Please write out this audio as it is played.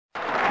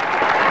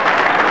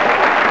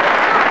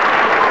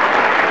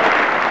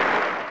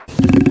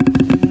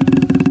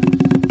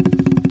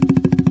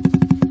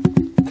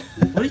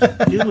What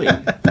are you doing?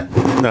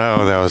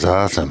 No, that was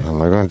awesome. I'm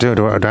like,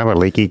 do I have a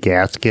leaky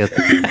gasket?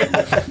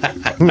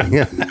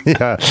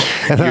 Yeah.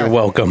 You're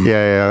welcome.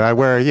 Yeah. I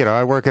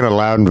work in a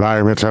loud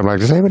environment, so I'm like,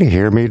 does anybody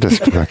hear me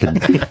just fucking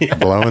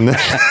blowing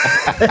this?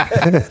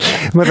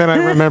 But then I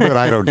remember that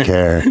I don't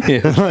care.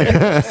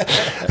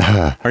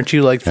 Aren't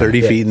you like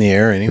 30 feet in the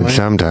air anyway?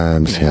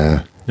 Sometimes,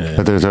 yeah.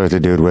 But there's always a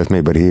dude with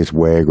me, but he's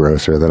way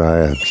grosser than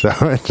I am. So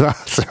it's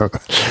awesome.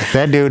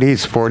 That dude,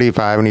 he's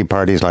 45 and he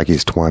parties like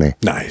he's 20.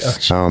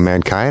 Nice. Oh,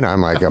 man, kind of.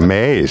 I'm like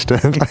amazed. He's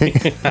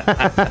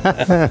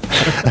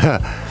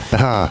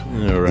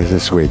a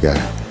sweet guy.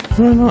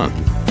 Right on.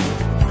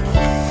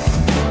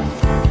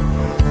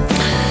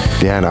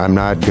 Yeah, and I'm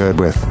not good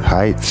with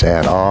heights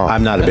at all.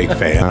 I'm not a big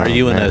fan. Are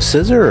you in a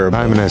scissor? Or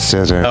I'm in a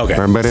scissor. Okay.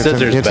 But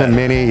it's a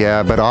mini,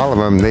 yeah, but all of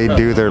them, they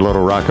do their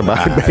little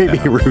rockabye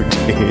baby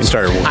routine.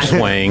 Start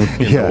swaying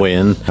in the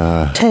wind.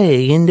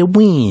 Tay in the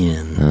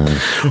wind.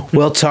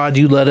 Well, Todd,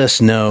 you let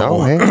us know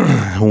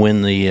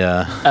when the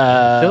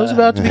show's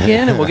about to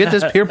begin, and we'll get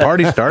this beer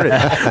party started.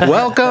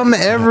 Welcome,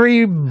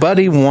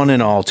 everybody, one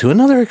and all, to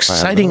another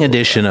exciting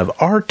edition of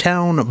Our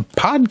Town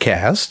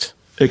Podcast.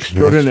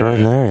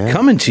 Extraordinary. Yeah.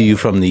 Coming to you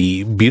from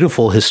the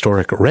beautiful,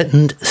 historic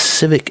Renton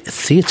Civic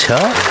Theater.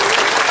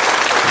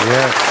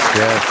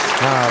 Yes.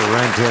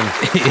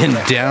 Renton. In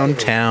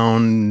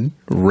downtown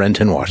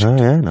Renton, Washington.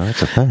 Oh, yeah, no,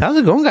 it's a thing. How's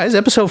it going, guys?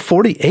 Episode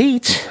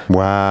 48.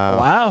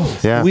 Wow.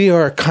 Yeah. We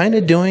are kind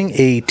of doing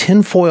a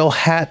tinfoil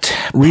hat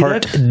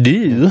part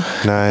two.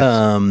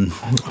 Nice.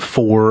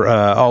 For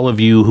all of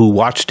you who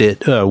watched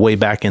it way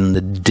back in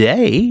the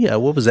day.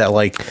 What was that,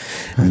 like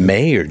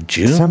May or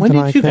June? Something when did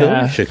like you go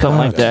that. to Chicago?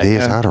 Something like that.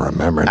 Jeez, I don't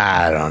remember.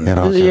 I don't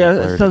know.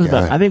 Yeah, sounds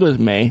about, I think it was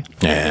May.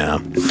 Yeah.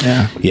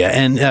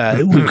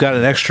 And we've got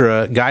an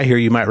extra guy here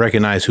you might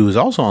recognize who was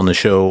also on the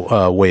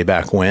show way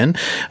back when.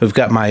 We've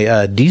got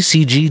my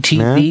DCG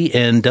TV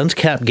and Dunce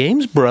Cap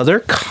Games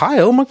brother,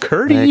 Kyle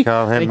McCurdy. They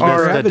call him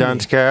the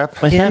Dunce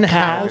Cap.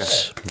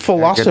 In-house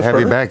philosopher Good to have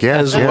you back.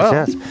 Yes, as well.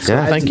 yes. So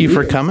thank you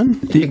for coming.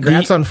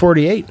 Congrats on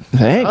 48.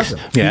 Thanks. Awesome.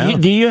 Yeah.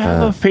 Do you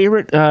have a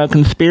favorite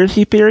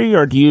conspiracy theory,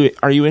 or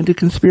are you into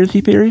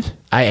conspiracy theories?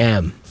 I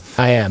am.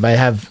 I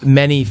have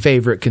many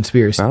favorite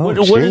conspiracies. Oh,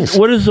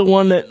 What is the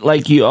one that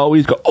like you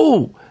always go,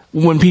 oh,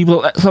 when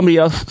somebody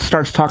else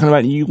starts talking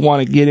about it, you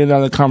want to get in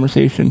on the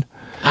conversation?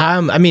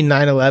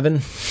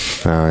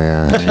 9/11. Oh,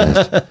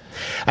 yeah.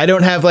 I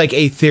don't have like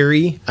a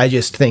theory. I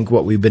just think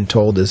what we've been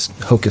told is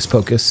hocus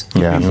pocus.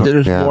 Yeah.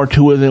 There's more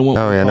to it than what.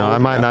 Oh, yeah. No, I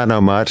might not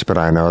know much, but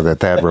I know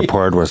that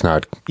report was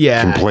not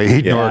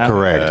complete nor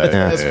correct.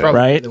 That's probably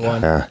Right? the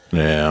one. Yeah.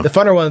 Yeah. The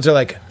funner ones are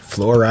like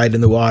fluoride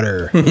in the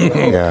water.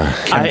 Yeah.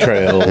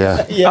 Chemtrails.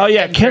 Yeah. Oh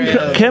yeah,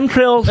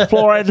 chemtrails,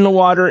 fluoride in the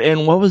water,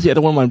 and what was the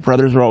other one my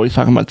brothers were always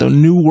talking about? The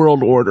New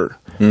World Order.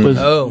 They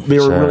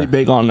were really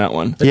big on that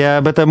one.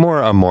 Yeah, but the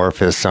more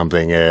amorphous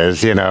something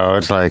is,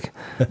 it's like,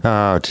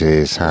 oh,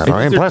 geez. I don't know.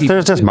 And plus,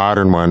 there's just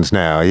modern ones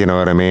now. You know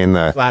what I mean?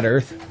 Flat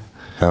Earth.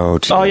 Oh,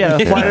 geez. Oh yeah,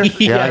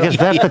 Yeah, I guess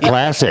that's the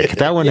classic.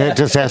 That one it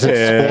just hasn't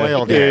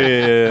spoiled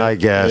yet, I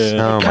guess.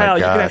 Oh, Kyle, my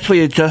you can God. actually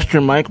adjust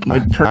your mic. I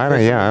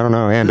don't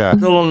know. And, The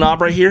little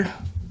knob right here.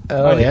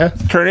 Oh, yeah?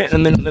 Turn it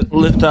and then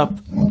lift up.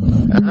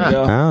 There you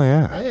go. oh,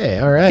 yeah. Hey,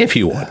 all right. If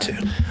you want to.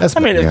 That's I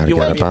mean, if you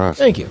want got it.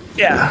 Thank you.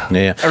 Yeah.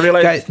 Yeah. I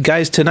realize.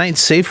 Guys,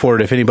 tonight's safe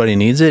word, if anybody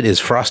needs it, is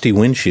frosty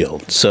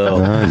windshield.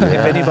 So if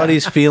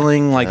anybody's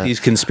feeling like these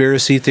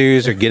conspiracy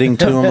theories are getting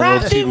to them a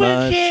little too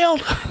much,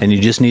 and you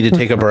just need to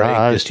take a break,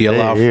 just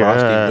yell out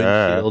frosty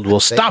windshield. We'll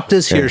stop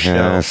this here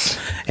show,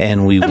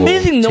 and we will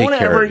Amazing, no take one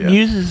care ever of you.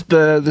 uses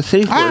the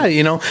safe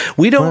word.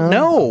 We don't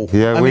know.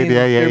 Yeah, I mean,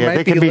 there might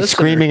They could be listeners.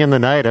 screaming in the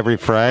night every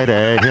Friday,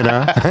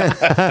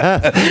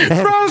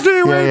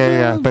 Frosty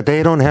Yeah. But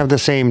they don't have the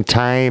same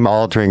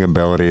time-altering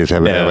abilities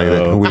evidently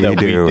that we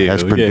do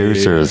as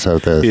producers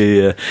of this.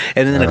 Yeah.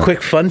 And then a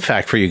quick fun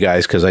fact for you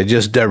guys, because I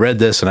just read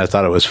this and I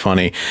thought it was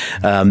funny,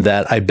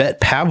 that I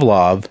bet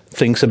Pavlov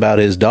thinks about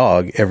his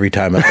dog every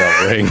time a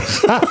bell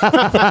rings.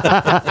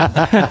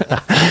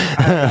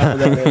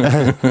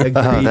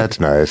 Oh, that's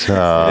nice.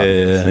 Yeah.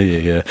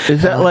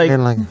 Is that like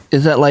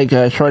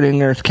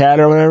Schrodinger's cat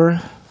or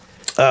whatever?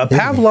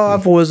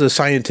 Pavlov was a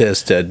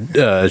scientist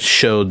that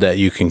showed that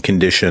you can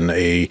condition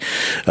a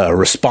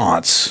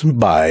response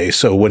by.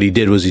 So what he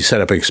did was he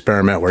set up an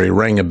experiment where he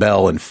rang a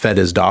bell and fed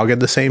his dog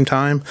at the same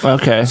time.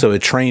 Okay. So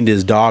it trained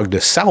his dog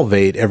to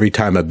salivate every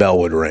time a bell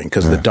would ring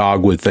because the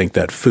dog would think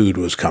that food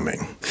was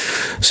coming.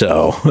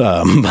 So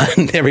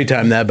but every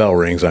time that bell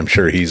rings, I'm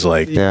sure he's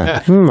like,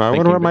 Yeah. I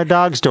wonder what my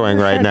dog's doing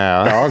right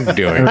now. dog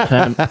doing?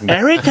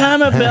 Every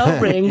time a bell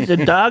rings, the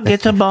dog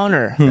gets a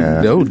boner.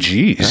 Oh,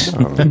 geez.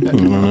 I don't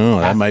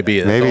know. That might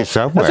be Maybe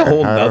somewhere. That's a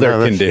whole I don't other know.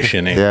 That's-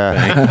 conditioning.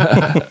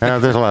 Yeah.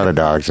 There's a lot of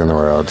dogs in the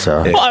world,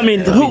 so. Well, I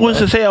mean, who was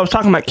to say I was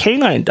talking about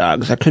canine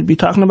dogs? I could be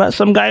talking about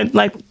some guy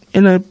like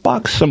in a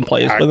box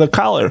someplace with a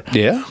collar.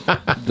 Yeah.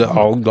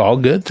 all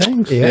good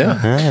things. Yeah.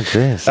 Ah,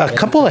 jeez. A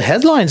couple of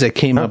headlines that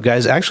came up,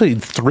 guys. Actually,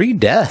 3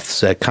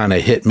 deaths that kind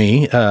of hit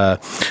me.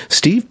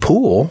 Steve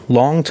Poole,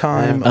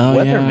 longtime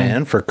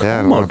weatherman for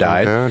Como,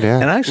 died. Dude,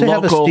 And I actually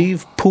have a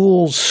Steve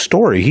Poole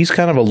story. He's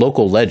kind of a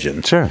local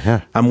legend. Sure,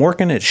 yeah. I'm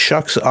working at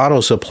Shuck's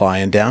Auto Supply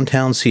in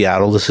downtown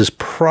Seattle. This is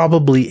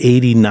probably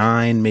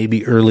 89,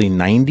 maybe early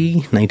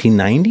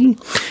 1990.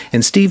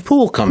 And Steve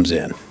Poole comes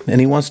in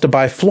and he wants to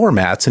buy floor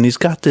mats. And he's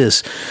got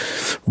this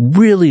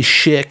really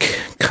chic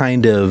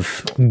kind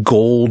of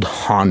gold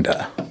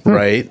Honda,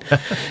 right?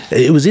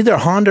 It was either a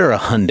Honda or a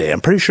Hyundai.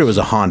 I'm pretty sure it was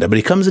a Honda, but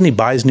he comes in, he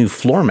buys new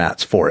floor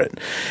mats for it.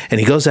 And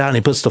he goes out and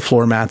he puts the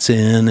floor mats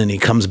in and he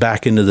comes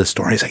back into the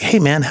store and he's like, hey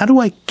man, how do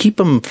I keep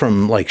them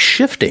from like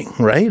shifting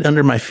right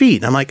under my feet?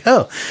 And I'm like,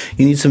 oh,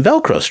 you need some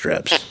Velcro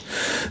strips.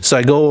 So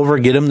I go over,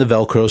 get him the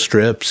Velcro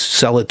strips,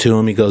 sell it to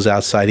him. He goes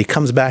outside. He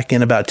comes back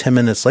in about 10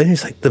 minutes later.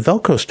 He's like, the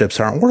Velcro strips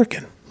aren't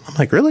working. I'm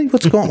like, really?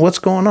 What's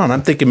going on?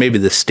 I'm thinking maybe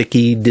the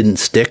sticky didn't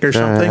stick or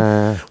something.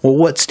 Well,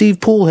 what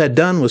Steve Poole had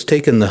done was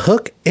taken the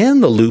hook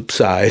and the loop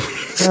side,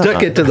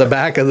 stuck it to the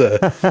back of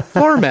the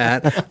floor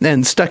mat,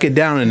 and stuck it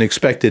down and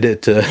expected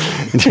it to.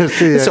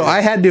 So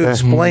I had to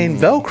explain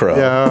Velcro.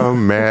 Oh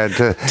man,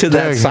 to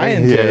that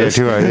scientist,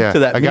 to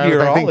that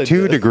meteorologist. I think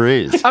 2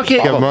 degrees.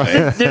 Okay,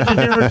 there's a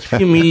difference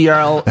between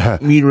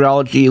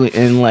meteorology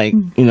and like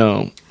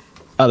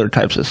other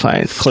types of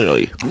science,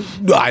 clearly.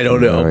 I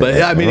don't know,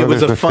 but I mean, it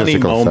was a funny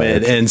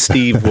moment, science. and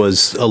Steve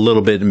was a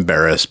little bit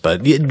embarrassed,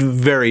 but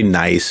very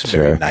nice,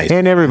 very nice.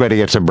 And everybody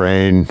gets a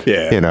brain,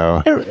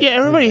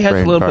 everybody has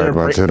a little bit of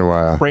once in a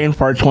while. Brain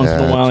farts once in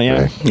a while,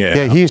 yeah.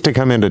 He used to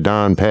come into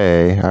Don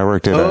Pay. I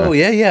worked at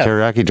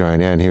teriyaki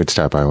joint, and he would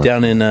stop by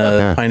down in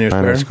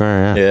Pioneer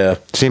Square. Yeah.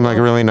 Seemed like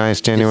a really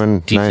nice,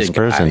 genuine, nice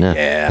person.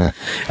 Yeah.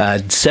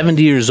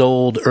 70 years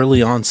old,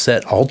 early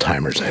onset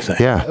Alzheimer's, I think.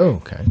 Yeah.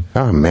 Oh, okay.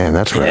 Oh man,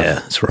 that's rough.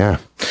 Yeah. That's right.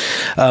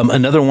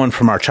 Another one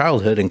from our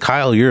childhood, and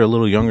Kyle, you're a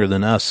little younger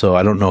than us, so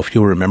I don't know if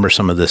you'll remember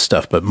some of this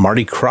stuff, but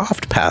Marty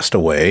Krofft passed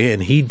away,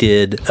 and he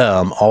did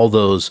all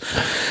those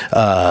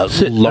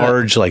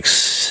large, like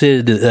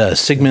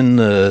Sigmund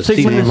the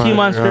Sea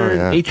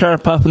Monster, H.R.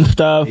 Puff and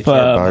stuff,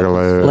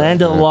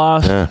 Land of the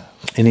Lost. Yeah.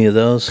 Any of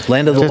those?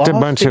 Land of the Lost? Just a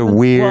bunch of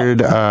weird.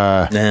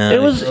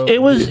 It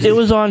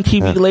was on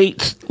TV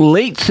late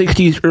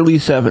 60s, early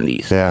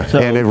 70s. Yeah,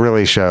 and it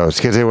really shows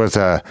because it was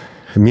a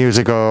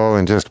musical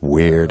and just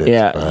weird.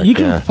 Yeah, you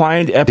can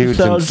find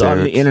episodes on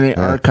the Internet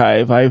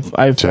Archive.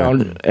 I've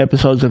found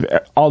episodes of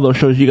all those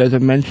shows you guys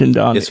have mentioned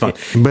on. It's fun.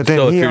 But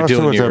then he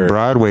also was a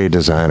Broadway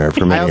designer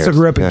for many years. I also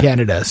grew up in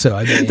Canada, so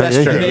I mean,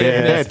 that's true.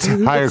 That's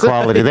higher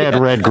quality. They had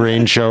Red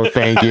Green Show.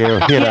 Thank you.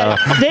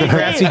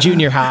 Grassy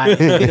Junior High.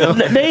 They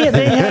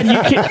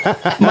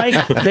had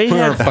Mike. They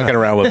were fucking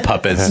around with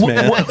puppets,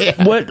 man.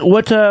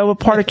 What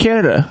part of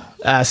Canada?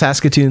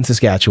 Saskatoon,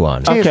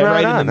 Saskatchewan. Okay,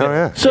 right in the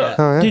middle.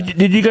 So,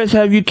 did you guys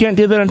have You Can't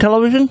Do That on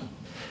television?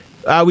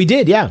 We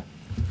did, yeah.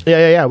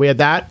 Yeah. We had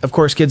that. Of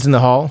course, Kids in the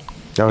Hall.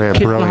 Oh, yeah,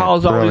 Kids in the Hall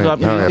is always up.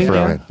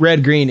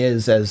 Red Green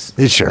is as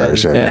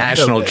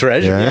national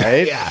treasure,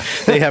 right? Yeah.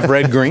 They have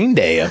Red Green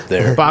Day up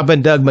there. Bob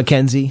and Doug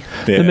McKenzie.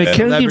 The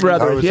McKenzie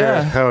brothers,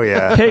 Oh,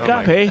 yeah. Take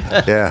up, hey?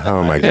 Yeah,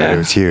 oh my God, it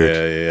was huge.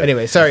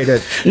 Anyway, sorry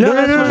to... No,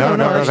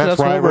 that's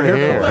why we're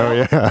here. Oh,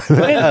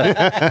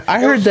 yeah. I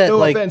heard that,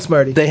 offense,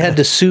 Marty. they had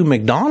to sue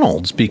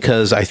McDonald's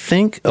because I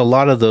think a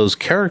lot of those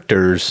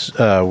characters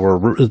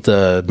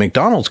the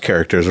McDonald's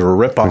characters were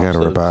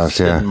rip-offs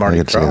of Marty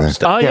Krofft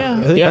stuff. Oh,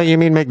 yeah. You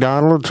mean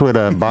McDonald's would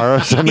borrow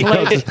something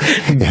else?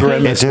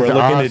 Grimace, we're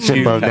looking at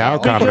you now,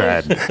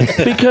 comrade.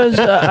 Because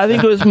I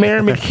think it was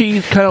Mayor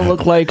McCheese kind of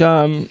looked like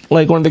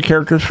one of the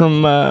characters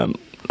from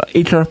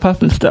H.R.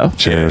 Puff and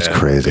stuff. It was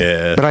crazy.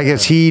 Yeah. But I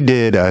guess he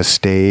did a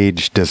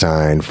stage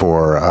design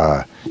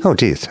for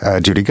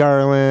Judy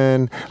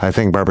Garland, I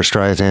think Barbara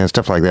Streisand,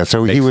 stuff like that.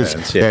 So he was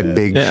that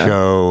big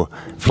show,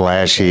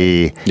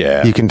 flashy.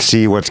 Yeah. You can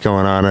see what's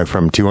going on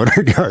from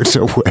 200 yards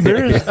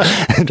away.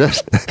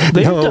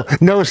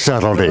 No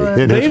subtlety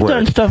in his work. They've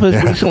done stuff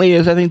as recently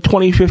as, I think,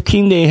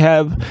 2015. They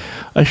have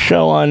a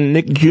show on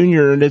Nick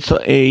Jr., and it's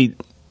a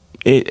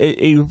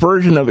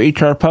version of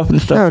H.R. Puff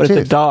and stuff, but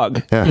it's a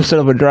dog instead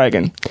of a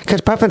dragon. Because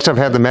Puff and stuff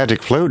had the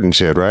magic flute and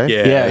shit, right?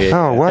 Yeah.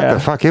 Oh, what the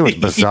fuck? It was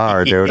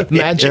bizarre, dude.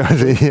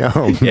 Magic. Yeah.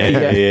 All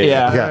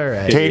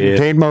right.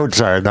 Tate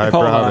Mozart, I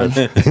promise.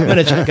 I'm going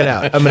to check it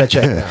out.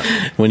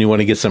 When you want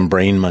to get some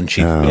brain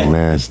munchies. Oh,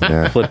 man.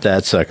 Yeah. Flip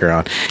that sucker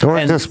on.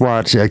 Or just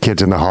watch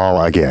Kids in the Hall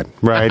again,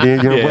 right?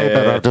 You're way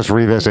better off just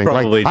revisiting.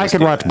 I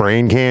could watch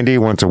Brain Candy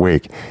once a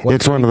week.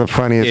 It's one of the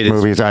funniest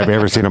movies I've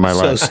ever seen in my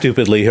life. So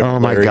stupidly hilarious. Oh,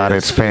 my God,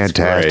 it's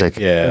fantastic.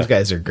 Yeah. Those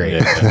guys are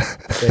great.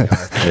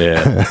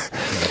 Yeah.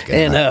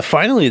 And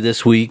finally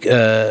this week,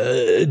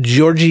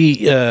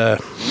 Georgie,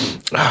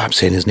 I'm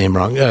saying his name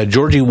wrong,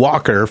 Georgie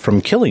Walker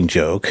from Killing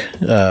Joke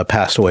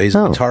passed away. He's a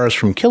guitarist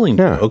from Killing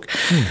Joke.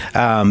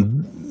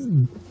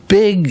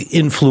 big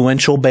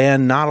influential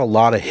band, not a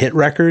lot of hit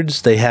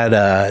records. They had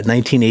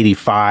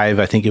 1985,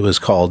 I think it was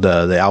called,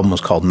 the album was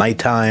called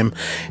Nighttime,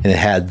 and it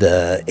had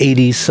the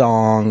 80s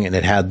song, and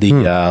it had the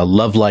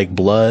Love Like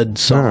Blood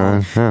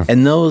song,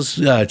 and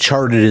those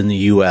charted in the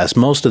U.S.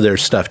 Most of their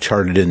stuff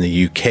charted in the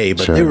U.K.,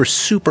 but they were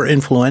super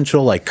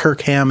influential, like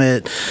Kirk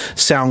Hammett,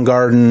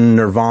 Soundgarden,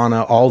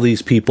 Nirvana, all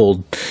these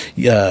people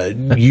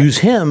use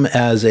him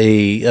as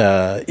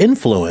a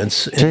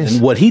influence.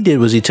 And what he did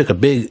was he took a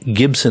big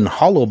Gibson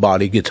hollow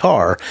body guitar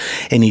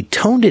and he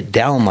toned it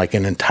down like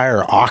an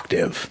entire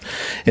octave.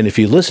 And if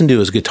you listen to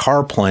his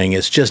guitar playing,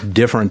 it's just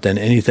different than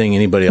anything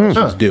anybody else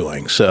was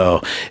doing.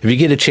 So if you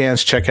get a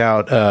chance, check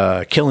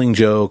out Killing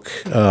Joke.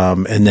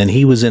 And then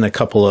he was in a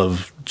couple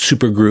of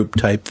supergroup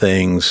type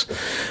things,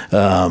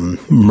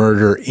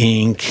 Murder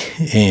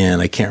Inc.,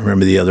 and I can't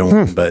remember the other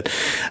one, but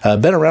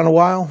been around a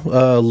while,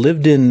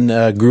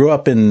 grew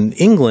up in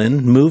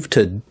England, moved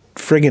to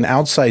friggin'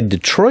 outside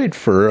Detroit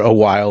for a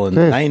while in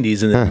the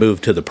 90s, and then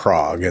moved to the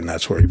Prague, and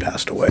that's where he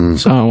passed away.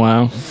 So, oh,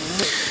 wow.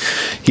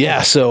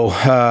 Yeah, so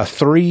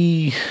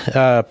 3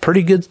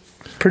 pretty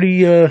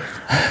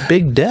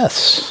big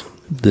deaths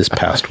this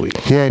past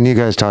week. Yeah, and you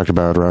guys talked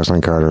about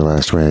Rosalind Carter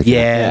last week.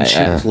 Yeah,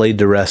 she was laid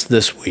to rest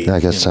this week. I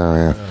guess so,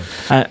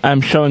 yeah. I'm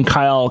showing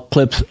Kyle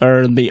clips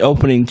or the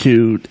opening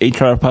to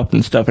HR Pup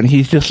and stuff, and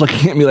he's just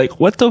looking at me like,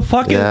 what the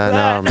fuck is that?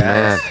 Yeah, no,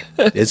 man.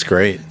 It's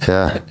great.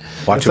 Yeah.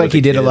 It's like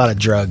he did a lot of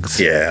drugs.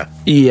 Yeah.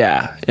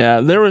 Yeah.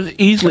 There was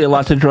easily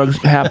lots of drugs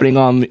happening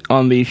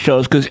on these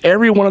shows, because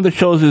every one of the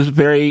shows is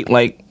very,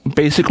 like,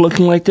 basic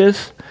looking like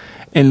this,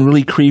 and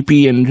really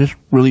creepy and just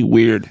really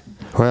weird.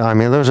 Well, I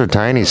mean, those are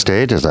tiny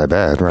stages, I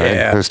bet, right?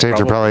 Yeah, those stages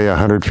are probably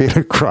 100 feet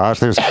across.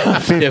 There's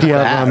 50 of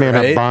them in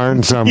a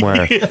barn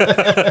somewhere.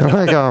 I'm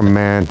like, oh,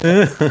 man.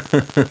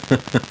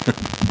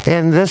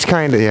 And this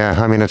kind of,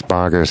 I mean, it's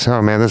bonkers.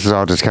 Oh, man, this is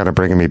all just kind of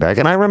bringing me back.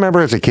 And I remember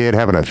as a kid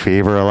having a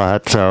fever a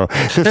lot, so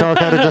this all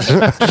kind of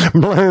just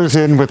blurs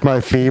in with my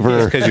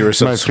fever. Because you were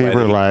so sweaty.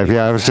 Fever life.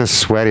 Yeah, I was just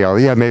sweaty.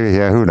 Maybe,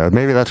 who knows?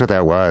 Maybe that's what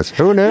that was.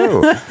 Who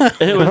knew?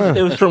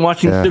 It was from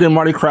watching Sid and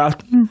Marty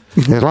Krofft.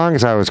 As long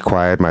as I was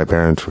quiet, my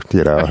parents,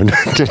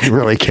 didn't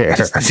really care.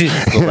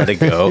 Let it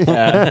go.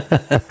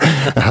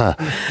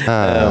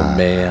 Oh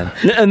man!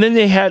 And then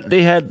they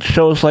had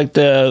shows like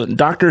the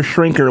Dr.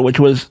 Shrinker, which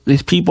was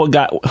these people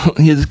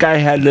this guy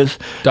had this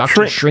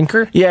Dr.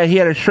 Shrinker. Yeah, he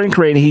had a shrink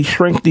ray, and he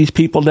shrank these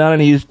people down,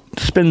 and he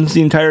spends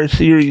the entire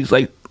series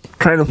like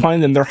trying to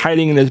find them. They're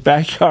hiding in his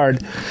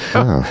backyard.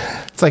 Oh.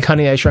 It's like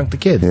Honey, I Shrunk the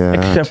Kid. Yeah,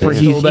 except for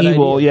he's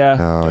evil, Oh,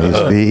 he's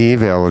the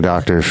evil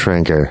Dr.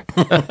 Shrinker.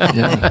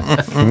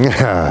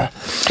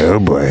 Oh,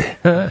 boy.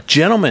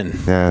 Gentlemen.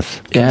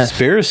 Yes.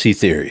 Conspiracy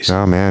theories.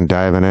 Oh, man,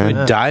 diving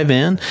in. Dive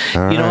in.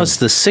 All right. It's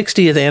the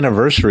 60th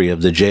anniversary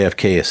of the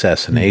JFK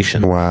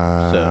assassination.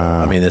 Wow. So,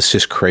 I mean, it's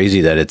just crazy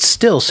that it's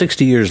still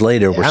 60 years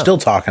later. We're still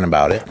talking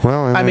about it.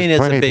 Well, I mean,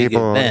 it's a big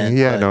event.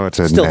 Yeah, no,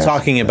 it's still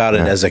talking about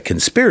it as a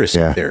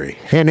conspiracy theory.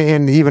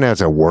 And even as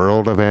a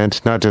world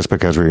event, not just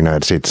because we're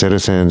United States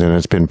citizens and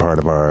it's been part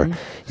of our,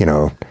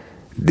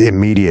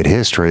 immediate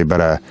history,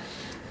 but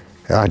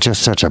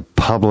just such a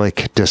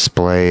public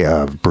display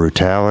of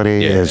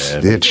brutality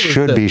it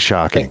should be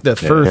shocking. Like the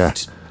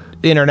first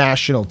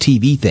international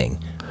TV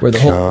thing where the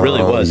whole it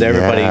really was.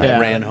 Everybody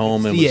ran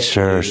home and was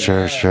sure.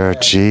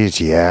 Jeez,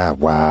 yeah,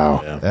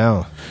 wow.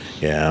 Oh.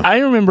 Yeah. I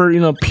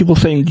remember, people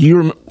saying, "Do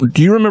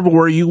you remember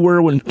where you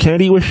were when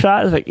Kennedy was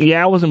shot?" It's like,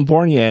 I wasn't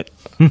born yet.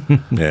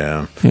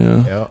 Yeah.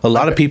 A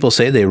lot of people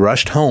say they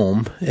rushed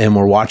home and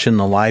were watching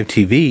the live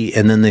TV,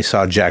 and then they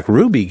saw Jack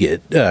Ruby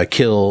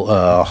kill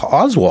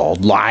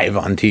Oswald live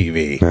on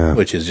TV,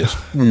 which is just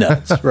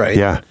nuts, right?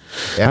 Yeah.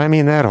 I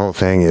mean, that whole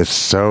thing is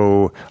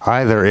so,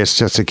 either it's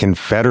just a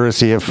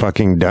confederacy of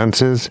fucking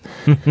dunces,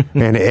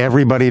 and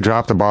everybody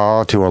dropped the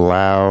ball to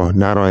allow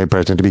not only the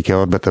president to be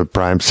killed, but the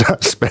prime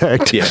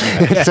suspect,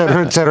 et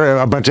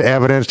cetera, a bunch of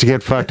evidence to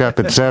get fucked up,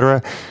 et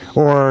cetera,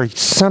 or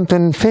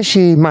something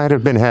fishy might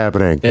have been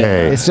happening. Yeah.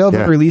 Hey, they still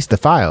haven't released the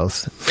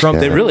files. Trump,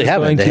 they really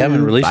haven't. They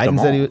haven't released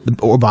Biden them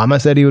all. Obama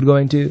said he was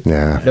going to.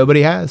 Yeah.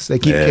 Nobody has. They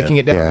keep kicking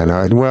it down.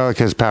 Yeah, no, well,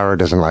 because power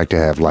doesn't like to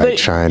have light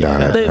shined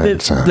on it.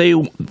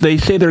 They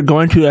say they're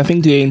going to. I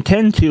think they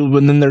intend to,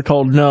 but then they're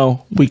told,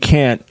 no, we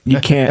can't. You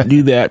can't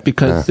do that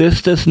because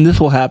this, and this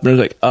will happen. It's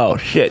like, oh,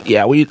 shit,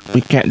 we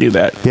can't do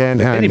that. Yeah,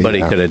 if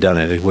anybody could have done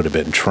it, it would have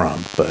been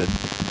Trump, but...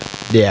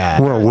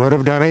 Yeah. Well, would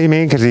have done it, you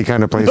mean? Because he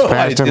kind of plays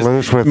fast and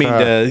loose with...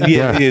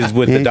 is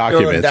with the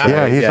documents.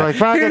 Yeah, he's like,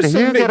 fuck it,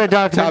 you get a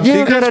document,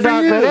 you get a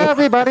document,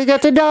 everybody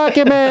gets a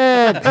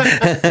document.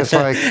 Just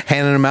like...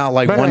 handing them out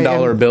like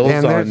 $1 bills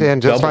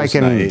and just like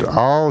in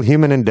all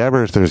human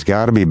endeavors, there's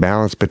got to be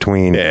balance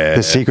between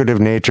the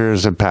secretive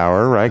natures of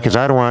power, right? Because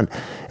I don't want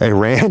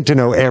Iran to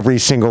know every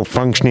single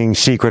functioning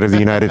secret of the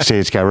United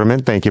States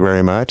government. Thank you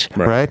very much,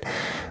 right?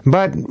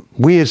 But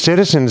we as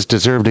citizens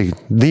deserve to...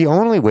 The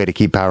only way to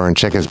keep power in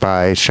check is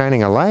by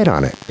shining a light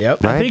on it.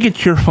 Yep. Right? I think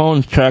it's your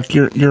phones, Chuck.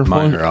 Your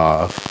Mine phones are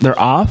off. They're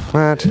off?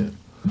 What?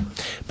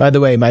 By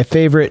the way, my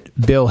favorite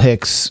Bill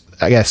Hicks,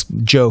 I guess,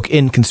 joke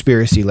in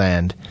Conspiracy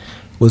Land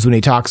was when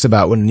he talks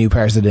about when a new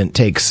president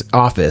takes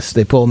office,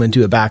 they pull him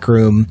into a back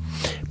room,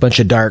 bunch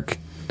of dark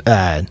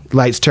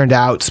lights turned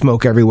out,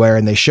 smoke everywhere,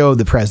 and they show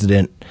the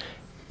president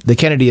the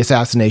Kennedy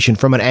assassination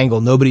from an angle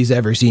nobody's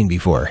ever seen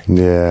before.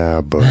 Yeah,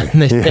 boy.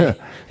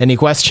 Any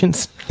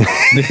questions?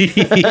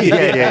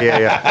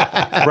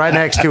 Yeah. Right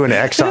next to an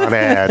Exxon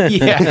ad.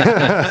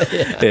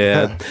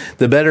 Yeah.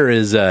 The better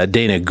is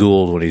Dana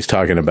Gould when he's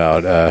talking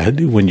about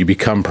when you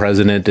become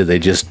president, do they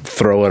just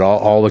throw it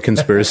all the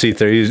conspiracy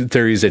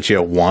theories at you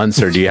at once,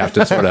 or do you have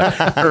to sort of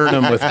earn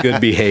them with good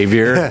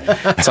behavior?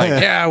 It's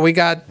like, yeah, we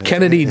got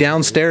Kennedy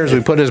downstairs.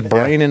 We put his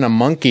brain in a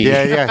monkey.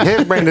 Yeah.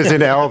 His brain is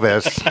in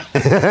Elvis.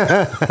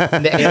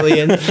 The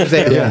aliens.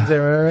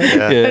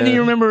 And do you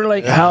remember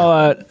like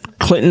how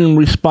Clinton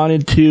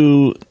responded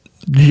to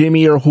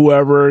Jimmy or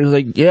whoever? Is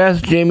like,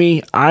 yes,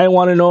 Jimmy, I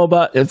want to know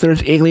about if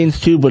there's aliens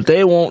too, but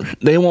they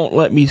won't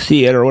let me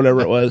see it, or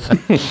whatever it was.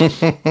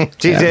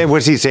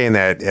 Was he saying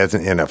that as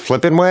in a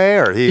flippant way,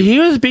 or he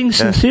was being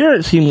sincere?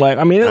 It seemed like.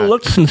 I mean, it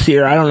looked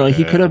sincere. I don't know.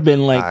 He could have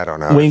been like, I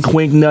don't know. Wink,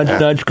 wink, nudge,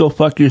 nudge. Go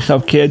fuck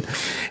yourself, kid.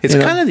 It's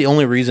kind of the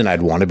only reason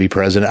I'd want to be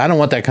president. I don't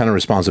want that kind of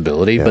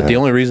responsibility, but the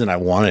only reason I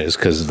want it is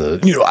because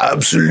the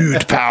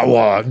absolute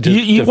power.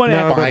 You want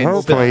to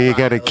hopefully you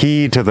get a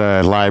key to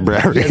the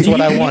library. That's what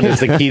I want,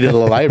 is the key to the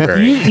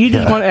library. You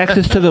just want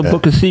access to the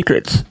Book of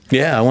Secrets.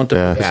 Yeah, I want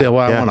I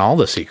want all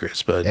the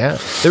secrets, but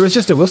there was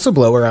just a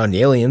whistleblower on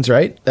the aliens,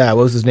 right? What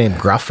was his name?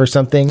 Gruff or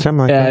something? Something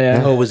like that.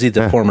 Yeah. Oh, was he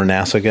the former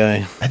NASA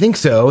guy? I think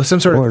so. Some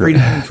sort of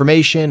Freedom of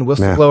Information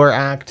Whistleblower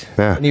Act.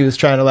 Yeah. And he was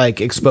trying to like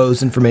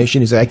expose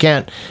information. He said, I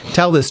can't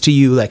tell this to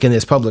you like in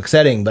this public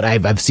setting, but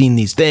I've seen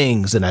these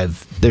things, and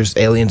there's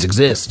aliens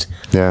exist.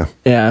 Yeah.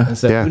 And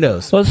so who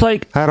knows? Well, it's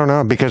like, I don't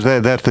know, because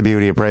that's the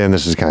beauty of and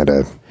this is kind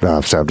of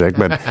off subject,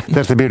 but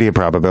that's the beauty of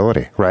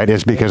probability, right?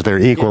 It's because they're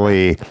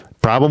equally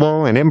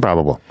probable and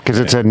improbable, because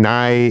it's a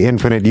nigh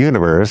infinite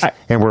universe,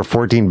 and we're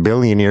 14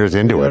 billion years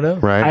into it,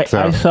 right?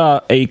 I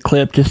saw a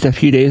clip just a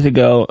few days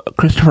ago.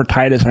 Christopher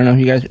Titus, I don't know if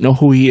you guys know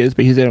who he is,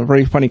 but he's a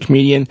very funny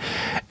comedian,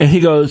 and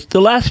he goes,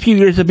 the last few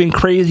years have been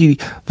crazy.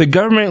 The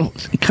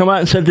government come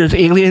out and said there's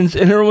aliens,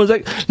 and everyone was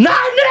like,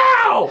 not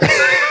now!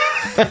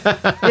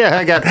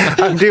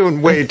 I'm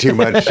doing way too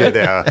much shit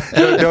now.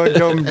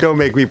 Don't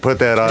make me put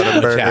that on a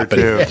burner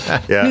too.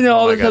 Yeah.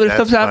 All this other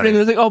stuff's happening.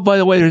 It's like, oh, by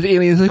the way, there's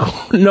aliens. Like,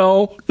 oh,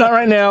 no, not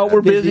right now.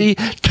 We're busy.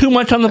 Too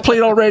much on the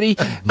plate already.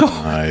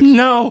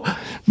 No.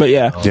 But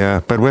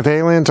yeah. But with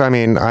aliens, I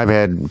mean, I've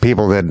had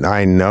people that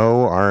I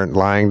know aren't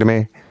lying to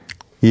me.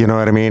 You know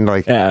what I mean?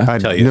 Like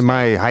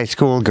my high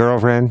school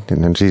girlfriend,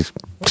 and then she's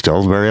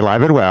still very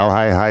alive and well.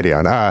 Hi,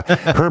 Dion.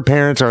 Her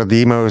parents are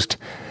the most.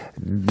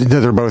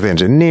 They're both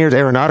engineers,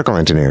 aeronautical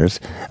engineers,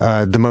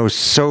 the most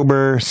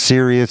sober,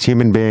 serious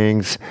human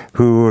beings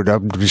who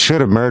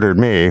should have murdered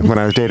me when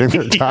I was dating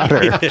their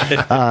daughter.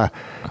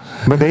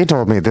 But they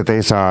told me that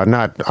they saw,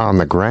 not on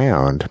the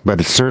ground,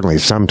 but certainly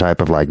some type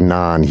of like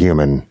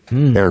non-human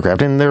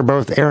aircraft. And they're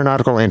both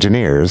aeronautical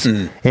engineers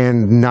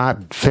and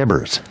not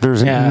fibbers.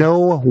 There's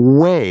no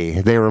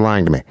way they were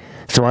lying to me.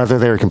 So either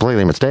they were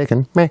completely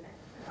mistaken,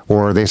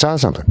 or they saw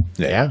something.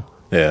 Yeah.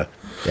 Yeah.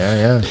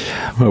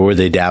 Or were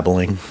they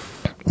dabbling?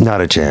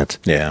 Not a chance.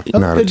 Yeah.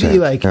 Not a chance.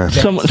 Like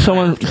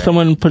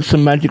someone put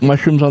some magic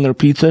mushrooms on their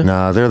pizza.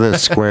 No, they're the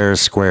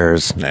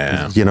squares.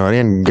 Yeah.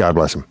 And God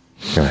bless them.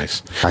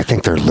 Nice. I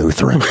think they're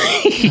Lutheran.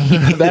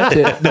 That's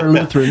it. They're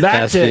Lutheran.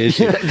 That's it.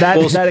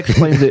 That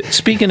explains it.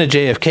 Speaking of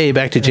JFK,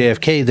 back to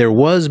JFK, there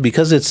was,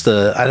 because it's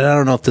I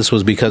don't know if this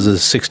was because of the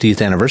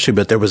 60th anniversary,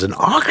 but there was an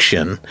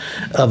auction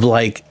of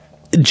like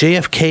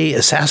JFK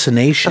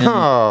assassination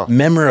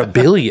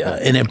memorabilia,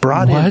 and it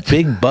brought in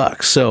big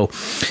bucks. So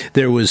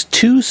there was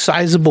 2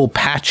 sizable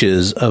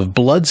patches of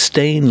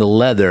blood-stained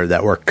leather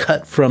that were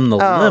cut from the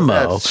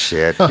limo. That's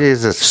shit.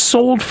 Jesus.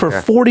 Sold for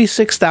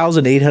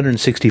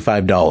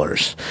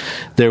 $46,865.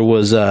 There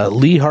was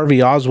Lee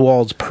Harvey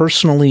Oswald's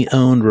personally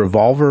owned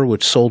revolver,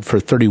 which sold for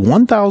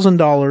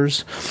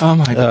 $31,000. Oh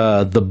my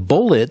God. The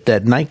bullet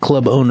that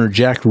nightclub owner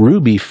Jack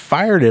Ruby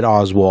fired at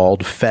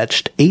Oswald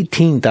fetched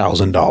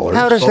 $18,000.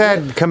 How does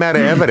that come out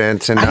of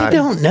evidence? I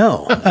don't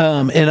know.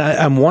 And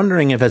I'm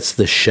wondering if it's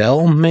the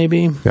shell,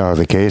 maybe. Oh,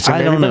 the case.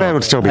 I don't know. That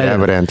would still be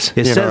evidence.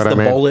 It says the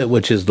bullet,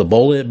 which is the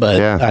bullet,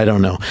 but I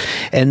don't know.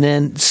 And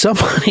then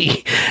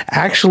somebody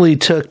actually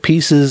took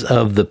pieces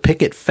of the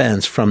picket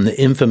fence from the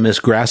infamous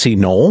Grassy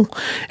Knoll,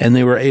 and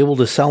they were able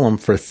to sell them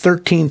for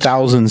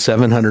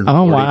 $13,740.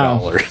 Oh,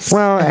 wow.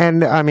 Well,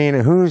 and I mean,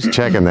 who's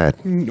checking that?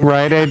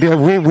 Right?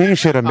 We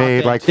should have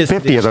made like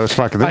 50 of those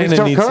fucking things.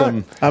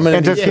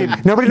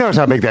 Nobody knows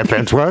how big that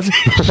fence was.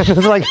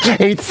 It's like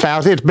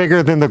 8,000. It's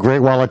bigger than the Great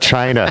Wall of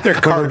China. They're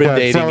carbon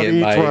dating it,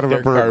 Mike.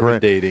 They're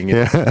carbon dating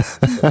it.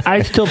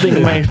 I still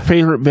think my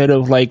favorite bit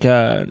of like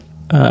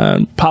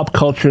pop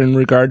culture in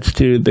regards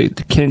to the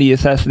Kennedy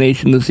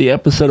assassination is the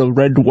episode of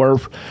Red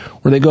Dwarf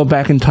where they go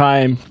back in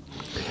time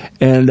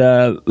and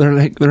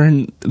they're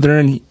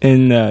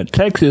in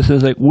Texas. And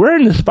it's like, we're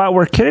in the spot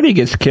where Kennedy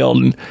gets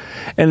killed,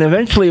 and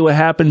eventually what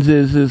happens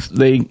is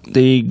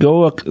they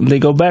go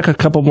back a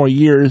couple more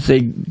years. They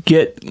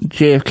get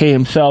JFK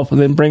himself, and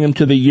then bring him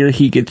to the year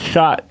he gets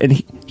shot,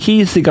 and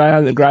he's the guy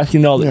on the grassy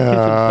knoll that killed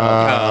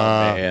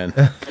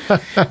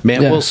himself.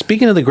 Man. Well,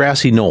 speaking of the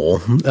grassy knoll,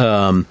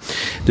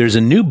 there's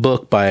a new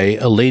book by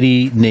a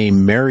lady named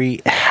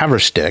Mary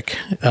Haverstick,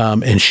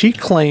 and she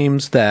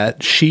claims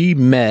that she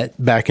met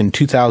back in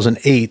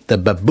 2008 the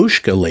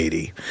Babushka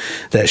lady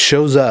that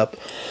shows up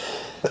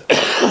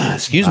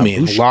excuse me,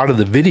 in a lot of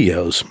the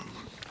videos.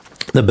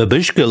 The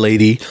Babushka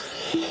lady.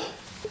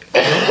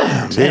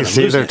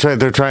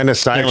 They're trying to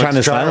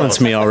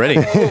silence me already.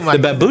 The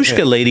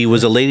Babushka lady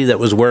was a lady that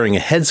was wearing a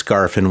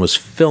headscarf and was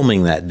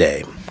filming that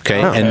day. Okay,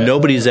 and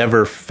nobody's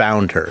ever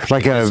found her.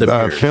 Like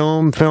a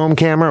film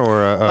camera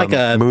or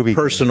a movie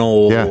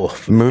personal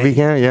movie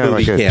camera. Yeah,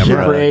 movie like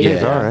camera.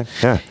 Yeah. All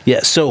right. Yeah.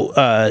 So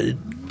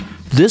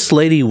this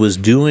lady was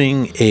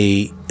doing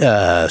a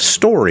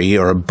story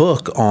or a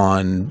book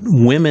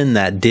on women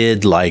that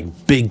did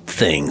like big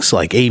things,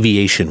 like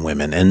aviation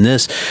women.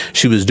 And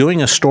she was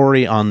doing a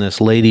story on this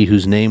lady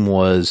whose name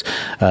was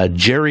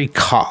Jerry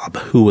Cobb,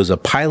 who was a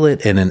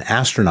pilot and an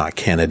astronaut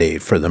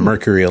candidate for the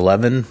Mercury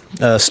 11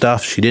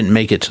 stuff. She didn't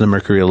make it to the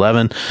Mercury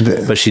 11,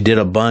 but she did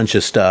a bunch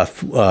of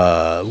stuff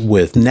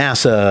with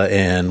NASA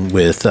and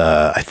with,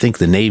 I think,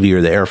 the Navy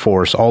or the Air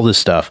Force, all this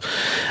stuff.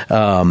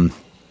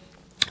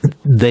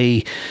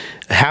 They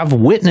have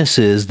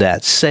witnesses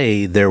that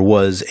say there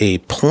was a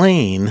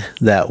plane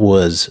that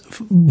was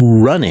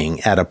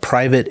running at a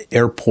private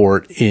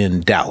airport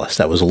in Dallas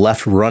that was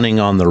left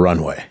running on the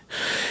runway.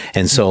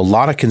 And so a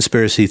lot of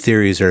conspiracy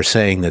theories are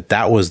saying that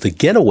that was the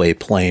getaway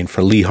plane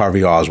for Lee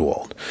Harvey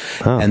Oswald,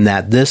 and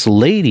that this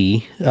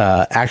lady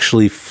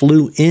actually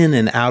flew in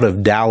and out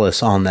of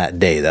Dallas on that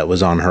day. That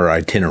was on her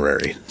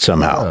itinerary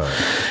somehow.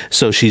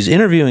 So she's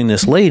interviewing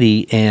this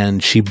lady,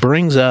 and she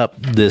brings up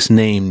this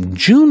name,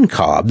 June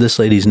Cobb. This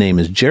lady's name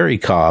is Jerry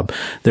Cobb.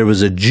 There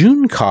was a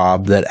June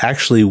Cobb that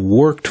actually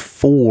worked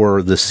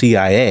for the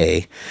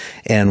CIA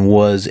and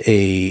was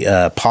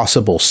a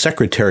possible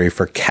secretary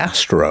for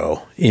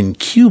Castro in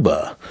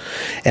Cuba.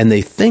 And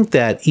they think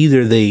that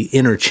either they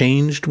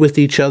interchanged with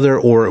each other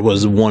or it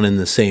was one and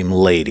the same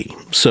lady.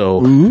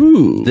 So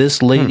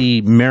this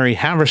lady, Mary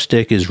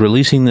Haverstick, is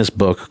releasing this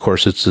book. Of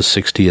course, it's the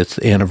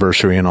 60th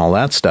anniversary and all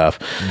that stuff.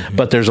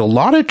 But there's a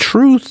lot of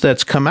truth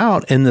that's come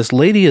out, and this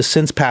lady has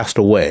since passed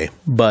away.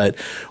 But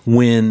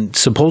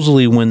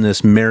supposedly when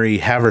this Mary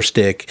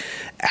Haverstick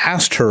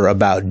asked her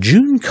about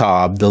June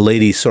Cobb, the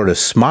lady sort of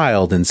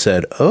smiled and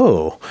said,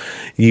 "Oh,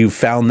 you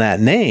found that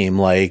name,"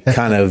 like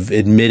kind of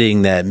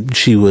admitting that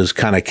she was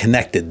kind of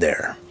connected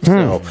there.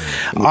 So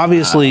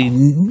obviously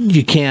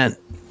you can't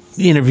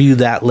interview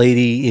that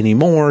lady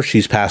anymore.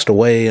 She's passed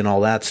away and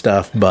all that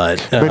stuff.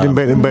 But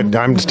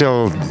I'm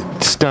still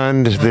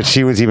stunned that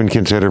she was even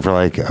considered for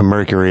like a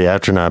Mercury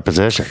astronaut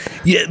position.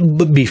 Yeah,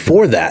 but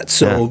before that,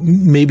 so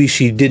maybe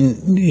she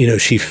didn't.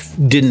 She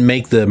didn't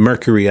make the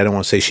Mercury. I don't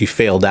want to say she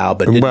failed out,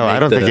 but I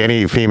don't think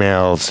any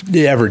females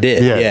ever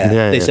did.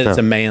 They said it's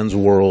a man's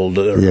world,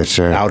 or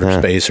outer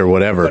space, or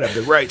whatever. But have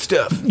the right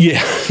stuff.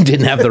 Yeah,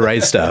 didn't have the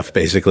right stuff.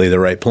 Basically, the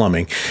right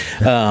plumbing.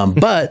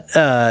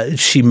 But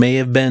she may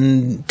have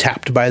been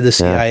tapped by the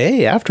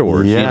CIA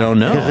afterwards. You don't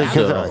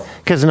know.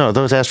 Because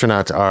those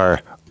astronauts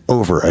are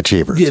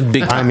overachievers. Yeah,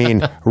 big time. I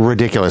mean,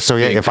 ridiculous. So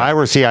if I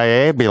were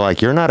CIA, I'd be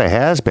like, you're not a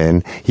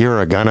has-been,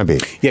 you're a gonna be.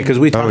 Yeah, because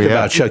we talked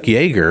about Chuck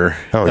Yeager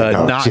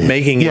not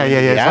making it. Yeah.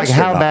 It's like,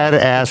 how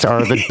badass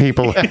are the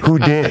people who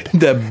did?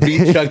 That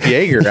beat Chuck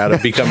Yeager out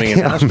of becoming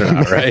an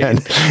astronaut, right?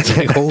 It's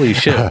like, holy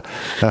shit.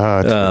 It's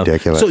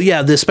ridiculous.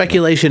 So the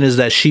speculation is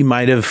that she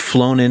might have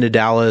flown into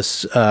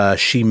Dallas.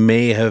 She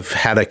may have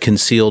had a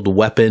concealed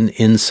weapon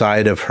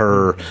inside of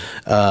her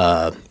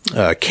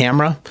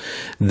camera,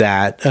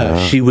 that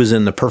she was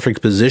in the perfect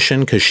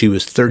position because she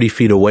was 30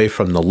 feet away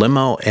from the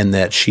limo, and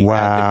that she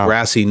had the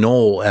grassy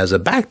knoll as a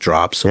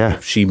backdrop. So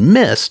if she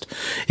missed,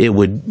 it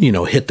would,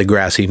 hit the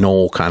grassy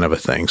knoll kind of a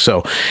thing.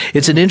 So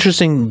it's an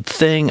interesting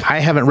thing. I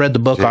haven't read the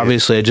book,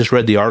 obviously. I just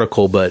read the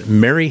article, but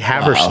Mary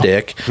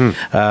Haverstick,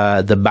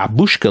 the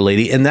Babushka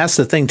lady, and that's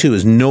the thing too,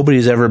 is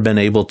nobody's ever been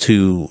able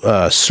to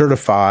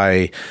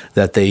certify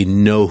that they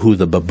know who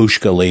the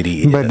Babushka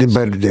lady is.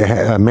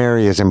 But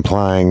Mary is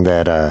implying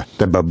that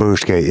the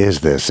Babushka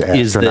is this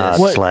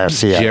astronaut /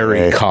 CIA.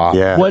 Jerry Cobb.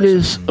 Yeah. What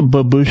is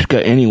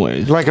Babushka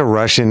anyways? Like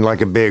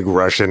a big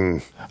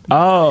Russian.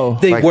 Oh.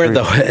 They wear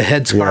the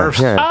headscarves.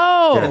 Yeah.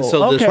 Oh, Yeah.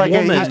 So this like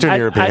woman, an Eastern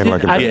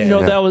European. I didn't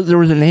know there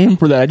was a name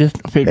for that. I just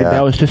figured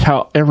that was just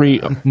how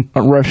every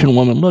Russian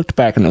woman looked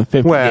back in the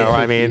 50s. Well,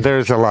 I mean,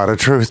 there's a lot of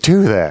truth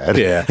to that.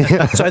 Yeah.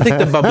 So I think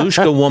the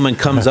Babushka woman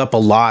comes up a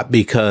lot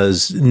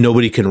because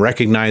nobody can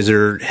recognize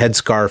her.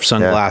 Headscarf,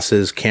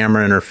 sunglasses,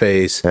 camera in her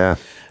face. Yeah.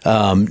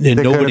 And it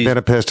could have been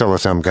a pistol of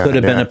some kind. Could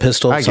have been a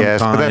pistol of some kind.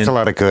 But that's a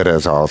lot of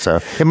couldas also.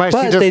 She might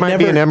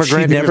be an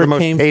immigrant. She never the most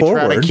came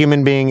patriotic forward.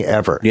 human being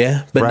ever.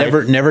 Yeah,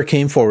 but never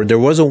came forward. There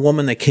was a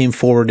woman that came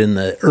forward in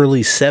the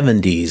early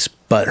 70s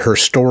but her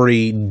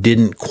story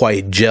didn't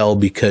quite gel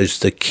because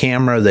the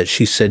camera that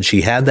she said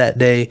she had that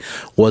day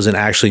wasn't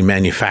actually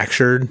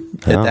manufactured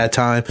at that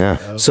time.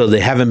 Yeah. So they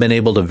haven't been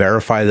able to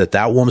verify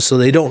that woman. So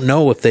they don't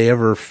know if they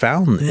ever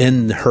found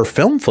in her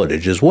film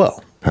footage as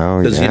well.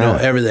 Oh, because yeah.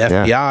 The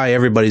FBI,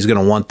 everybody's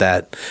going to want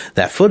that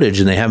footage,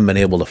 and they haven't been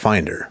able to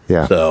find her.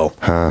 Yeah. So,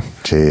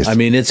 jeez. I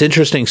mean, it's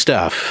interesting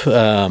stuff.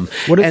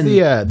 What does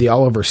the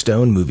Oliver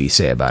Stone movie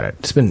say about it?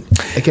 It's been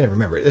I can't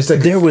remember. It's like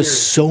there was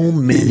so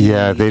many.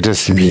 Yeah, they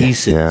just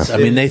pieces. Yeah. I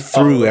mean, they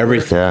threw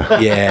everything.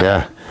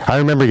 Yeah. I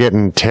remember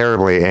getting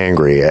terribly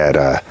angry at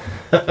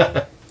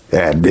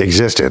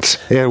Existence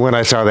when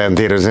I saw that in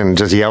theaters and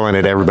just yelling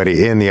at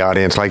everybody in the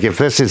audience, like, if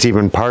this is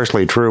even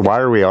partially true, why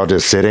are we all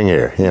just sitting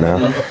here,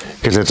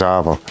 because it's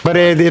awful. But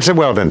it's a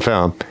well done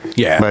film.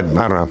 Yeah. But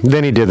I don't know.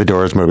 Then he did the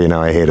Doors movie.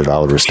 Now I hated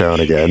Oliver Stone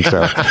again. So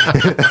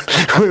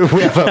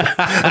we have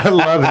a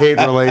love-hate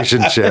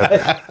relationship.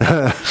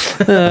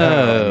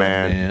 Oh,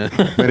 man.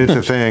 But it's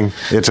a thing.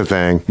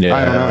 Yeah.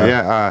 I don't know.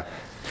 Yeah.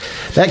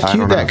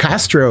 That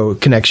Castro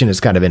connection is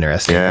kind of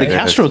interesting. Yeah, the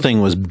Castro thing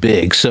was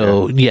big.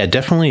 So,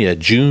 definitely a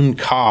June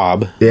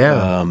Cobb.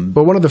 Yeah.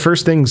 But one of the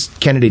first things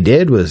Kennedy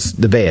did was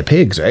the Bay of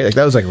Pigs, right? Like,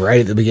 that was like right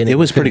at the beginning. It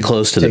was pretty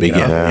close to the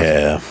beginning.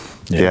 Yeah.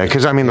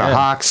 Because, I mean, the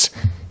Hawks,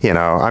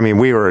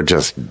 we were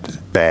just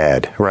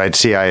bad, right?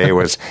 CIA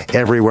was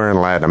everywhere in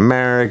Latin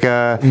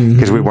America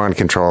because we wanted to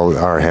control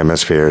our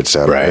hemisphere, et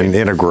cetera, Right.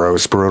 in a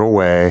gross, brutal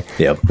way.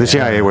 Yep. The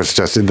CIA was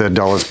just the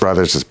Dulles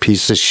brothers, a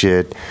piece of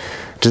shit.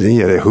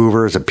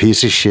 Hoover is a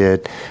piece of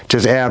shit.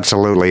 Just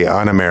absolutely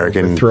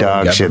un-American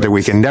dog shit that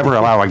we can never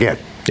allow again.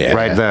 Yeah.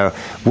 Right? The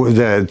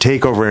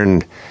takeover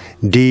and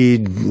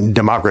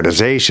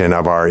de-democratization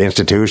of our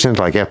institutions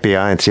like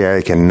FBI and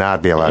CIA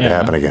cannot be allowed to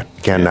happen again.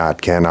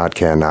 Cannot.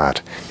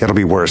 It'll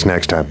be worse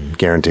next time,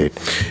 guaranteed.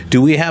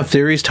 Do we have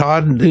theories,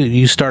 Todd?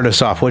 You start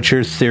us off. What's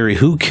your theory?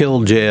 Who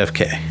killed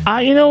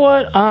JFK? You know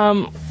what?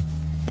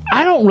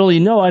 I don't really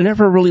know. I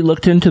never really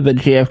looked into the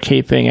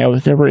JFK thing. I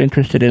was never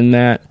interested in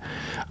that.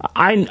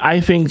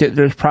 I think that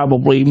there's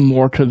probably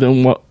more to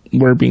than what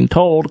we're being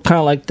told. Kind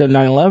of like the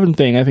 9/11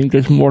 thing. I think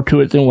there's more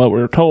to it than what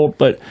we're told,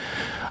 but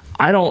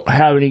I don't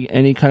have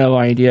any kind of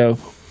idea of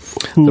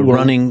who the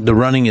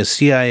running is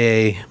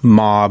CIA,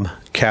 mob,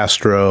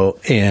 Castro,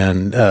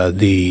 and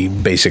the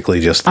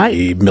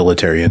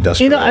military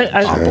industrial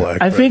complex.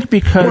 I think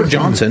because or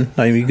Johnson.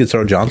 I mean, you could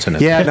throw Johnson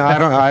in. Yeah, no,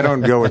 I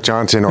don't go with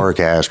Johnson or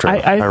Castro.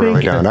 I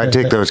really don't. I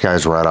take those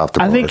guys right off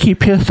the board. I think he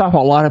pissed off a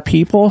lot of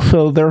people,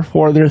 so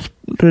therefore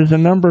there's a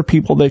number of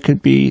people that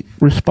could be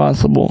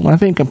responsible. I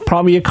think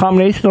probably a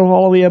combination of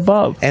all of the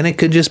above. And it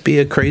could just be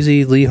a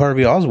crazy Lee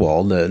Harvey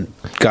Oswald that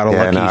got a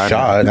lucky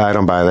shot. I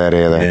don't buy that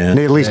either.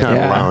 Yeah. At least not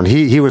alone.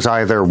 He was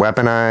either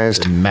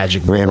weaponized and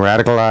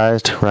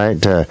radicalized,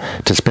 right,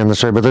 to spin the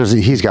story. But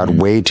he's got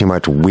way too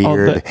much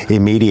weird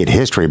immediate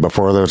history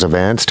before those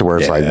events to where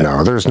it's like,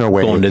 no, there's no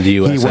way going to the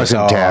USSR, he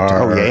wasn't tapped.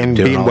 And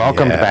being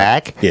welcomed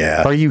back.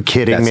 Yeah, are you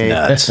kidding me?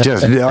 Nuts.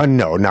 Just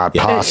no, not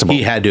possible.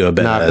 He had to have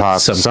been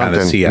some kind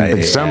of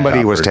CIA.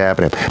 Somebody was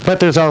tapping him.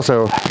 But there's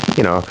also,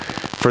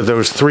 for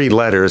those three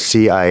letters,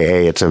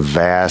 CIA, it's a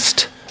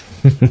vast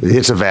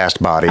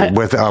body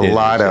with a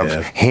lot of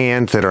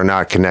hands that are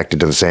not connected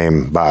to the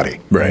same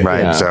body. Right.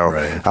 Yeah.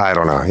 So I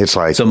don't know. It's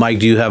like. So Mike,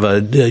 do you have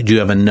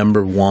a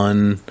number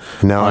one?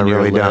 No, I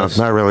really don't.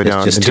 I really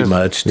don't. It's just too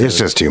much. It's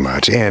just too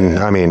much. And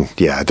I mean,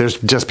 there's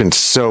just been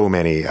so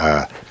many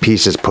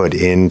pieces put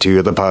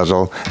into the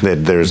puzzle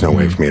that there's no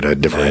way for me to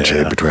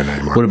differentiate between it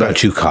anymore. What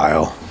about you,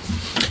 Kyle?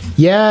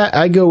 Yeah,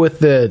 I go with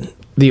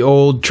the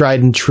old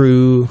tried and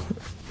true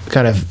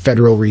kind of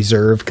Federal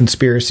Reserve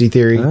conspiracy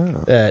theory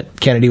that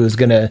Kennedy was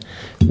going to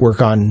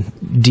work on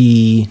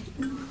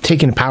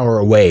taking power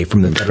away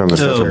from the Federal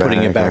Reserve.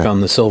 Putting it back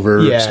on the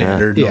silver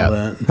standard and all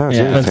that.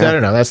 I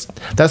don't know.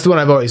 That's the one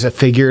I've always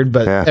figured,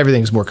 but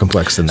everything's more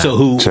complex than that. So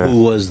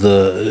who was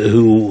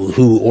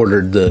who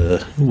ordered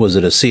was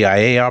it a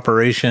CIA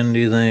operation, do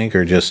you think,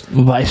 or just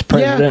Vice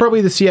President? Yeah, probably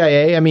the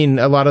CIA. I mean,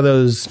 a lot of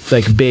those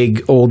like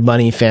big old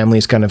money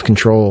families kind of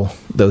control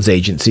those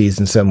agencies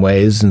in some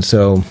ways, and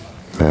so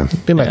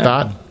be my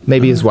thought.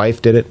 Maybe his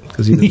wife did it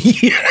because he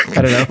was,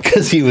 I don't know,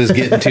 because he was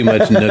getting too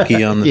much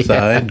nookie on the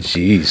side.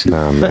 Jeez.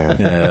 Oh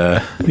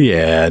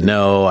man.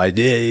 No, I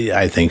did.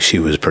 I think she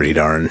was pretty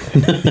darn.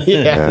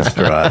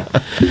 Distraught.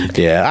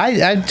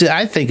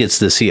 I think it's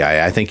the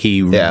CIA. I think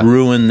he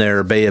ruined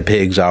their Bay of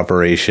Pigs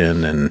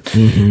operation, and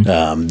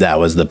that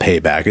was the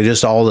payback. And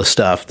just all the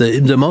stuff.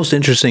 The most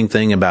interesting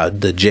thing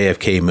about the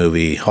JFK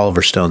movie,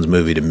 Oliver Stone's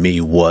movie, to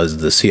me was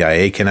the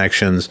CIA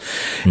connections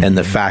and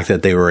the fact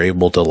that they were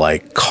able to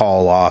like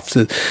call off.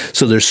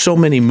 So there's so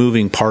many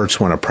moving parts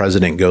when a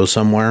president goes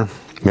somewhere.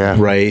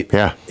 right?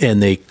 Yeah.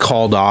 And they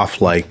called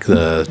off like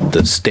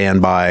the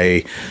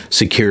standby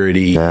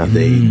security. Yeah.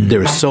 There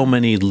were so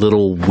many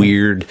little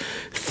weird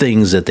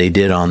things that they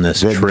did on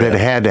this trip that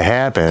had to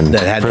happen for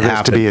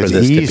this to be as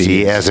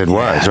easy as it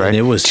was, right? And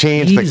it was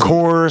change easy. the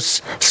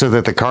course so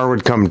that the car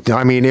would come.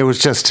 I mean, it was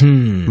just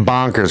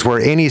bonkers. Where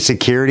any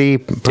security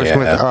person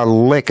with a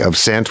lick of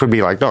sense would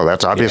be like, "No,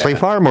 that's obviously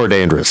far more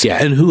dangerous."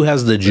 Yeah, and who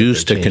has the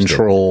juice to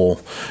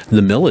control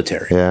the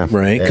military? Yeah.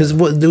 Right? Because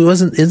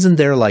isn't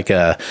there like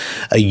a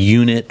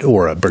unit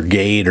or a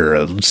brigade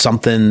or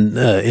something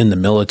in the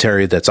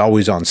military that's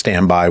always on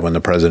standby when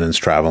the president's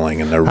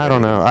traveling? And they're I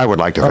don't know. I would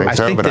like to think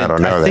so, but I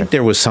don't know. I think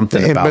there was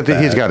something about but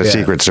that. He's got a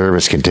Secret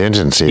Service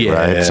contingency,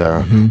 right?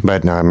 So,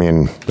 but I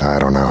mean, I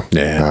don't know.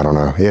 Yeah. I don't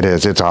know.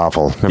 It's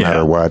awful, no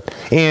matter what.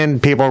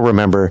 And people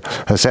remember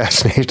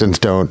assassinations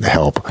don't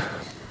help.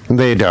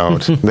 They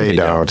don't. They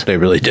don't. They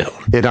really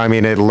don't. I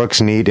mean, it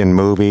looks neat in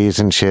movies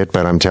and shit,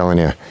 but I'm telling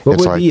you, what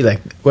would be like?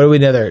 What would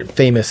be another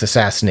famous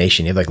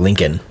assassination? You have like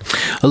Lincoln.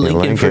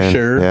 Lincoln for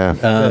sure. Yeah.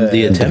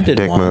 The attempted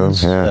Dick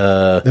ones. move,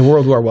 yeah. The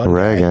World War I.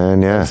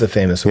 Reagan, yeah. That's the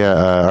famous one. Yeah,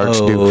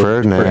 Archduke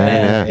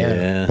Ferdinand.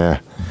 Yeah.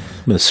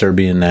 The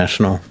Serbian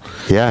national.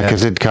 Yeah,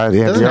 because it Doesn't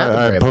happen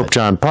very Pope much.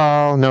 John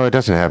Paul. No, it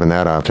doesn't happen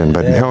that often.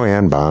 But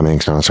and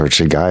bombings and all sorts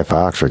of shit. Guy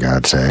Fawkes, for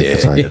God's sake.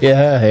 It's like,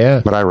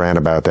 Yeah. But I rant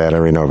about that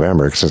every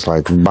November because it's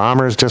like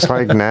bombers just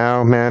like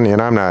now, man.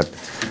 And I'm not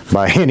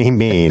by any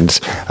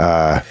means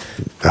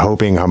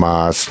hoping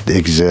Hamas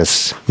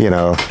exists,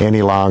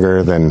 any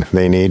longer than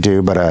they need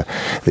to. But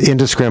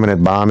indiscriminate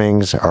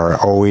bombings are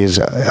always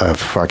a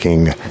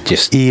fucking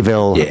Just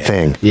evil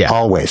thing. Yeah.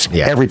 Always.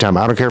 Yeah. Every time.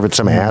 I don't care if it's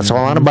some asshole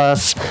on a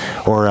bus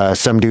or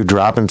some dude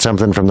dropping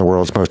something from the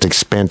world's most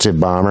expensive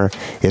bomber.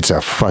 It's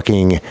a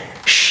fucking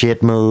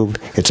shit move.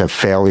 It's a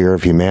failure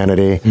of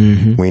humanity.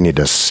 We need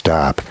to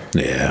stop.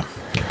 Yeah.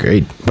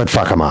 Great. But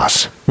fuck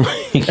Hamas.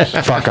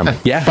 Fuck them.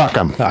 Yeah. Fuck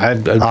them.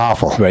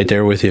 Awful. Right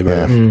there with you,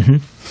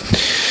 man.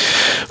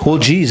 Well,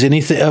 geez,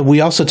 anything?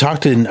 We also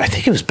talked I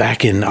think it was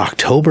back in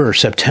October or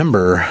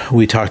September,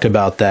 we talked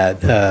about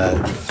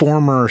that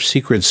former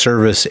Secret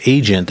Service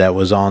agent that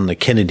was on the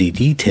Kennedy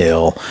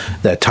detail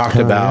that talked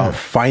about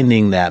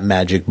finding that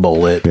magic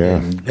bullet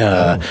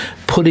and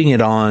putting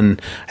it on,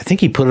 I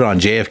think he put it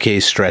on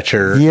JFK's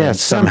stretcher and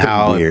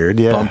somehow weird,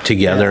 bumped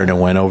together and it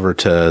went over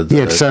to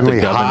the, it suddenly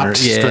the governor. hopped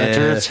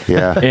stretchers.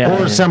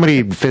 Or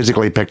somebody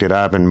physically picked it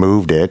up and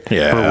moved it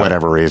for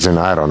whatever reason.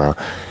 I don't know.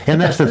 And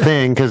that's the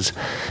thing, because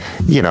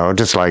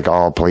just like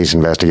all police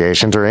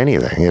investigations or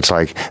anything, it's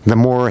like the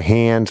more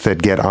hands that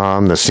get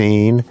on the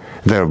scene,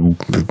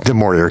 the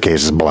more your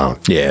case is blown.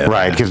 Yeah.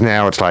 Right? Because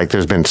now it's like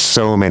there's been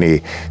so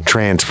many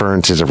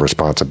transferences of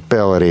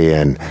responsibility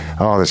and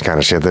all this kind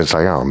of shit that's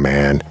like, oh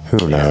man,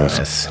 who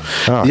knows?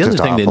 Oh, the other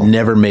thing that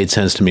never made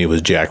sense to me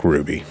was Jack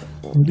Ruby.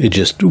 It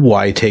just,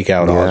 why take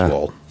out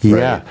Oswald?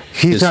 Yeah, right?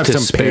 he's Just not to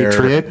some spare-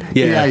 patriot.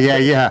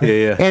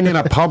 Yeah. And in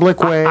a public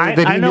way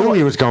that he knew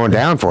he was going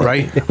down for.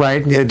 Right.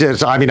 Right.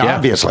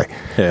 Obviously.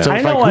 Yeah. So I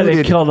it's know like, why who they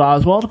did- killed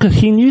Oswald, because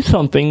he knew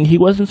something he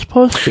wasn't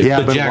supposed to. Yeah,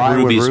 But but Jack why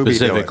Ruby would Ruby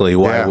specifically,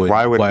 do it?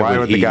 why would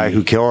the he- guy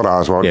who killed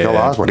Oswald kill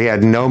Oswald? He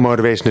had no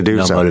motivation to do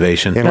No so.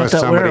 motivation. Unless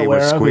Not that we're somebody was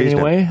aware of squeezing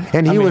anyway.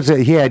 him.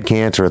 And he had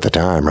cancer at the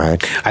time, right?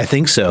 I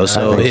think so.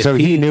 So if So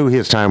he knew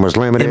his time was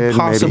limited. Maybe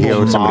Impossible he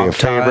owed somebody a mob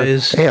favor.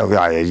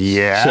 ties.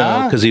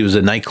 Yeah. because he was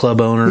a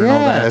nightclub owner and all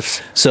that.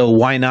 Yes. So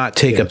why not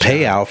take a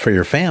payout for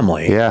your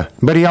family? Yeah,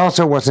 but he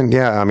also wasn't.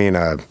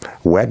 A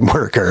wet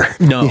worker.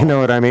 No. You know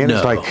what I mean? No.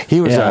 It's like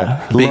he was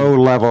a Big, low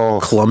level,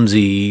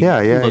 clumsy. Yeah.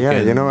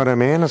 looking- You know what I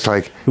mean? It's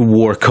like,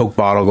 Wore Coke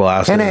bottle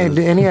glasses. and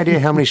any idea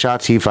how many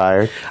shots he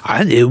fired?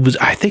 I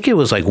think it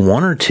was like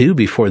one or two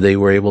before they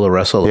were able to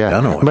wrestle a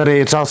gun away. But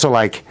it's also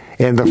like,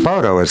 and the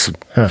photo is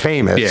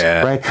famous,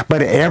 Yeah. right?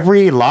 But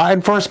every law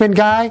enforcement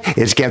guy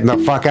is getting the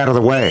fuck out of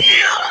the way.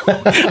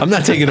 I'm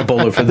not taking a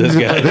bullet for this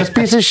guy. This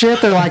piece of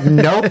shit, they're like,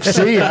 nope,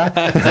 see ya.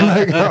 I'm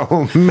like,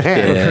 oh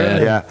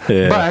man,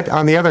 Yeah. But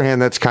on the other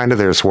hand, that's kind of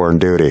their sworn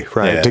duty,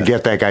 right? Yeah. To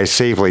get that guy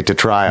safely to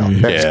trial.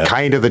 That's Yeah.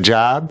 kind of the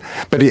job.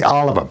 But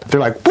all of them, they're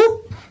like, whoop.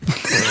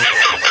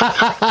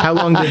 How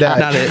long did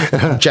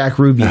Jack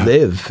Ruby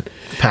live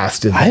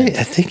past it? I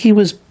think he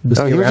was.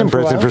 He was in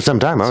prison for some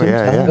time. Oh,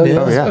 yeah. time? Oh,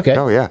 Yeah. yeah. Okay.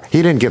 Oh, yeah.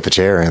 He didn't get the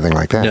chair or anything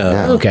like that. No.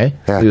 Yeah. Okay.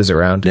 Yeah. He was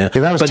around. Yeah.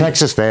 Yeah, that was But-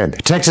 Texas then.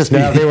 Texas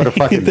now, they would have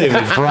fucking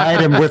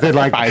fried him with it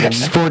like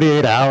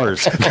 48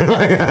 hours.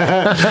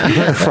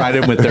 Fried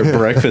him with their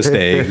breakfast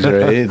eggs,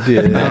 right?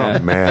 Yeah.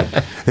 Oh, man.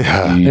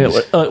 Yeah.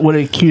 Would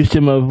accused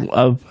him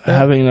of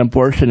having an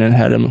abortion and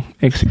had him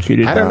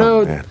executed. I don't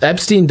know. man.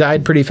 Epstein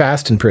died pretty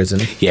fast in prison.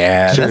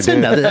 Yeah, that's did.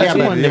 another. That's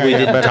Yeah, one that we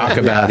didn't talk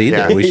about either.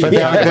 Yeah. We should But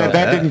talk that, about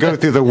that didn't go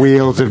through the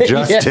wheels of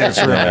justice,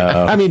 really.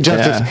 I mean,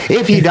 justice,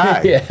 if he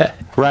died,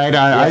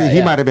 right?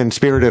 He might have been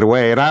spirited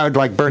away. And I would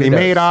like Bernie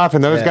Madoff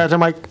and those guys. I'm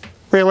like,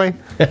 really?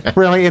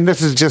 Really? And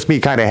this is just me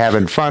kind of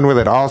having fun with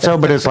it also.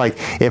 But it's like,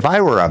 if I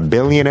were a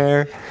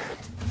billionaire,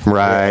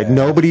 right?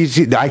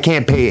 I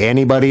can't pay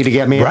anybody to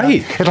get me out.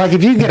 Right. It's like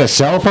if you get a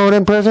cell phone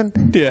in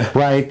prison, Yeah.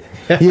 right?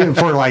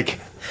 For like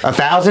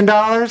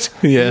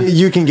 $1,000? Yeah.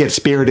 You can get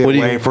spirited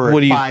away for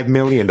 $5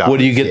 million. What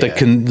do you get?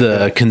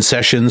 The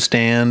concession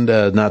stand,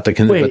 not the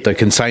but the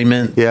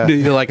consignment. Yeah.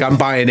 Like I'm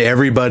buying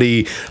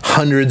everybody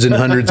hundreds and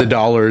hundreds of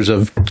dollars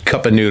of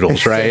cup of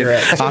noodles, right?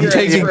 I'm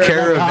taking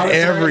care of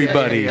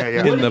everybody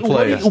in the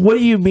place. What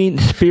do you mean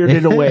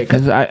spirited away?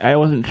 Because I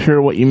wasn't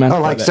sure what you meant.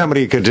 Oh, like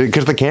somebody could,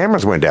 because the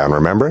cameras went down,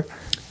 remember?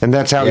 And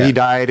that's how he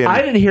died.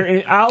 I didn't hear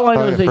any. All I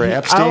know is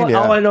that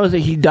all I know is that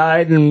he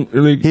died, and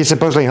he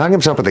supposedly hung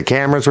himself, but the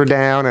cameras were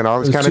down and all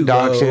this kind of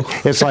dog shit.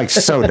 It's like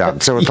so dumb.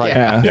 So it's like,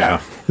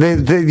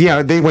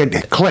 they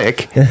went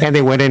click and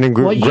they went in and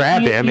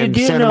grabbed him and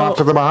sent him off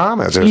to the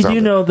Bahamas or something. You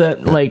do know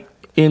that, like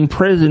in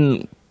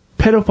prison,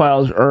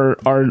 pedophiles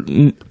are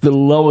the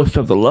lowest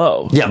of the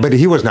low. Yeah, but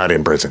he was not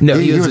in prison. No,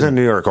 he was in a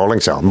New York holding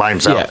cell by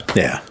himself.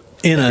 Yeah.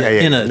 In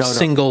a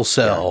single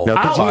cell. No,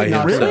 by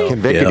not himself.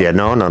 convicted yet.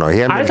 No. He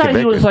hadn't I been thought convicted.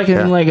 he was like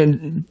in like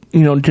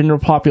a general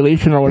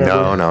population or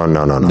whatever. No.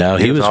 No,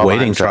 he was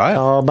waiting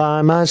trial all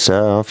by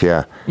myself.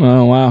 Yeah.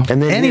 Oh wow.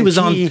 And he was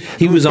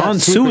on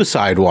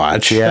suicide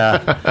watch.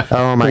 Yeah.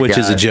 Oh my god. Which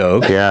is a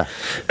joke. Yeah.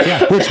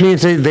 Yeah. Which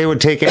means they would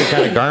take any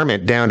kind of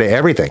garment down to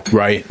everything.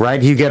 Right.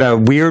 You get a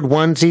weird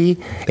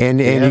onesie and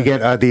you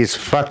get these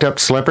fucked up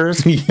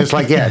slippers. It's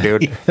like, yeah,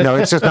 dude. No,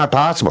 it's just not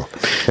possible.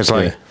 It's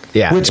like.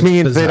 Yeah, which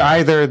means that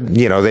either,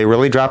 they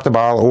really dropped the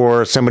ball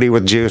or somebody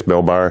with juice,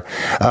 Bill Barr,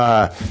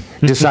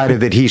 decided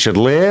that he should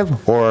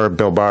live or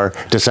Bill Barr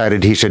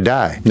decided he should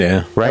die.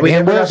 Yeah. Right?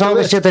 And where's all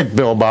the shit that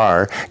Bill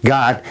Barr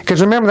got?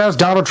 Because remember, that was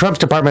Donald Trump's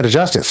Department of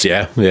Justice.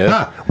 Yeah.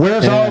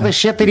 Where's all the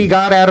shit that he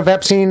got out of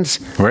Epstein's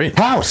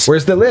house?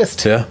 Where's the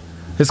list? Yeah.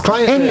 His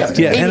client list.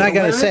 Yeah, and I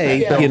gotta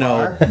say,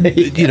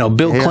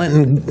 Bill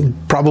Clinton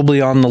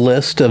probably on the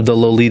list of the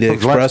Lolita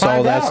Express,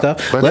 all that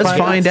stuff. Let's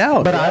find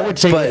out. But I would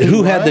say, but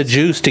who had the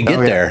juice to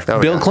get there?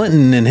 Bill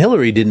Clinton and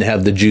Hillary didn't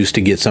have the juice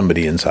to get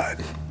somebody inside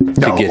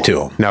to get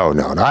to him. No,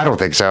 I don't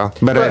think so.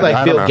 But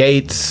like Bill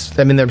Gates.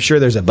 I mean, I'm sure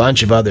there's a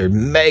bunch of other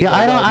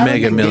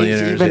mega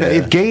millionaires.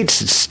 If Gates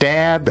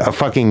stabbed a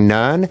fucking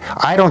nun,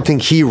 I don't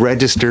think he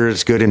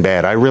registers good and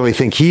bad. I really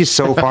think he's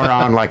so far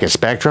on like a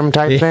spectrum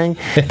type thing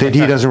that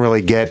he doesn't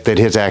really get that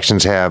his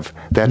actions have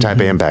that type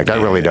of impact.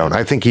 I really don't.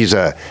 I think he's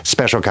a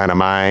special kind of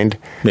mind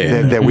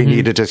that we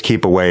need to just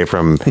keep away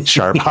from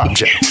sharp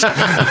objects.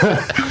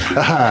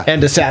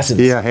 And assassins.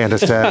 Yeah, and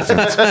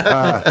assassins.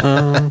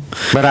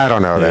 But I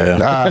don't know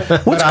that.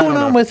 What's going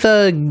on with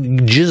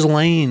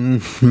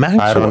Ghislaine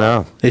Maxwell? I don't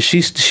know. Is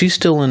she's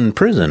still in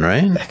prison,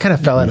 right? That kind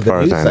of fell out of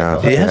the news.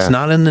 It's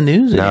not in the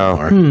news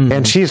anymore.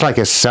 And she's like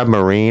a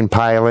submarine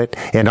pilot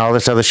and all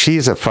this other.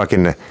 She's a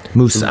fucking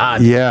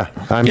Mossad. Yeah,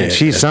 I mean,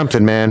 she's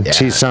something, man. Yeah.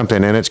 She's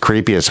something, and it's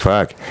creepy as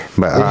fuck.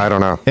 But I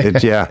don't know.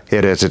 It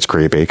is. It's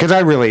creepy because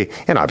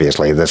and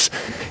obviously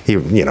he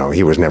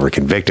was never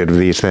convicted of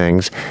these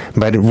things.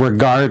 But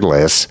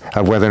regardless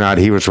of whether or not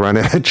he was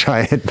running a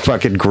giant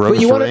fucking grocery,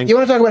 you want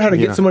to talk about how to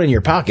get someone in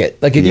your pocket?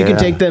 Like if you can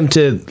take them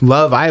to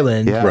Love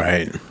Island,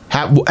 right?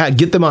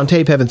 Get them on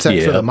tape having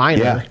sex with a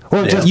minor. Yeah.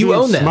 Well, you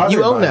own that.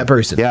 You own that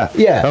person. Yeah.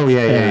 Yeah. Oh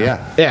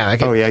yeah.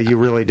 Yeah. You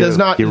really do. It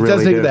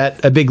does make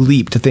that a big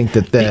leap to think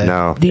that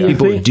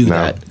people would do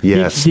that.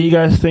 Yes. Do you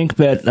guys think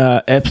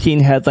that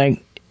Epstein had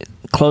like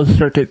closed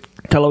circuit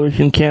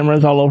television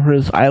cameras all over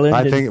his island?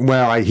 I think.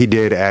 Well, he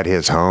did at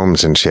his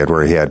homes and shit,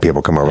 where he had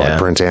people come over, like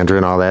Prince Andrew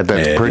and all that.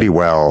 That's pretty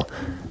well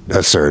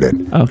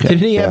asserted. Okay.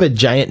 Didn't he have a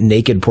giant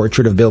naked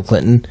portrait of Bill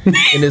Clinton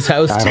in his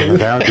house too?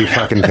 That would be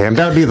fucking him.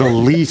 That would be the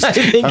least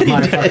of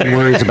my fucking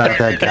worries about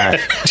that guy.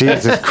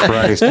 Jesus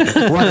Christ.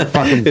 What a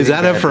fucking is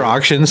that up for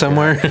auction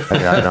somewhere?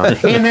 Yeah, I know.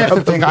 And that's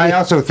the thing. I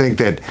also think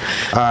that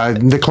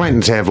the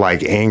Clintons have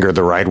like angered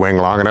the right wing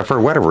long enough for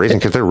whatever reason,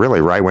 because they're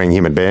really right wing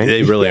human beings.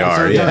 They really are.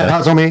 So it doesn't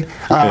puzzle me.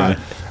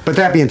 But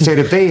that being said,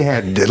 if they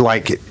had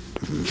like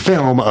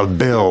film of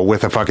Bill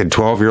with a fucking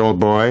 12-year-old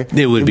boy,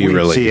 it would be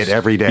released. We'd see it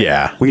every day.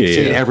 Yeah. We'd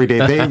see it every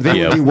day. They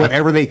would do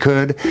whatever they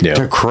could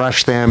to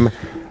crush them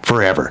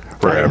forever.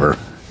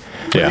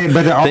 Yeah.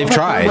 But they've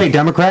tried. Wait,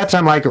 Democrats,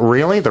 I'm like,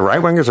 really? The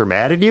right-wingers are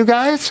mad at you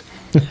guys?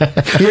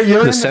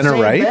 You're the center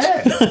right?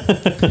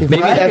 Maybe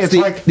that's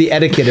the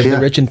etiquette of the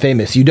rich and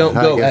famous. You don't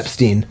go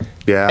Epstein.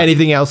 Yeah.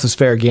 Anything else is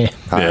fair game.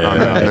 I don't know.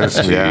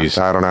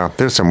 I don't know.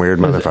 There's some weird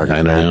motherfuckers.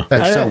 I know.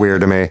 That's so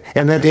weird to me.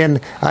 And then,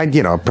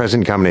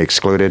 present company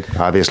excluded,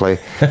 obviously.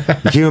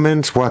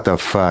 Humans, what the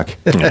fuck?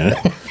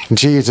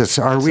 Jesus,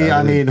 are we?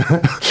 I mean,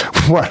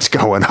 what's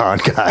going on,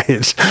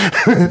 guys?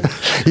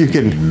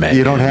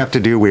 You don't have to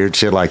do weird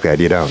shit like that.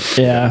 You don't.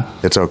 Yeah.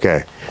 It's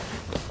okay.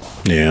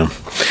 Yeah.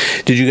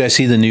 Did you guys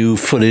see the new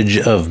footage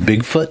of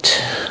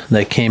Bigfoot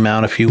that came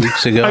out a few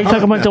weeks ago? Are you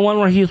talking about the one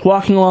where he's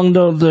walking along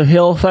the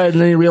hillside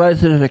and then he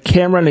realizes there's a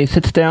camera and he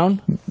sits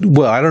down?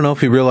 Well, I don't know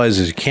if he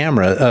realizes a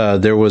camera.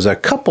 There was a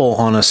couple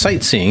on a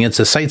sightseeing. It's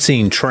a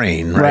sightseeing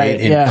train,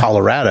 right in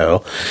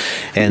Colorado.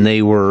 And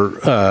they were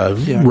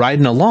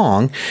riding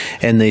along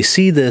and they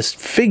see this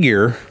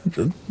figure.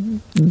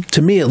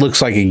 To me, it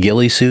looks like a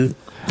ghillie suit.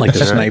 like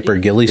a sniper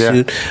ghillie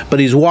suit. But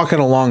he's walking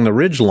along the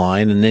ridge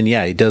line, and then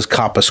he does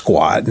cop a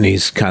squat, and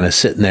he's kind of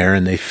sitting there,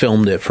 and they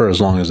filmed it for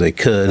as long as they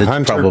could. It's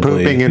Hunter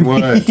probably pooping in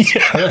woods.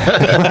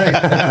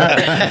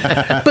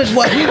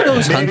 But who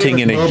goes hunting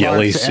in a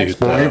ghillie suit?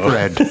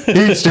 Boyfriend,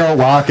 he's still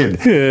walking.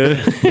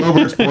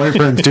 Wilbur's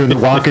boyfriend's doing the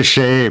walk of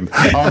shame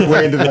all the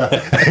way into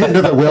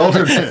the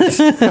wilderness.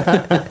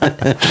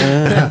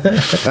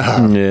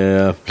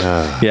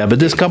 Yeah, but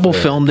this couple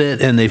filmed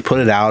it, and they've put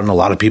it out, and a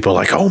lot of people are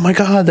like, "Oh my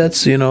God,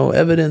 that's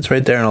evidence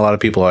right there." And a lot of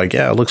people are like,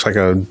 "Yeah, it looks like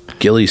a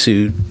ghillie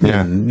suit,"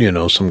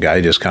 and some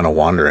guy just kind of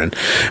wandering.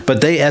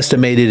 But they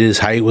estimated his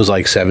height was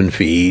like 7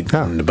 feet,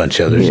 and a bunch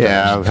of other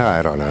stuff. Yeah,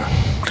 I don't know.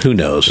 Who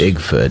knows?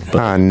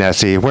 Bigfoot.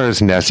 Nessie.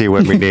 Where's Nessie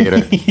when we need her?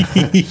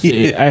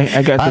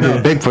 I got I know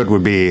Bigfoot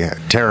would be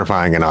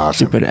terrifying and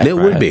awesome. It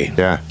would be.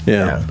 Yeah.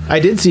 I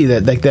did see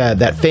that, like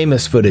that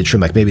famous footage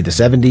from like maybe the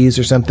 70s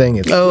or something.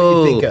 It's what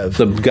you think of.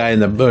 The guy in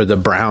the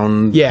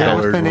brown.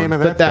 What's the name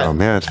of that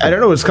film? Yeah, I don't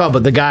know what it's called,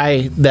 but the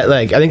guy that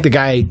I think the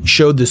guy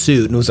showed the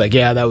suit and was like,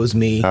 "Yeah, that was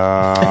me."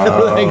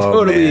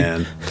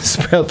 Totally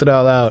spelt it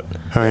all out.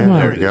 Oh, yeah,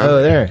 there we go.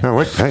 Oh, there. Oh,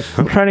 what?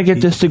 I'm trying to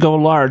get this to go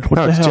large. What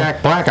the It's hell?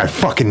 Jack Black. I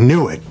fucking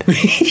knew it.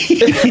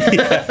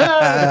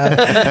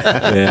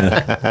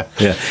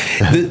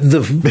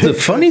 The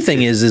funny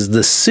thing is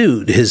the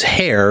suit, his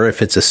hair,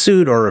 if it's a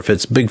suit or if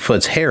it's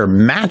Bigfoot's hair,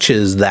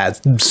 matches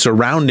that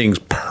surroundings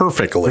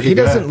perfectly. He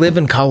doesn't live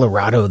in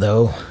Colorado,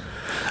 though.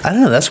 I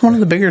don't know. That's one of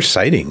the bigger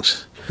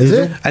sightings. Is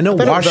it? I know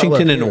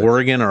Washington and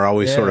Oregon are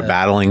always sort of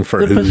battling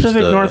for The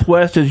Pacific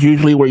Northwest is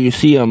usually where you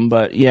see them,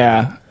 but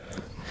yeah.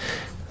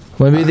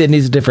 Well, maybe it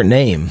needs a different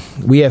name.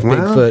 We have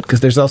Bigfoot because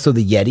there's also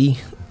the Yeti.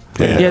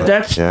 Yeah,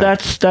 that's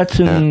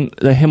in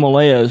the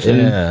Himalayas.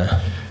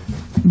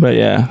 But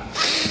yeah.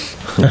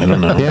 I don't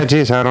know. Yeah,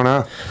 geez, I don't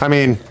know. I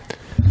mean,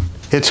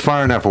 it's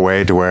far enough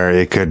away to where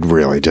it could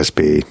really just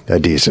be a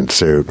decent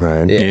suit,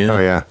 right? Yeah. Oh,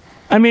 yeah.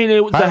 I mean,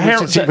 the hair.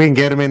 Let's see if we can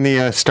get him in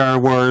the Star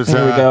Wars.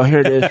 Here we go.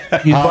 Here it is.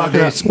 He's walking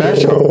holiday up.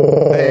 special.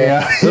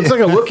 Looks like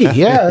a Wookiee.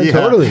 Yeah,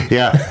 totally.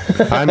 Yeah.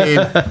 I mean,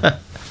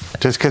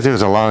 just because it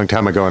was a long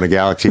time ago in a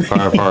galaxy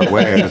far, far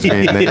away, doesn't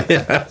mean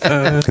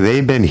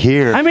they've been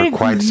here for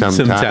quite some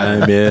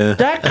time. Yeah.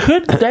 That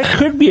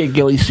could be a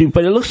ghillie suit,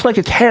 but it looks like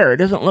it's hair. It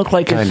doesn't look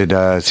like it's. Kind of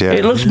does, yeah.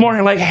 It looks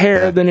more like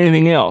hair than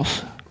anything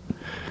else.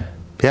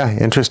 Yeah,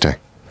 interesting.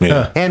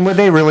 Yeah. And would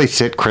they really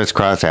sit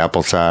crisscross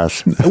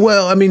applesauce?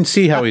 Well, I mean,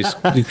 see how he's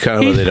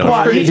kind of they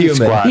don't.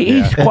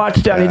 He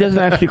squats down. He doesn't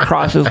actually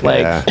cross his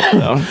legs.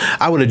 So.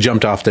 I would have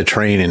jumped off the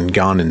train and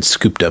gone and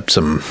scooped up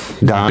some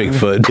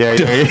Bigfoot. Yeah.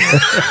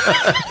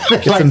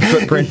 Get some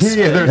footprints.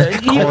 Yeah, there's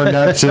corn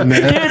nuts in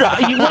there.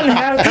 Dude, you wouldn't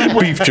have to.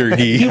 Beef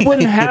jerky. You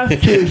wouldn't have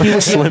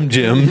to. Slim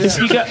Jims.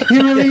 He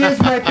really is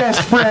my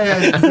best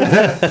friend.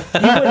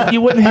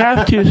 You wouldn't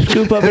have to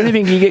scoop up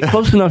anything. You get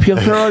close enough, he'll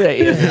throw it at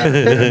you.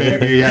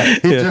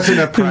 Yeah. He's just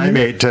a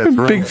primate to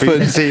throw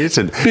feces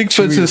and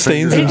Bigfoot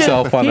sustains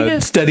himself on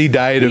a steady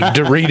diet of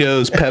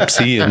Doritos,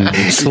 Pepsi, and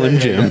Slim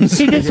Jims.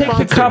 He just takes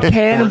a cupped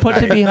hand and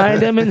puts it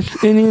behind him and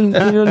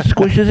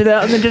squishes it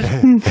out and then just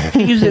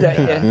heaves it at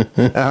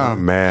you. Oh,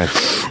 man.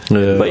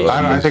 But,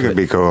 I think it'd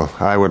be cool.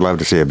 I would love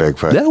to see a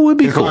Bigfoot. That would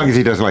be cool. As long as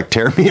he doesn't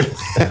tear me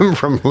limb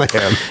from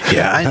limb.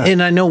 Yeah,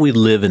 and I know we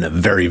live in a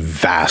very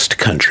vast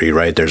country,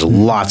 right? There's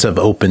lots of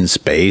open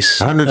space.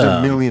 Hundreds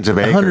of millions of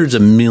acres. Hundreds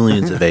of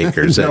millions of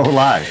acres. No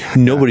lie.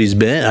 Nobody's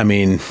been. I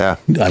mean,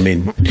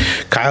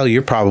 Kyle,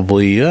 you're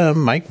probably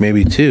Mike,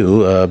 maybe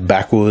too.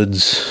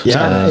 Backwoods.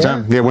 Yeah,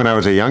 when I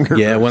was a younger.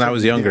 Yeah, when I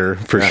was younger,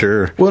 for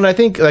sure. Well, and I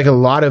think like a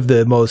lot of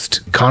the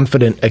most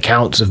confident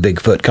accounts of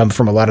Bigfoot come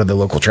from a lot of the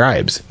local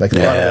tribes. Like a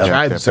lot of the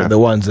tribes are the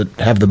ones that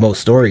have the most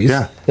stories.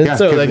 Yeah. And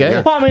so like,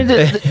 well, I mean,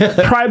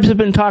 the tribes have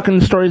been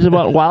talking stories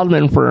about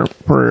wildmen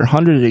for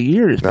hundreds of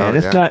years, man.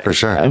 It's not for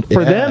sure.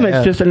 For them,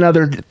 it's just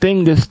another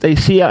thing that they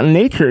see out in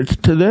nature.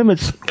 To them,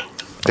 it's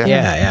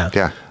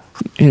yeah.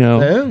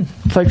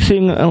 it's like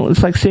seeing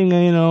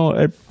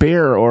a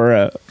bear or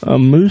a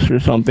moose or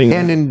something.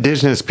 And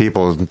indigenous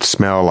people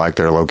smell like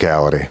their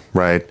locality,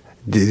 right?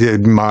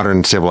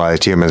 Modern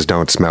civilized humans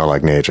don't smell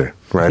like nature,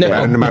 right?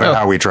 No matter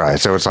how we try.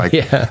 So it's like,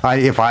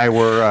 if I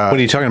were... what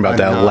are you talking about?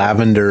 That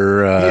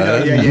lavender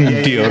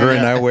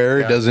deodorant I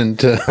wear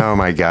doesn't... Oh,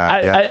 my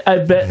God. I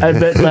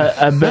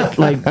bet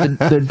like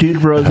the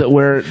dude bros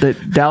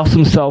that douse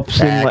themselves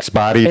in Axe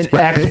body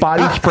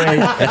spray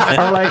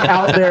are like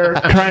out there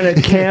trying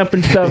to camp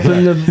and stuff.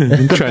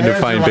 And trying to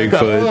find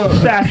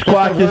Bigfoot.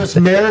 Sasquatch is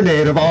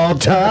marinade of all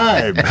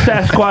time.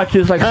 Sasquatch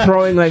is like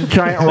throwing like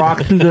giant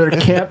rocks into their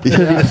camp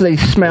because they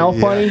smell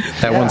funny.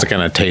 That one's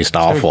going to taste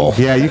awful.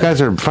 Yeah, you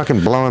guys are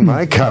fucking blowing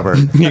my cover.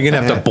 You're going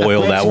to have to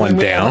boil that one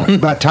down.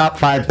 My top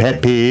 5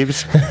 pet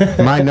peeves.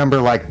 My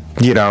number like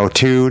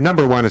two.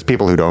 Number one is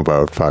people who don't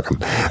vote. Fuck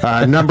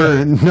them.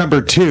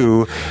 Number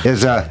two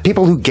is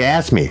people who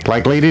gas me.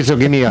 Like ladies will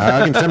give me a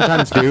hug, and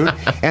sometimes dude,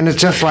 and it's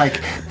just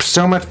like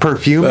so much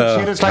perfume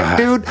and shit. It's like,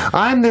 dude,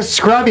 I'm this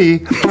scrubby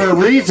for a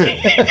reason.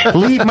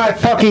 Leave my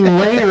fucking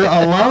layer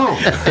alone.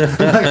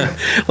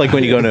 Like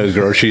when you go to a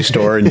grocery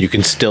store and you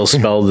can still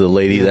smell the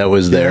lady that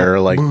was there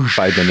like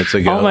 5 minutes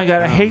ago. Oh my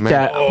god, I hate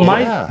that.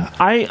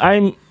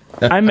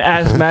 I'm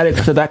asthmatic,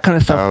 so that kind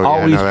of stuff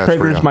always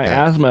triggers my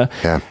asthma.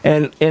 Yeah.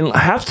 And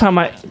half the time,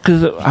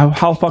 because of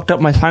how fucked up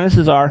my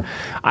sinuses are,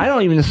 I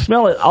don't even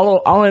smell it.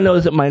 All I know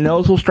is that my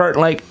nose will start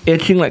like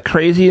itching like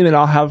crazy, and then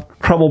I'll have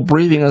trouble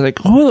breathing. I was like,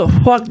 who the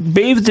fuck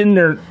bathes in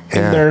their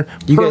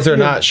You guys are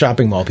not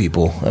shopping mall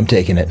people. I'm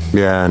taking it.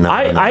 Yeah, no.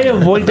 I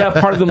avoid that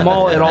part of the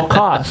mall at all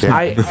costs. Yeah.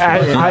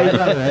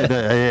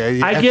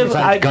 I give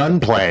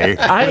gunplay.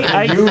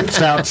 I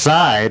youths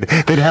outside.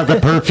 They'd have the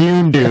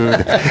perfume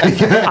dude.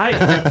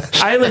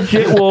 I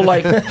legit will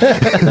like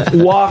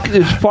walk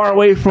as far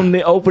away from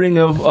the opening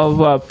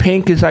of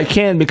Pink as I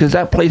can, because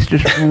that place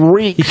just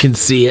reeks. You can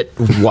see it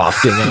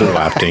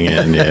wafting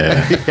in.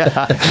 Yeah.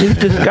 It's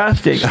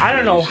disgusting. I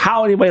don't know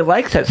how anybody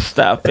likes that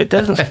stuff. It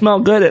doesn't smell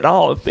good at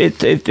all.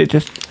 It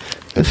just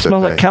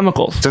smells like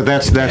chemicals. So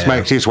that's my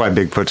excuse why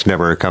Bigfoot's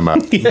never come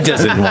up. He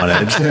doesn't want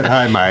it.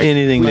 Hi, Mike.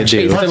 Anything to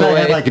do. Once I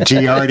had like a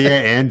giardia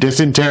and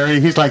dysentery,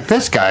 he's like,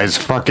 this guy's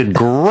fucking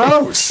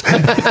gross.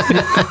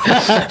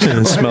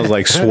 It smells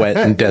like sweat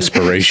and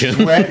desperation.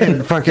 Sweat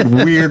and fucking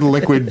weird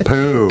liquid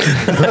poo. He's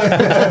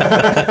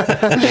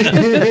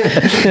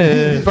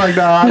like,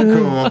 no, I'm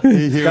cool.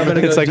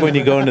 It's like when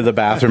you go into the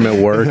bathroom at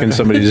work and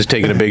somebody's just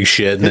taking a big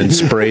shit and then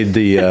sprayed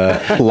the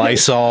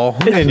Lysol,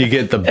 and you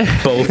get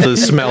both the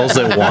smells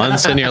at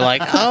once, and you're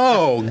like,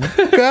 oh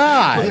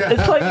god.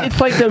 It's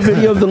like the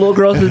video of the little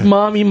girl says,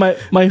 "Mommy,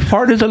 my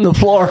fart is on the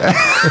floor."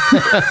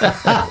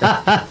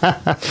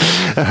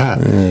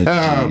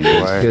 Oh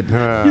boy.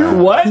 You're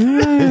what?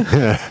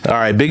 All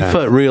right,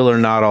 Bigfoot, real or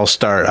not, I'll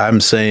start.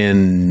 I'm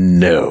saying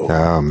no.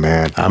 Oh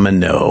man, I'm a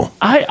no.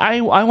 I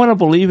want to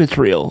believe it's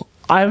real.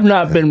 I have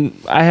not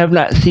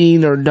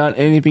seen or done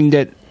anything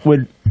that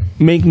would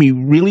make me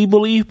really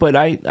believe, but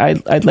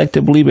I'd like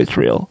to believe it's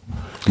real.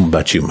 What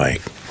about you,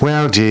 Mike?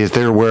 Well, geez,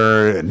 there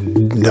were,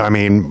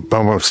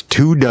 almost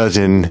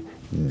 24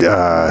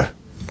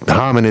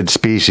 hominid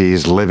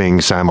species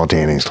living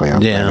simultaneously on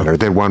planet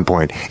Earth at one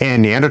point.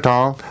 And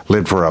Neanderthal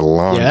lived for a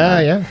long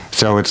time. Yeah.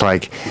 So it's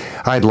like,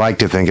 I'd like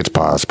to think it's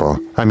possible.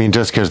 I mean,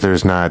 just because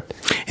there's not...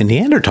 And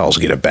Neanderthals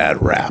get a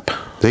bad rap.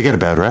 They get a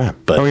bad rap.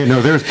 But,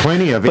 there's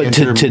plenty of... But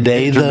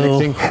today,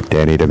 though...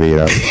 Danny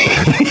DeVito.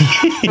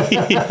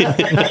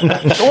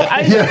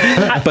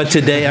 But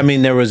today,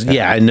 there was...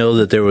 Yeah, I know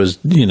that there was,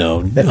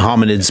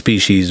 hominid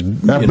species...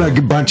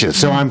 bunches.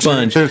 So I'm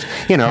saying there's,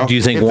 Do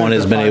you think one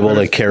has been able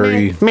to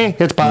carry...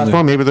 It's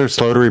possible. Maybe they're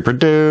slow to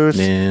reproduce.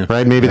 Yeah.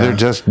 Right? Maybe they're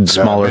just...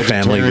 Smaller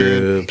family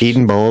groups.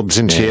 Eating bulbs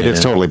and shit.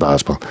 It's totally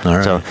possible. All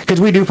right. So,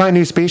 because we do find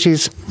new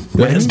species.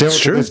 Still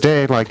to this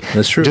day.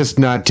 That's true. Just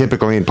not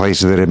typically in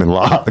places that have been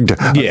logged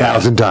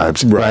 1,000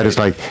 times. Right? It's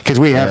like, because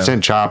we have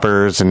sent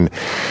choppers and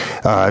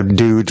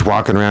dudes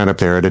walking around up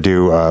there to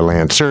do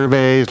land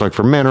surveys, look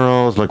for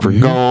minerals, look for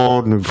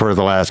gold for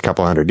the last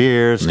couple hundred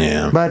years.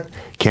 Yeah. But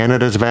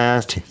Canada's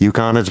vast,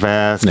 Yukon is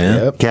vast,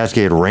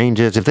 Cascade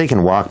Ranges, if they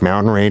can walk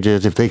mountain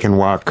ranges, if they can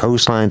walk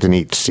coastlines and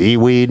eat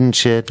seaweed and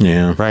shit,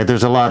 right?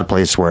 There's a lot of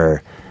places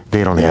where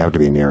they don't have to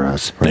be near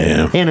us. Right?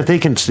 Yeah. And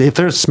if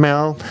their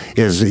smell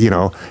is,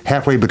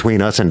 halfway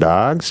between us and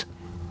dogs,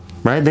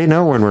 right? They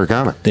know when we're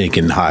coming. They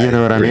can hide. You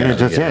know what I mean? It's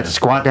just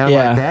squat down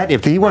like that.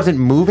 If he wasn't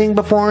moving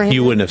beforehand,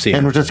 you wouldn't have seen him.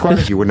 And was just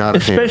squatting, you would not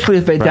have seen him. Especially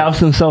if they douse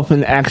themselves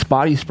in Axe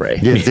body spray.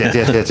 Yes.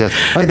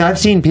 Like, I've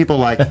seen people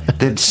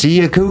that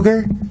see a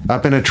cougar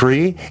up in a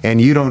tree,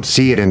 and you don't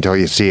see it until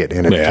you see it,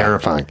 and it's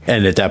terrifying.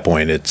 And at that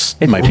point, it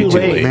might be too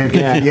late.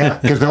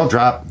 Because they'll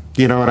drop.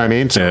 You know what I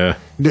mean? So,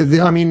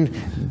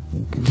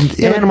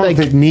 animals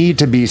that need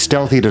to be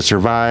stealthy to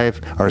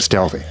survive are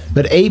stealthy.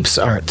 But apes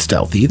aren't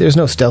stealthy. There's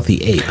no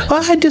stealthy ape.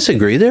 Well, I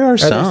disagree. There are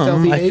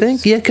some. There I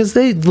think, because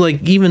they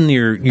even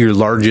your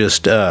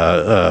largest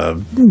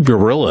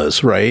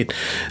gorillas, right?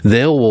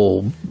 They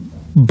will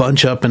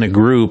bunch up in a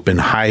group and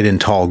hide in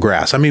tall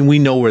grass. We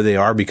know where they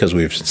are because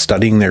we've been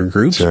studying their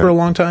groups for a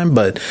long time,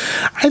 but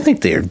I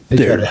think they're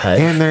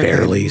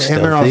fairly stealthy.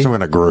 And they're also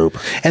in a group.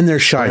 And they're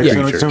shy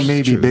creatures. So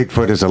maybe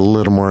Bigfoot is a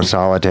little more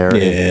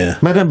solitary. Yeah.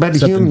 But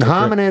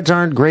hominids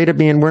aren't great at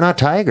being, we're not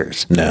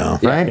tigers. No.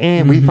 Right?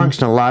 And we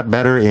function a lot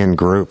better in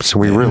groups.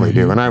 We really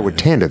do. And I would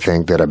tend to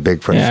think that a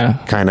Bigfoot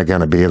is kind of going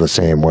to be the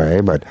same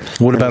way. But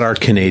what about our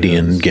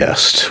Canadian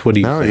guest? What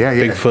do you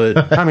think?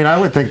 Bigfoot? I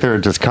would think they're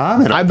just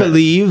common. I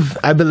believe.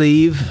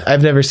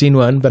 I've never seen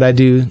one, but I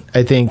do.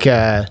 I think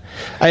I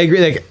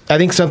agree. I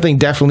think something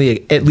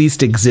definitely at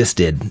least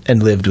existed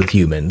and lived with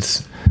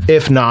humans.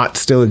 If not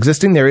still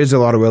existing, there is a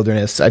lot of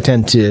wilderness. I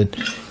tend to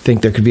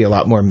think there could be a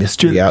lot more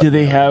mystery out. Do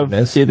they have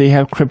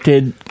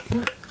cryptid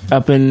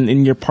up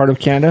in your part of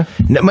Canada?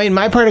 No,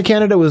 my part of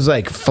Canada was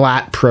like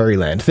flat prairie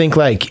land. Think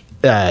like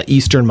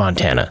eastern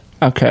Montana.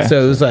 Okay.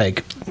 So it was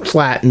like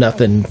flat,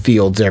 nothing,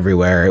 fields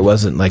everywhere. It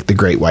wasn't like the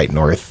Great White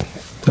North.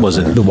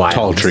 Wasn't the wild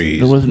tall trees.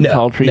 There wasn't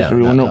tall trees. No,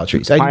 not tall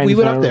trees. We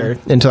went up there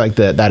into like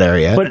that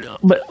area.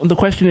 But the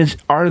question is,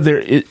 are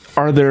there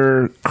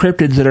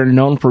cryptids that are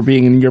known for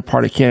being in your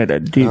part of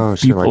Canada? Do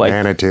people like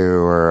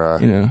Manitou or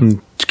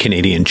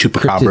Canadian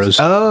chupacabras?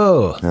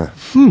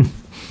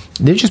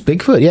 They're just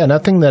Bigfoot. Yeah,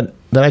 nothing that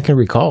I can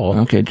recall.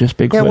 Okay, just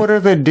Bigfoot. Yeah, what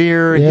are the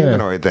deer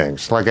humanoid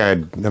things? Like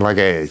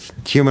a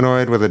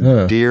humanoid with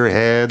a deer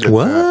head?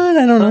 What?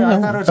 I don't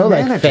know.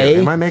 Like fae?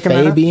 Am I making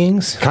that up?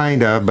 Beings?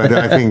 Kind of, but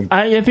I think...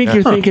 I think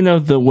you're thinking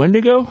of the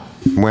Wendigo?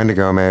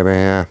 Wendigo, maybe,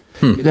 yeah.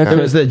 There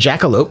was the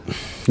jackalope.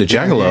 The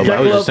jackalope.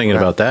 I was just thinking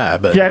about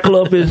that. But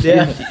jackalope is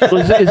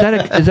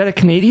that a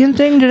Canadian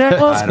thing?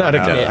 Jackalope? Not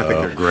I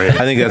think they're great.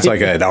 I think that's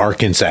like an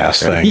Arkansas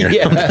thing.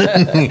 Yeah.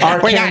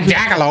 We got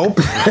jackalope,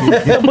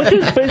 which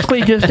is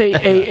basically just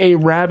a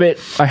rabbit,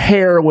 a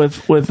hare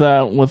with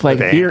like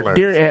deer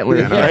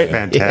antlers, right?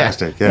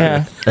 Fantastic.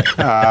 Yeah.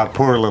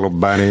 Poor little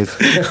bunnies.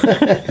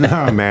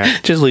 Oh man,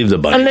 just leave the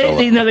bunnies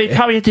alone. They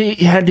probably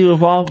had to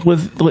evolve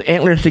with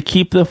antlers to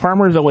keep the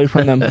farmers away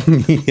from them.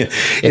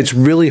 It's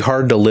really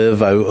hard to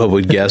live, I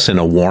would guess, in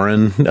a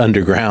warren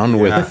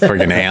underground with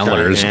friggin'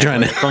 antlers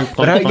trying to.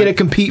 But how are you going to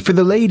compete for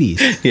the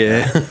ladies?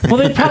 Yeah. Well,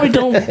 they probably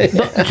don't.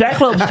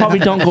 Jackalopes probably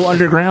don't go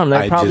underground.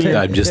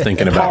 I'm just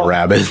thinking about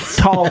rabbits.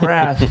 Tall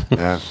grass.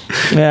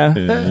 Yeah.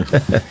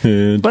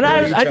 But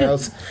I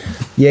just.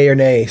 Yay or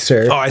nay,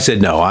 sir? Oh, I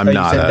said no. I'm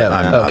not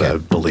a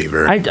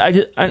believer. I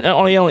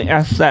only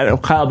asked that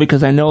of Kyle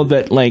because I know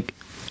that like.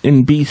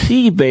 In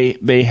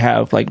BC, they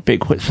have like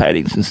Bigfoot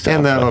sightings and stuff.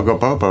 And the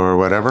Ogopopo or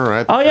whatever,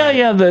 right? Oh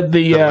yeah,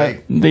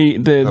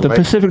 the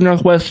Pacific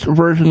Northwest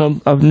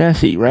version of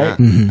Nessie, right?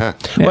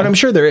 But I'm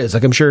sure there is.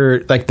 Like I'm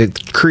sure, like the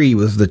Cree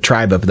was the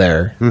tribe up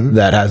there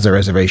that has a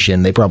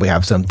reservation. They probably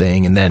have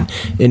something. And then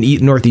in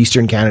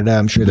northeastern Canada,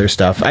 I'm sure there's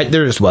stuff.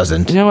 There just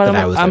wasn't. You know what?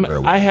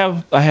 I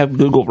have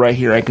Google right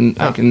here. I can.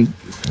 All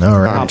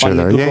right. I'm sure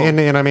there. Yeah,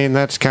 and I mean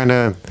that's kind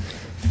of.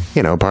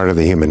 Part of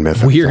the human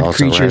myth. Weird also,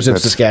 creatures of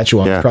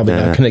Saskatchewan. Probably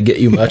not going to get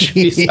you much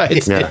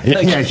besides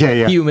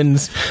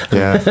humans.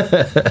 Yeah.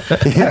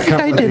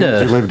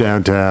 You live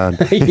downtown.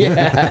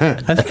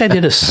 I think I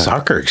did a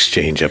soccer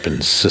exchange up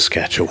in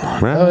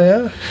Saskatchewan. Right.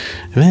 Oh,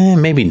 yeah?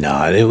 Maybe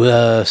not.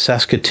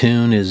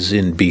 Saskatoon is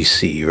in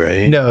BC,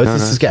 right? No,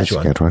 it's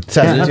Saskatchewan.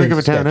 How big of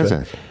a town is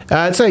it?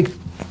 It's like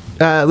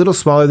a little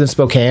smaller than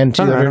Spokane,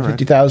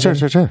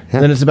 250,000. Sure. Yeah.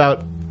 Then it's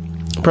about...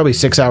 probably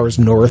 6 hours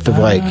north of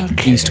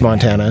East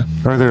Montana.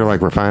 Are there like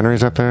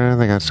refineries up there?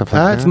 They got stuff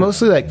like that? It's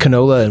mostly like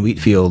canola and wheat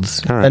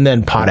fields. Right. And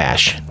then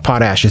potash.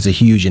 Potash is a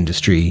huge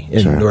industry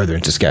in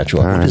northern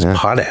Saskatchewan. What is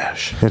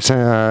potash? It's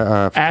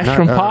ash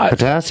from pot.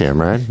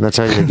 Potassium, right? That's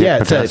how you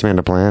get potassium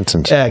into plants.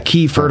 And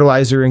key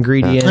fertilizer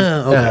ingredient.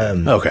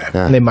 Okay.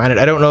 And they mine it.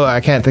 I don't know.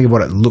 I can't think of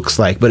what it looks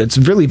like, but it's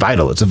really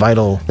vital. It's a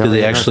vital... Do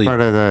they actually...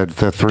 part of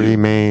the three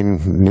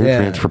main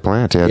nutrients for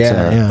plants.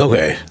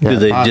 Okay. Do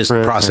they just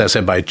process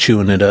it by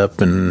chewing it up?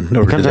 Or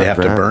do they have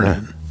to burn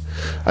it?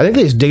 I think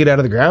they just dig it out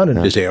of the ground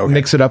and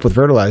mix it up with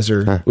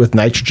fertilizer, with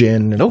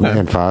nitrogen.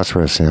 And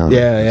phosphorus.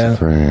 Yeah.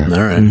 All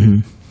right.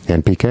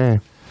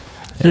 NPK.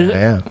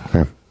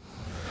 Yeah.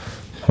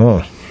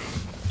 Oh.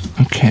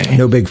 Okay.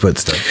 No Bigfoot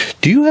stuff.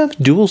 Do you have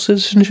dual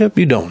citizenship?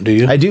 You don't, do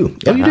you? I do.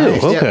 Oh, you do?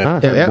 Nice.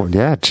 Okay.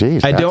 Yeah,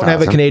 geez. I don't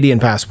have a Canadian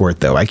passport,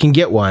 though. I can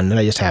get one, and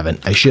I just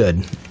haven't. I should.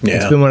 Yeah.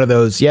 It's been one of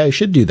those, I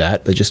should do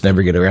that, but just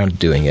never get around to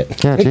doing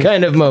it. Yeah,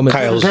 kind of moment.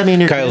 Kyle's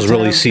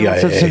really CIA.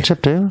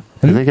 Citizenship, too?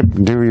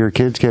 Do your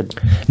kids get...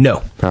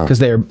 No, because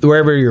they're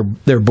wherever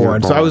they're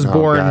born. So I was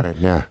born... got it,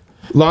 yeah.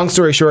 Long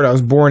story short, I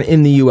was born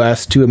in the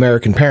U.S. to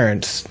American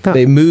parents. Huh.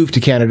 They moved to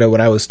Canada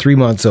when I was 3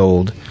 months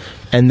old.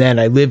 And then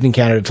I lived in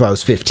Canada until I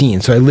was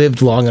 15. So I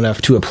lived long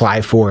enough to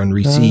apply for and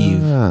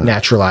receive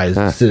naturalized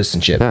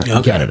citizenship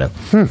in Canada.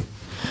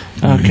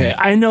 Okay.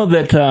 I know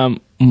that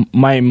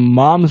my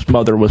mom's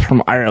mother was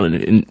from Ireland,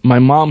 and my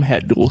mom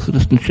had dual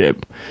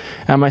citizenship.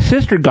 And my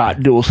sister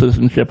got dual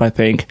citizenship, I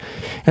think.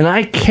 And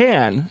I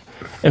can,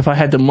 if I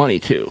had the money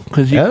to,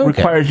 because it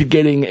requires you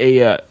getting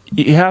a...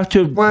 you have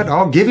to... What?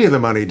 I'll give you the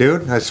money,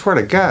 dude. I swear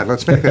to God.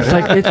 Let's make that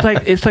happen.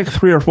 It's like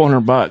 $300 or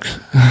 $400.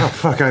 Oh,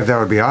 fuck. That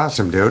would be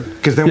awesome, dude.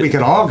 Because then we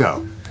could all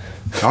go.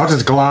 I'll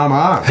just glom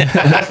on.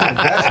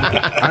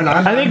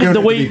 I think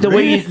the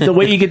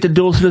way you get the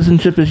dual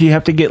citizenship is you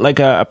have to get like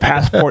a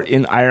passport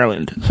in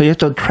Ireland. So you have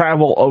to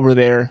travel over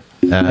there,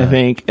 I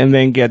think, and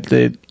then get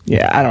the...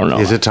 Yeah, I don't know.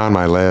 It's on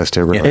my list.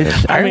 It really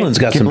is. Ireland's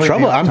got some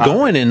trouble. I'm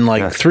going in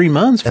like 3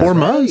 months, 4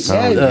 months,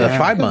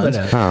 5 months.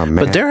 Oh, man.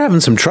 But they're having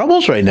some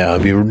troubles right now.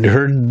 Have you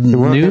heard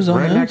news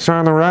on that? Rednecks are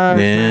on the rise.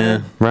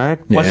 Yeah. Right?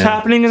 What's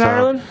happening in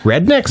Ireland?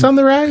 Rednecks on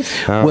the rise?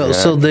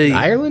 So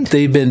Ireland?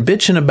 They've been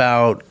bitching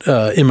about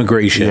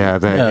immigration.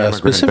 Yeah,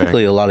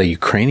 specifically, a lot of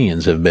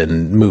Ukrainians have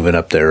been moving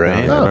up there,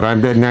 right? But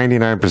I'm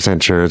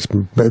 99% sure it's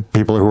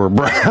people who are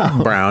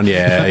brown. Brown,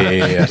 yeah.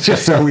 It's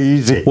just so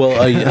easy. Well,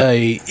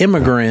 a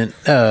immigrant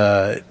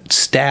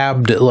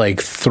stabbed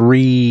like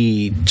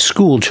 3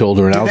 school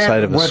children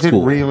outside of a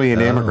school. Was it really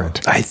an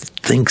immigrant? I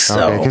think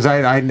so. Because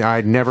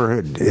I never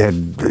had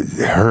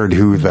heard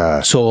who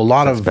the So a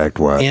lot of suspect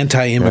was.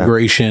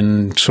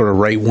 anti-immigration sort of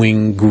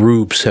right-wing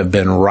groups have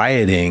been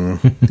rioting.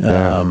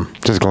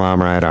 Just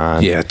glom right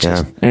on. Yeah,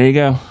 There you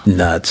go.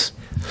 nuts.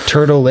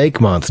 Turtle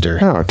Lake Monster.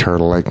 Oh,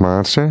 Turtle Lake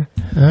Monster.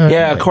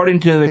 Yeah,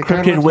 according to the It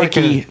kinda Cryptid looks like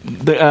Wiki,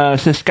 the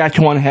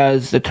Saskatchewan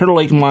has the Turtle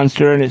Lake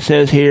Monster, and it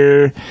says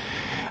here,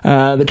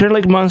 the Turtle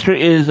Lake Monster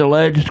is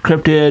alleged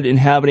cryptid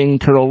inhabiting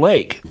Turtle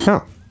Lake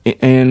Oh.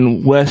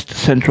 in west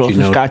central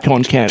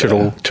Saskatchewan,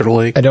 Canada. Turtle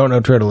Lake? I don't know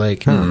Turtle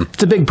Lake.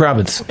 It's a big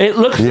province. It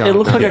looks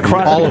like a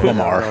cross. All of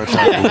them are.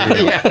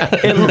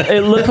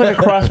 It looks like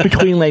a cross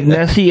between like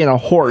Nessie and a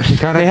horse. It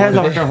Kinda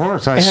like a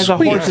horse. It has a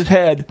horse's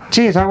head.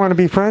 Jeez, I want to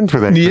be friends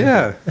with it.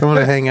 Yeah. I want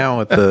to hang out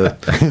with the...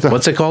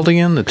 What's it called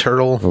again? The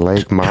Turtle...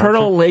 Lake Monster.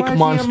 Turtle Lake Why is he a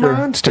Monster.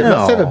 monster? No.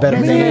 Let's have a better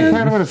name.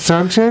 Kind of an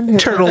assumption.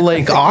 Turtle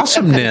Lake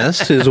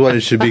Awesomeness is what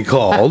it should be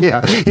called.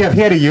 Yeah, if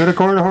he had a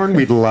unicorn horn,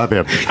 we'd love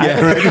him.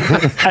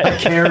 A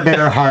Care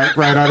Bear heart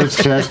right on his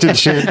chest and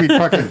shit. We'd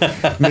fucking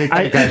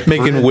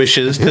Making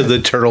wishes to the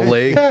Turtle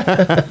Lake.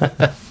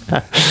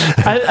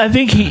 I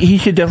think he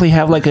should definitely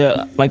have like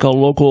a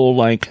local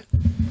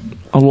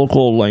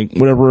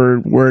whatever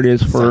word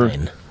is for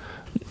Sign.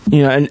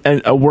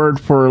 and a word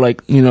for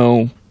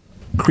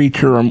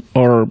creature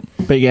or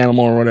big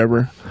animal or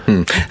whatever.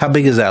 How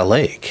big is that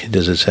lake?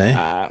 Does it say?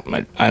 I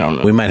don't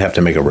know. We might have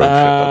to make a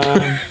road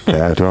trip.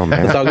 Yeah, well,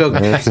 man. I'll go.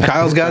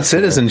 Kyle's got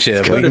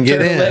citizenship. We can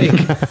get in.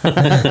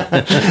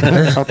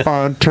 Up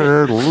on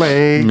Turtle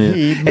Lake.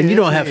 Yeah. And you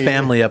don't have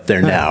family up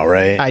there now,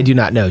 right? I do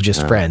not know,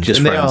 just friends. Just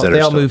And friends that are they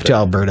all still moved to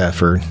there. Alberta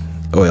for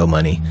oil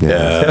money.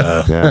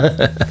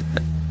 Yeah.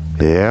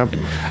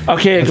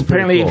 Okay,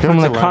 apparently cool. from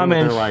the There's a lot of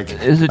comments, them, they're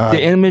like, is it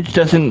the image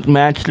doesn't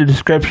match the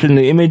description.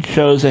 The image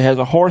shows it has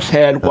a horse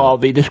head, while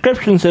the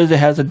description says it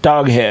has a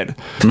dog head.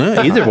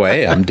 No, either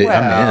way, I'm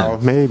Well,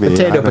 in. maybe.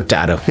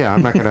 Potato. Yeah,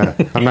 I'm not gonna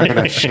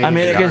shame I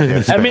mean, the I guess,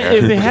 artist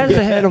if it has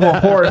the head of a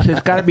horse,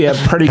 it's got to be a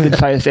pretty good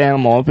sized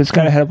animal. If it's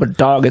got a head of a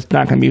dog, it's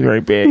not going to be very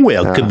big.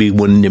 Well, it could be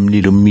one of them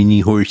little mini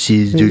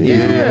horses.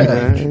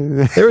 Yeah.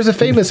 There was a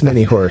famous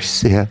mini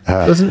horse. Yeah.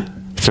 Wasn't?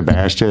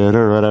 Sebastian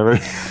or whatever.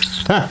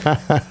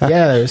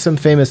 Yeah, there was some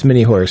famous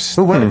mini horse.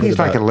 Well, what if he's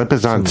like a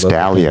Lipizan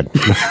stallion?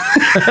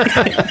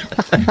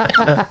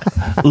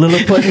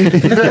 Lilliput,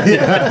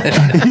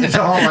 He's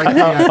all like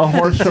a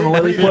horse from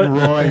Lilliput.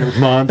 Roy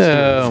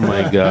monster. Oh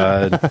my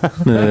God!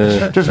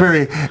 Just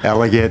very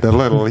elegant, a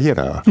little, You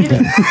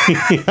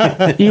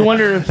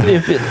wonder if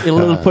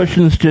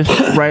Lilliputians just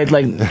ride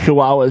like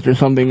chihuahuas or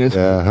something.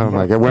 oh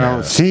my God.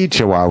 Well, sea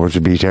chihuahuas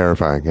would be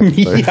terrifying.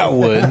 Yeah, I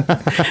would.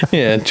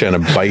 Yeah, trying to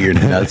bite your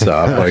nuts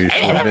off while you're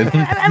swimming.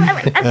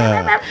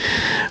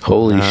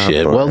 Holy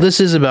shit! boy. Well, this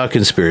is about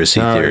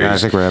conspiracy theories. I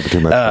think we're having too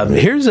much.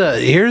 Here's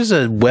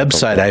a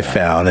website I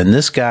found, and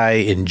this guy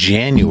in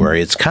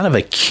January. It's kind of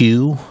a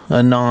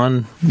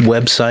QAnon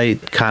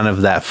website, kind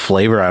of that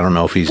flavor. I don't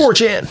know if he's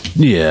 4chan.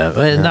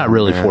 Yeah, not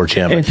really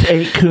 4chan. But It's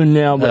 8kun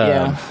now, but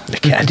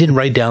yeah. I didn't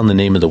write down the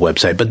name of the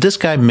website, but this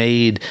guy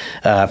made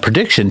a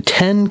prediction: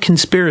 10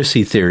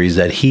 conspiracy theories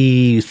that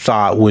he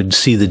thought would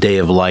see the day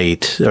of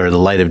light or the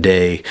light of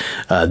day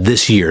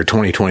this year,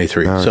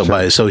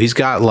 2023. So he's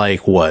got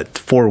like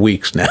 4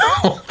 weeks now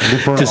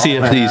to see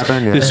if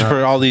these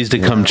for all these to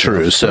come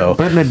true. So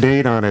putting a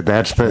date on it,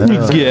 that's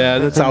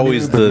that's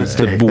always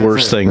the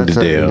worst thing to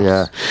do.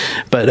 Yeah.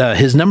 But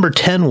his number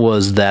 10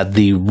 was that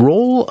the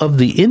role of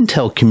the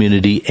intel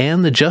community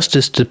and the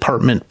Justice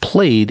Department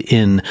played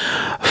in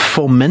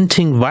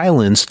fomenting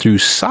violence through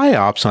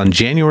psyops on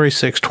January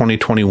 6,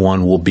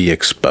 2021 will be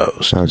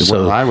exposed.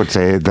 Well, I would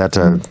say that's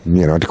to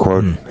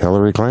quote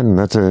Hillary Clinton,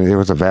 it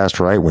was a vast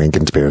right-wing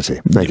conspiracy.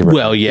 Thank you very much.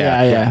 Well,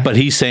 yeah, but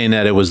he's saying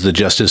that it was the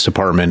Justice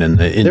Department and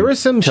the There was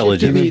some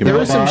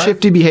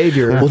shifty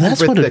behavior. Well,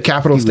 that's with what the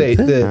Capitol State,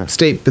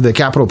 the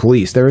Capitol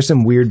Police. There was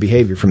some weird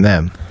behavior from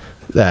them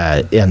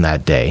in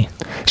that day.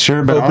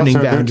 Sure, but opening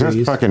also they're boundaries.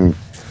 just fucking.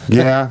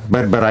 Yeah,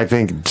 but I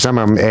think some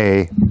of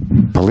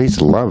them,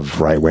 police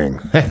love right wing.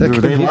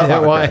 They love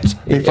autocrats.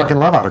 They fucking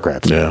love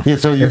autocrats. Yeah.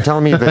 So you're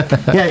telling me that?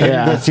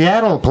 The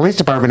Seattle Police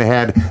Department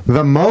had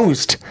the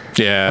most.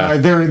 Yeah.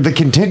 The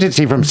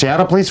contingency from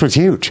Seattle Police was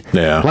huge.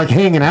 Yeah. Like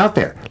hanging out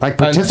there, like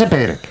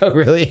participating. Oh,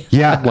 really?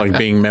 Yeah. like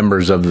being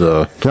members of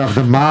the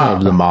mob.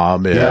 Of the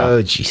mob. Yeah.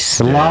 Oh,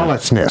 jeez.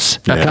 Lawlessness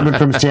coming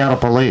from Seattle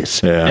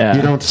Police. Yeah.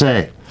 You don't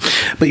say.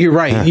 But you're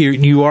right.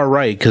 You are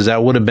right, because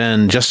that would have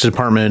been Justice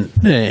Department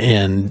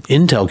and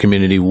Intel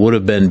community would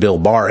have been Bill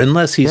Barr,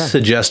 unless he's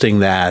suggesting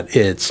that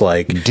it's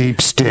like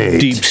deep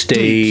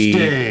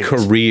state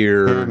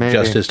career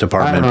Justice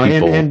Department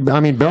people. And I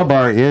mean, Bill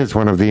Barr is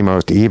one of the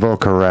most evil,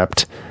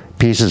 corrupt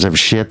pieces of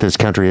shit this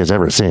country has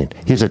ever seen.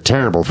 He's a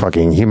terrible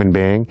fucking human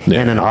being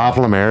and an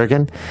awful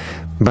American.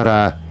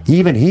 But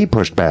even he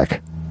pushed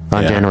back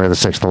on January the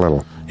 6th a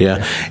little.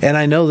 Yeah. And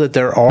I know that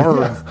there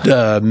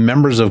are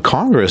members of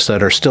Congress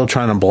that are still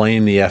trying to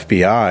blame the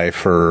FBI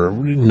for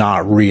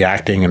not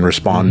reacting and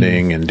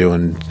responding and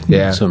doing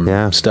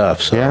some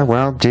stuff. So. Yeah,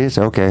 well, geez,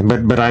 okay.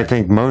 But I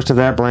think most of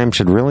that blame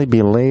should really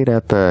be laid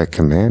at the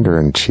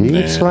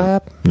Commander-in-Chief's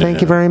lap.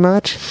 Thank you very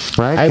much.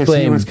 Right? I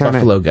blame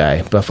Buffalo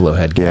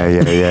head guy.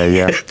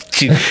 Yeah.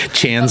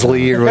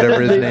 Chansley or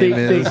whatever his name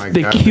is.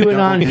 The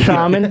QAnon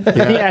shaman.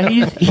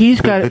 He's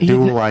got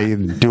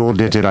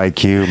dual-digit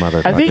IQ,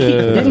 motherfucker. I think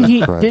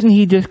didn't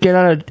he just get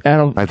out of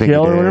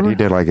jail or whatever? He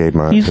did like 8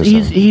 months.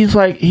 He's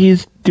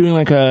doing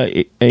like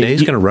he's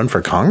going to run for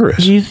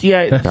Congress. He was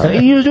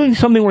doing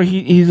something where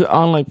he's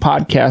on like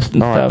podcasts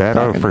and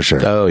stuff. For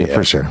sure. Oh, yeah.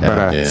 For sure.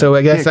 But, so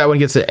I guess that one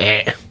gets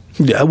a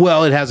Yeah,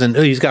 well, it hasn't.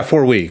 He's got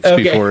 4 weeks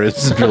before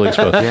it's really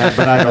exposed. Yeah,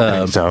 but I don't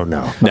think so.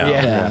 No.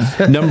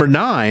 Yeah. Number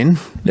 9,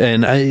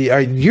 and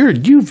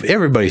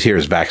everybody's here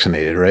is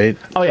vaccinated, right?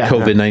 Oh yeah,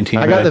 COVID-19.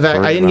 I got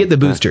I didn't get the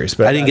boosters,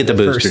 but I didn't get the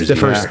boosters. The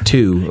first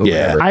 2.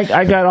 Yeah,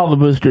 I got all the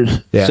boosters.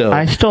 Yeah. So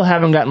I still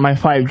haven't gotten my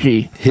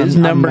 5G. His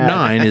number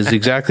 9 is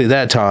exactly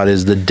that. Todd,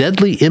 is the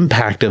deadly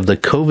impact of the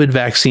COVID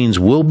vaccines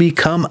will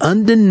become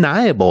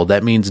undeniable.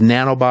 That means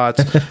nanobots,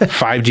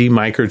 5G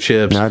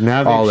microchips,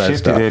 now all that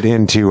shifted stuff. it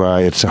into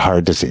it's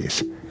heart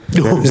disease.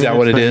 Is that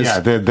what it is?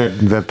 Yeah,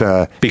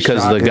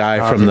 because the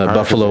guy from the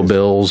Buffalo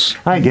Bills.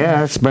 I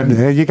guess, but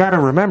you got to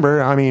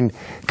remember, I mean,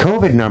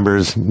 COVID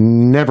numbers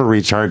never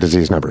reach heart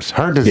disease numbers.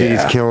 Heart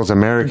disease kills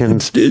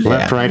Americans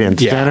left, right, and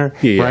center.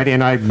 Yeah. Right,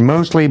 and I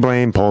mostly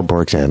blame pulled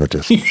pork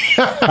sandwiches.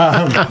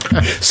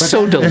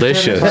 So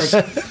delicious.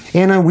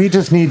 And we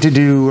just need to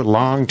do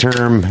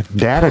long-term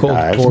data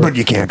dives, but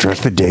you can't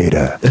trust the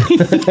data.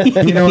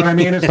 You know what I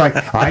mean? It's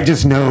like, I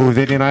just know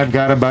that, and I've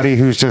got a buddy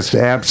who's just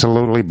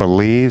absolutely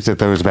believes that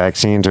those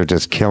vaccines are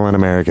just killing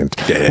Americans.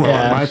 Yeah.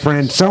 Well, my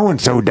friend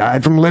so-and-so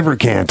died from liver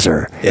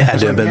cancer. It had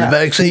to have been the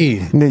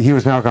vaccine. He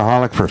was an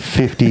alcoholic for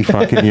 50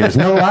 fucking years.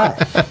 No lie.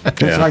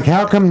 It's like,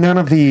 how come none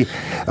of the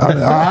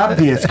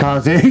obvious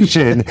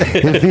causation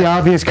is the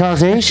obvious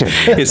causation?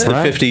 It's the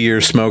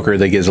 50-year smoker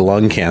that gets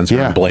lung cancer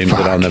and blames it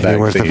on the vaccine. It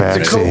was the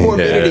vaccine. It's a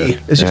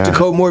comorbidity. It's just a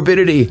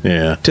comorbidity.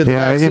 To the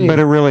vaccine. But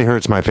it really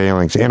hurts my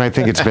feelings, and I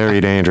think it's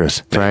very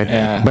dangerous, right?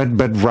 Yeah.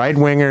 But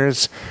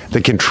right-wingers,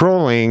 the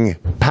controlling,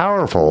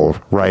 powerful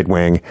right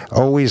wing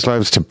always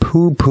loves to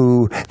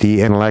poo-poo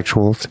the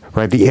intellectuals,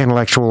 right? The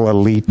intellectual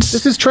elites.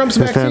 This is Trump's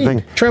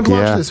vaccine. Trump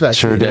launched this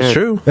vaccine. Sure did. That's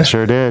true.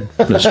 Sure did.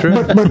 That's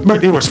true.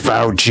 But it was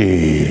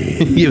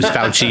Fauci. It was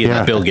Fauci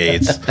and Bill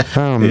Gates.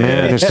 Oh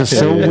man, it's just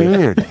so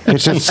weird.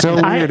 It's just so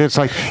weird. It's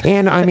like,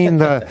 and I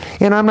mean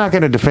and I'm not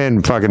going to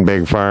defend fucking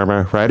big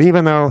pharma, right?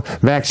 Even though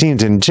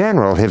vaccines in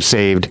general have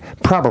saved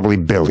probably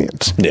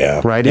billions.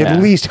 Yeah. Right. Yeah.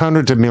 At least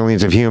hundreds of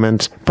millions of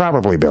humans,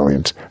 probably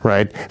billions.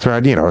 Right.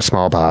 Throughout,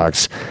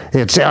 smallpox.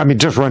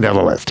 Just run down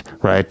the list,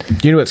 right?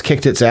 You know what's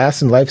kicked its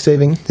ass in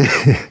life-saving?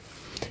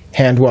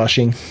 Hand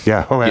washing.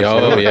 Yeah. Oh,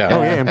 absolutely.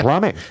 And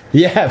plumbing.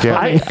 Yeah.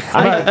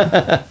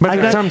 But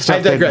there's some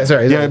stuff.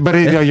 Sorry. Yeah, but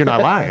you're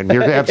not lying.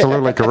 You're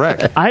absolutely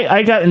correct.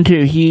 I got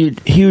into a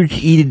huge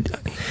heated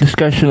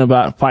discussion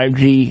about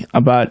 5G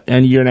about a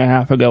year and a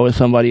half ago with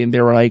somebody, and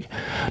they were like,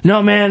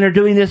 "No, man, they're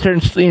doing this.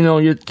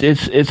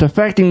 It's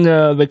affecting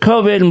the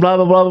COVID and blah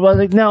blah blah blah." I was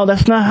like, no,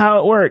 that's not how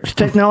it works.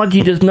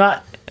 Technology does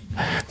not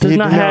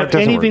have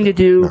anything to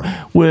do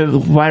with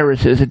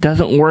viruses. It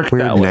doesn't work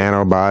that way.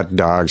 Nanobot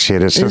dog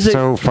shit. It's just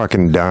so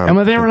fucking dumb.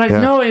 And they were like,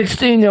 no, it's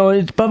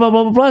blah blah blah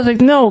blah blah. I was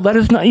like, no, that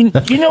is not. You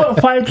know what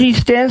 5G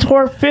stands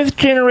for? 5th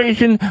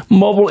generation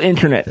mobile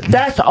internet.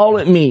 That's all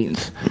it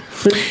means.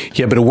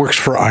 Yeah, but it works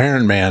for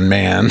Iron Man,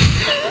 man.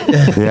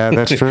 Yeah,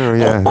 that's true.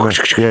 Yeah.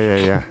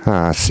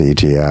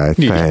 CGI.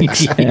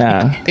 Thanks.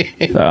 Yeah.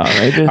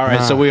 All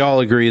right, so we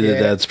all agree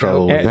that's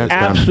probably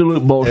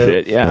absolute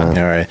bullshit. Yeah. All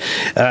right.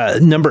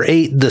 Number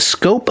 8, the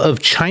scope of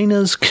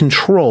China's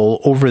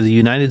control over the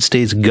United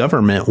States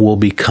government will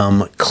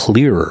become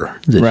clearer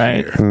this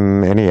year.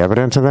 Any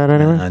evidence of that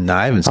anyway? No,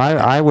 I haven't seen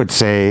I would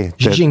say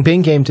Xi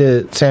Jinping came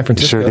to San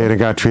Francisco. Sure did. And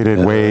got treated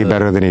way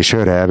better than he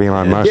should have.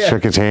 Elon Musk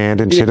shook his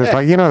hand and shit. It's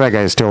like, that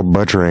guy's still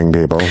butchering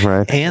people,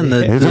 right? And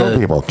his own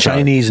people.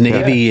 Chinese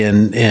Navy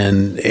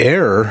and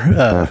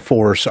Air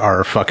Force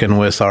are fucking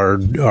with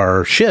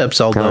our ships,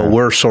 although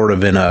we're sort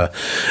of in a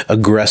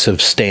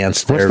aggressive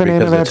stance there. What's the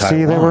name of that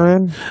sea that we're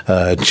in?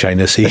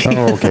 China Sea.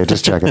 Oh, okay,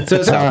 just checking. So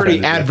it's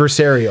pretty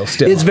adversarial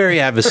still. It's very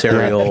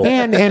adversarial.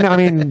 And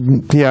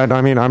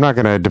I'm not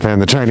going to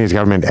defend the Chinese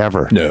government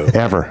ever. No.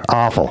 Ever.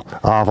 Awful.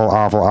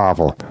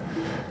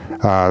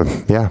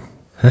 Yeah.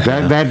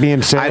 That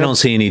being said, I don't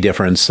see any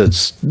difference.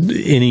 That's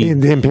any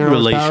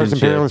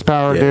imperialist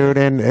power, dude.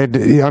 And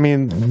the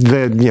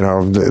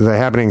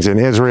happenings in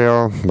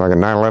Israel, like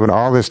 9/11,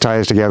 all this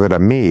ties together to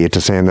me to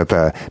saying that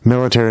the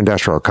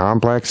military-industrial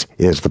complex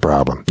is the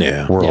problem.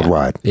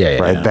 Worldwide.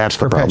 Right. That's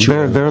the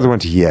problem. They're the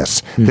ones.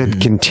 That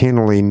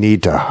continually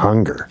need to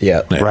hunger.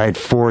 Right,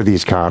 for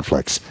these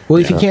conflicts.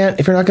 Well, if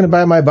you're not going to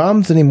buy my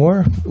bombs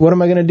anymore, what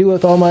am I going to do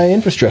with all my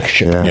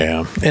infrastructure?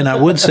 Yeah. And I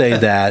would say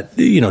that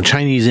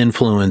Chinese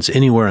influence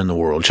anywhere anywhere in the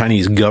world.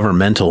 Chinese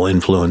governmental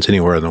influence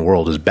anywhere in the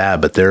world is bad,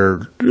 but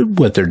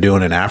what they're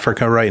doing in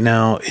Africa right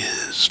now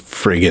is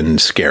friggin'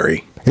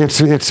 scary.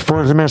 It's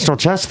four-dimensional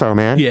chess, though,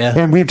 man. Yeah.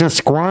 And we've just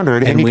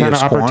squandered any kind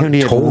of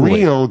opportunity of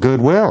real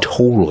goodwill.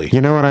 Totally.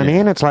 You know what I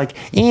mean? It's like,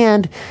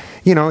 and,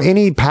 you know,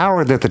 any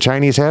power that the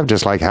Chinese have,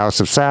 just like House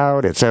of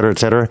Saud, et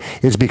cetera,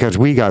 is because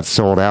we got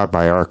sold out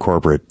by our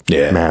corporate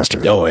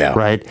masters. Oh, yeah.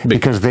 Right?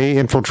 Because they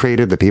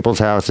infiltrated the people's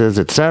houses,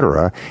 et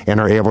cetera, and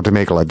are able to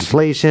make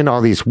legislation,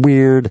 all these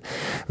weird,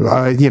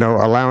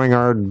 allowing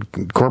our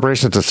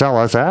corporations to sell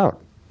us out.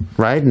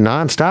 Right?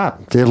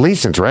 Nonstop. At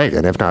least since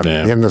Reagan, if not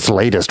in this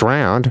latest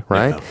round.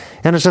 Right? Yeah.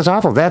 And it's just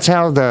awful. That's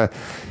how the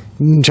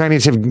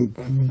Chinese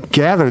have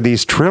gathered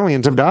these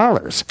trillions of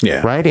dollars.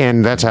 Yeah. Right?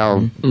 And that's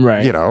how,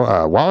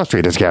 Wall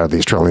Street has gathered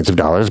these trillions of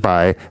dollars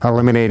by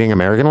eliminating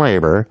American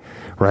labor.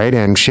 Right?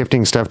 And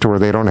shifting stuff to where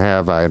they don't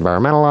have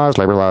environmental laws,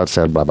 labor laws,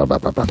 blah, blah, blah,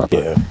 blah, blah, blah.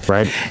 Yeah.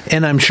 Right?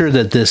 And I'm sure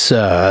that this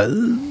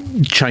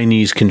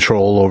Chinese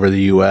control over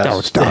the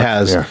U.S.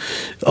 has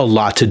a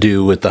lot to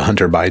do with the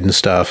Hunter Biden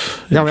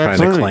stuff. And trying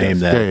to claim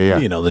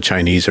that, the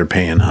Chinese are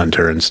paying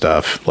Hunter and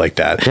stuff like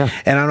that. Yeah.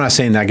 And I'm not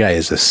saying that guy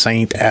is a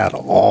saint at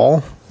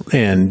all.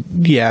 And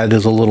it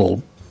is a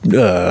little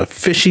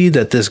fishy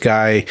that this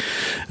guy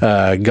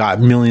got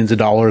millions of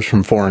dollars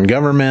from foreign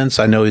governments.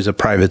 I know he's a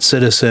private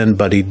citizen,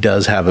 but he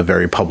does have a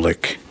very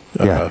public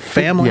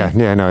family. It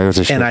was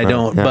a shit. And I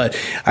don't, but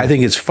I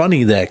think it's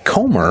funny that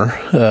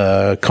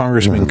Comer,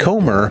 Congressman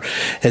Comer,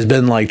 has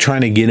been like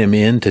trying to get him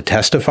in to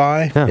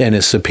testify and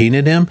has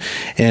subpoenaed him.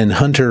 And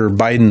Hunter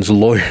Biden's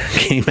lawyer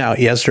came out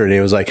yesterday.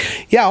 It was like,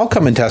 I'll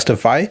come and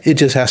testify. It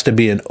just has to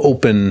be an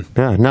open,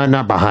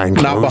 not behind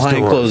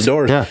closed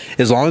doors. Yeah.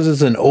 As long as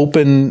it's an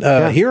open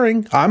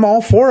hearing, I'm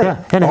all for it.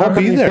 Yeah. And I'll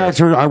be there.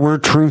 Guys we're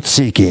truth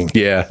seeking.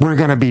 Yeah. We're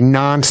going to be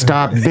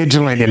nonstop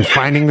vigilant in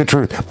finding the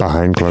truth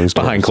behind closed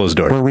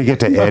doors. Where we get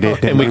to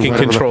edit and we can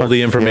control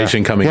the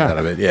information coming out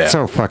of it. Yeah,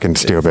 so fucking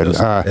stupid.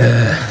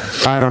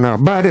 I don't know,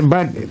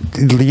 but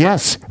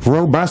yes,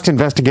 robust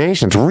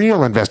investigations,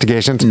 real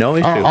investigations, no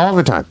issue, all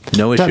the time,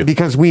 no issue,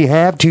 because we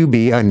have to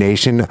be a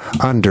nation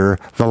under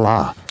the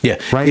law. Yeah,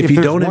 right. If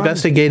you don't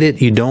investigate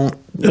it, you don't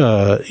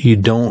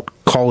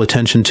call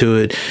attention to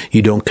it,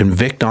 you don't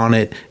convict on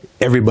it.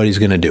 Everybody's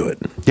going to do it.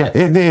 Yeah,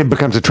 it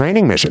becomes a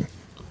training mission.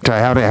 To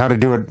how to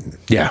do it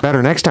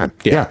better next time.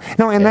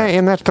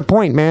 And that's the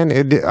point, man.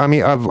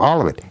 Of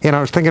all of it. And I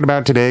was thinking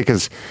about today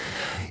because,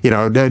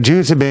 the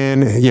Jews have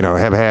been,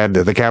 have had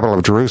the capital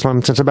of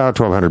Jerusalem since about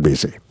 1200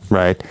 BC,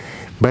 right?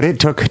 But it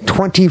took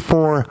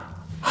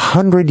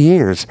 2,400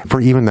 years for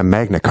even the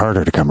Magna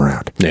Carta to come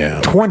around.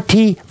 Yeah.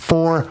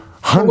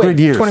 2,400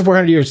 years.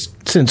 2,400 years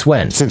since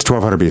when? Since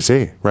 1200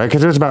 BC, right?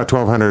 Because it was about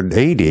 1200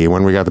 AD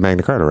when we got the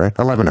Magna Carta, right?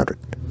 1100.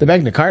 The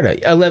Magna Carta,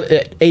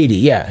 1180,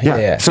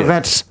 yeah. So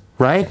that's...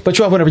 Right? But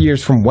 1,200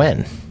 years from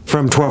when?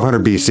 From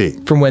 1200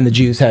 BC. From when the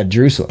Jews had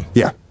Jerusalem.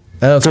 Yeah.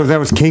 Okay. So that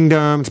was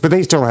kingdoms, but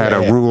they still had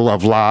a rule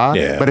of law,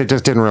 but it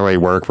just didn't really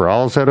work for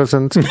all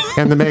citizens.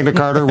 And the Magna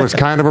Carta was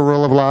kind of a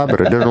rule of law, but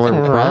it didn't really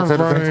work for all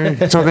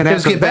citizens. So then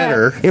after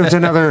that, it was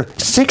another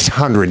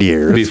 600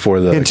 years before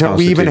until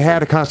we even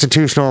had a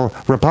constitutional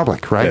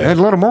republic, right? And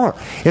a little more.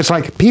 It's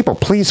like, people,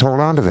 please hold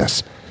on to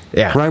this.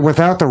 Yeah. Right?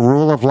 Without the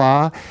rule of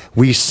law,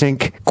 we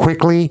sink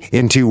quickly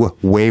into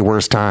way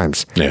worse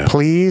times. Yeah.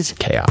 Please.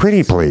 Chaos.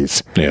 Pretty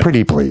please. Yeah.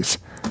 Pretty please.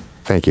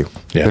 Thank you.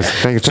 Yeah.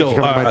 So,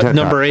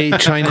 number 8,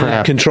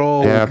 China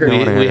control. Yeah,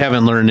 we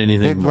haven't learned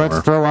anything more.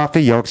 Let's throw off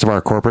the yokes of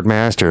our corporate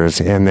masters,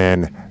 and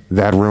then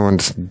that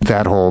ruins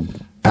that whole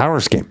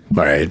power scheme.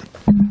 Right.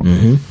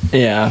 Mm-hmm.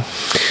 Yeah.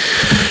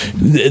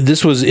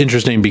 This was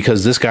interesting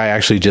because this guy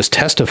actually just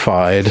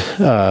testified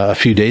a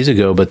few days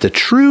ago, but the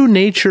true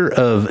nature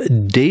of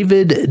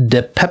David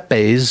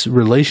DePepe's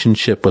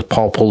relationship with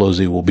Paul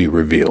Pelosi will be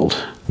revealed.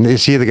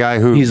 Is he the guy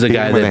who... He's the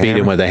guy that beat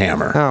him with a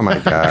hammer. Oh, my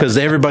God. Because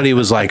everybody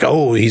was like,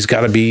 he's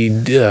got to be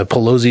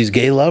Pelosi's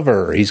gay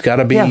lover. He's got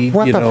to be,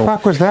 what the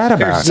fuck was that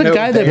about? It's a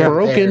guy that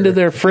broke into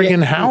their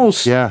friggin'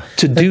 house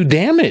to do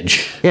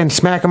damage. And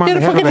smack him on the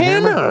head with a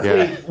hammer.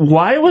 Yeah.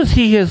 Why was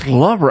he his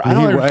lover? I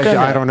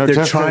don't know.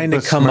 They're trying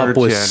to come up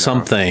with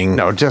something.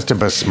 No, just to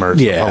besmirch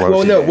Pelosi.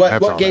 Well, no,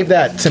 what gave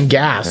that some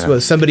gas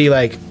was somebody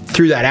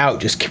threw that out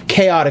just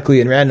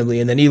chaotically and randomly,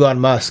 and then Elon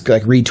Musk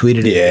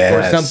retweeted it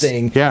or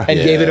something and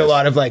gave it a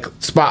lot of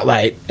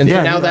spotlight, and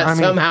so now that's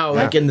somehow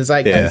in the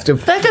zeitgeist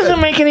of that doesn't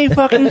make any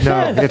fucking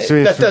sense. It's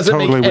that doesn't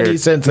totally make any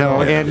sense.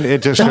 No, and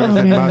it just shows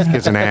that Musk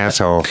is an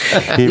asshole.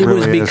 It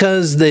was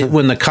because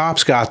when the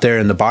cops got there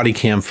in the body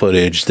cam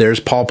footage, there's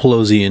Paul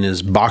Pelosi in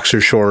his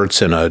boxer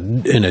shorts and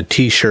a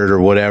t-shirt or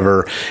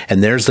whatever,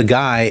 and there's the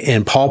guy,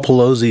 and Paul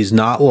Pelosi's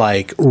not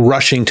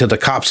rushing to the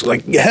cops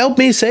help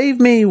me, save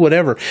me,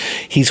 whatever.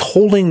 He's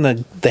holding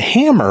the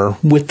hammer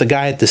with the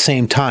guy at the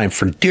same time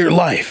for dear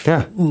life.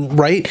 Yeah.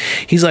 Right?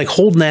 He's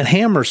holding that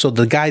hammer so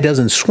the guy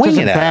doesn't swing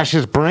it at him. Bash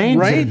his brains.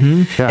 Right?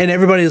 Mm-hmm. Yeah. And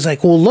everybody was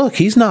like, well, look,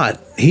 he's not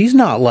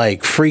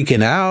like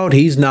freaking out.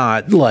 He's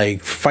not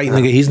like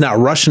fighting. He's not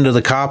rushing to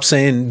the cops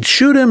saying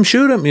shoot him,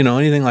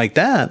 anything like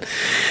that.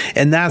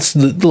 And that's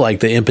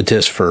the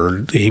impetus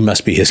for he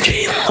must be his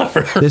gay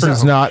lover. This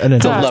is not an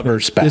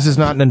endorsement. This is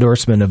not an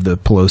endorsement of the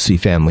Pelosi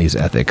family's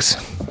ethics.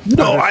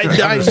 No, I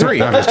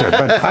agree. Understood.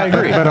 But I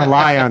agree. But a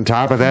lie on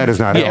top of that is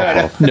not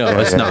helpful. No,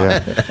 it's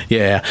not.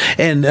 Yeah.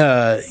 And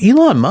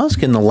Elon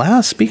Musk,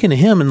 speaking to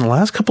him, in the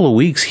last couple of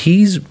weeks,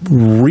 he's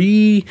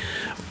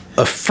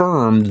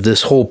affirmed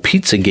this whole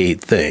Pizzagate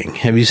thing.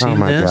 Have you seen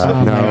this? God,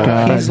 oh no. my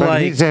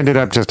God. He's ended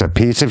up just a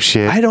piece of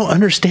shit. I don't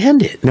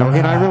understand it. No,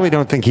 and I really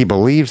don't think he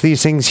believes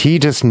these things. He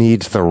just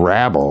needs the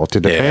rabble to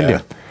defend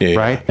him. Yeah.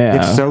 Right? Yeah.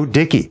 It's so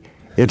dicky.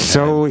 It's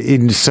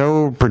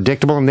so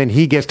predictable, and then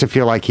he gets to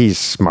feel like he's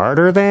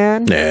smarter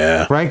than.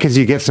 Yeah. Right? Because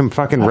you get some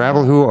fucking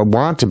rabble who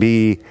want to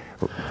be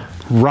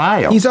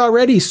riled. He's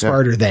already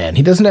smarter than.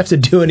 He doesn't have to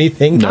do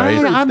anything.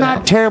 I'm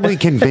not terribly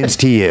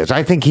convinced he is.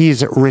 I think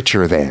he's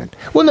richer than.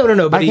 Well,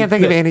 no. But I can't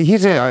think of any.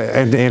 He's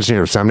an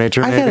engineer of some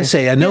nature. I gotta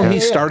say, I know he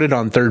started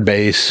on third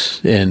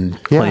base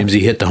and claims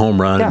he hit the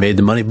home run and made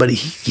the money, but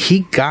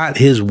he got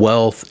his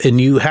wealth, and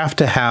you have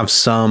to have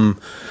some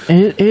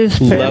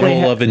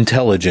level of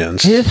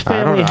intelligence. His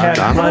family had.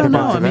 I don't know.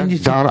 I mean,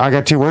 I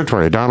got two words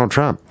for you: Donald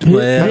Trump.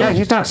 Well,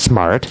 he's not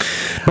smart,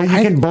 but you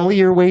can bully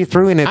your way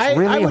through, and it's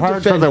really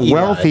hard for the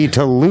wealthy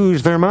to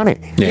lose their money.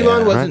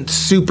 Elon wasn't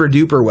super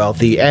duper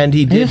wealthy, and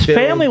he did. His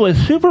family was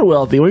super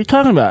wealthy. What are you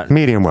talking about?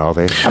 Medium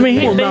wealthy. I mean,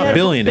 they're not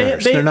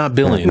billionaires. They're not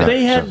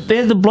billionaires. They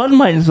had the blood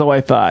mines, though, I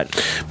thought.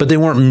 But they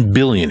weren't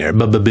billionaires.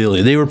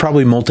 They were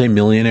probably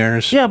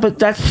multimillionaires. Yeah, but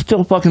that's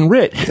still fucking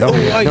rich. Oh,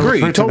 I agree.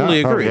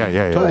 Totally agree.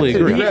 Totally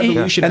agree.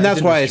 And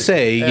that's why I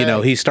say,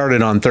 he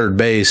started on third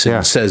base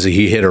and says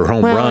he hit a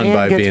home run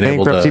by being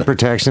able to. Bankruptcy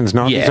protections and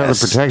all these other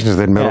protections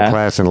that middle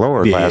class and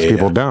lower class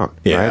people don't.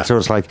 Right? So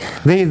it's like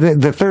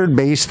the third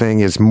base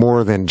thing is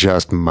more than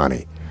just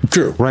money.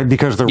 True. Right?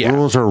 Because the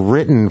rules are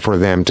written for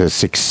them to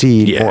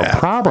succeed more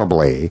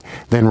probably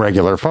than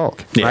regular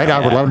folk. Right?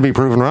 I would love to be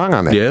proven wrong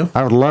on that. Yeah.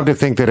 I would love to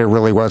think that it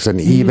really was an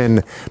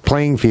even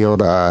playing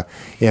field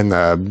in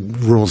the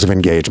rules of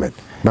engagement.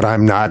 But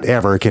I'm not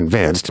ever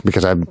convinced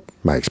because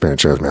my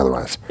experience shows me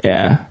otherwise.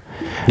 Yeah.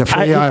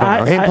 I don't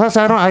know. And plus,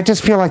 I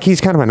just feel like he's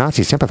kind of a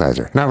Nazi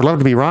sympathizer. And I would love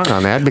to be wrong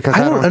on that because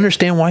I don't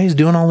understand why he's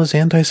doing all this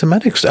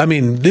anti-Semitic stuff. I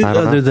mean,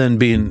 other than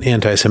being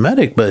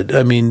anti-Semitic, but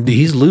I mean,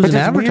 he's losing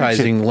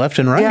advertising left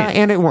and right. Yeah,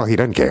 and he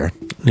doesn't care,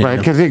 right?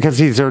 Because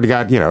he's already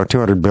got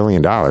 $200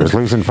 billion.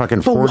 Losing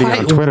fucking 40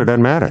 on Twitter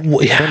doesn't matter.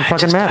 Doesn't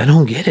fucking matter. I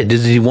don't get it.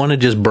 Does he want to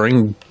just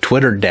bring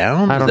Twitter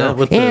down? I don't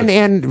know.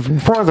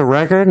 And for the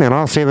record, and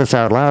I'll say this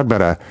out loud,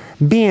 but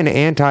being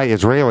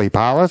anti-Israeli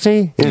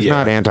policy is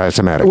not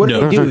anti-Semitic. What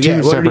did he do?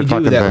 What did he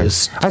do that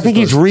was I think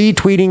he's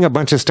retweeting a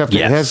bunch of stuff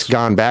that has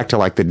gone back to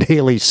like the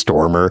Daily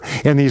Stormer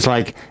and these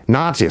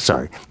Nazi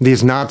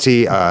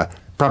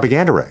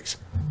propaganda rigs,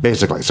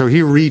 basically. So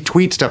he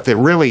retweets stuff that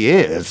really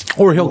is.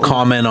 Or he'll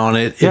comment on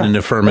it in an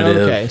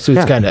affirmative. Okay, so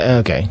it's kind of,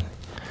 okay.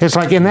 It's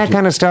like in that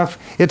kind of stuff,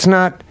 it's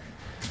not...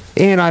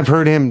 And I've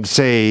heard him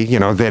say,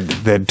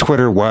 that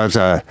Twitter was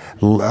a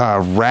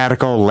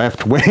radical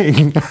left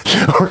wing.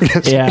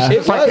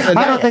 It was.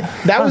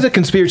 That was a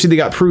conspiracy that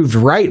got proved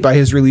right by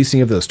his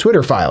releasing of those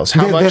Twitter files.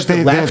 How much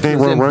the left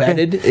was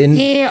embedded in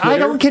Twitter. I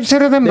don't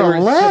consider them the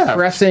left.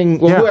 Suppressing,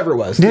 whoever it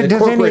was, the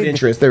corporate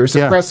interest. They were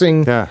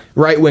suppressing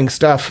right-wing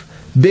stuff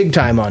big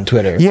time on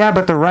Twitter. Yeah,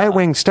 but the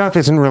right-wing stuff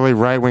isn't really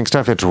right-wing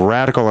stuff. It's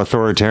radical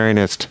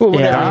authoritarianist. Well,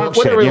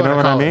 whatever you know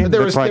what I mean?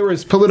 There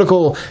was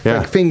political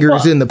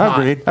fingers in the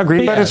pot.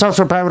 Agreed. But it's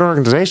also a private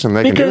organization.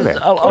 They can do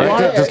that.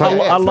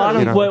 A lot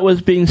of what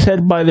was being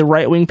said by the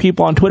right-wing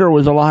people on Twitter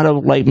was a lot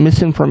of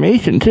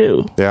misinformation,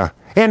 too. Yeah.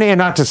 And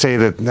not to say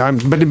that,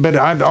 but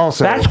I'd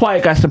also... That's why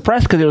it got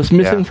suppressed, because it was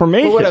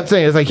misinformation. But what I'm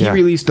saying is, he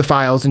released the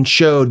files and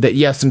showed that,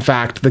 yes, in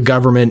fact, the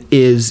government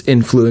is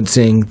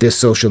influencing this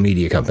social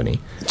media company.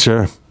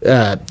 Sure.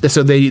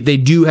 So they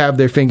do have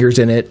their fingers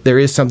in it. There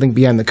is something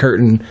behind the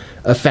curtain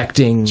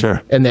affecting...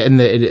 Sure. And I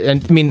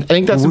mean, I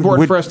think that's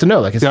important for us to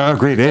know.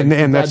 Agreed.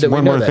 And that's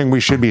one more thing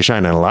we should be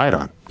shining a light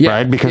on,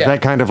 right? Because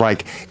that kind of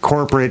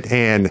corporate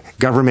and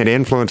government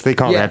influence, they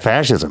call that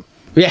fascism.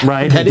 Yeah,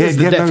 right. That is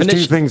the get definition.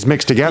 those two things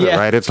mixed together,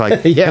 right? It's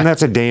like, and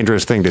that's a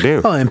dangerous thing to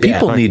do. Oh, and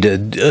people need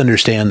to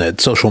understand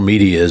that social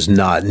media is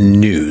not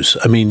news.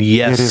 I mean,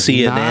 yes,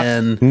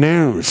 CNN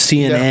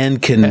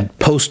can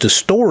post a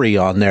story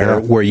on there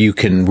where you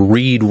can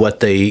read what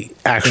they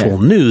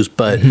actual news,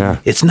 but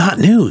it's not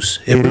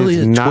news. It really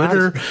is.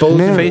 Twitter,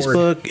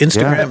 Facebook,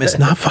 Instagram. It's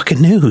not fucking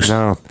news.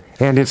 No.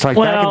 And it's like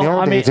back in the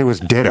old days, it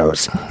was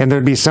dittos. And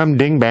there'd be some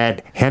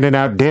dingbat handing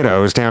out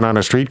dittos down on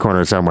a street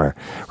corner somewhere,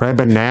 right?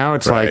 But now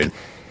it's like,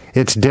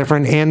 it's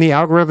different, and the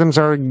algorithms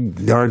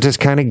are just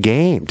kind of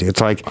gamed.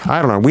 It's like,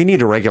 I don't know, we need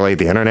to regulate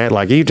the internet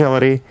like a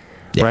utility,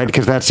 right?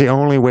 Because that's the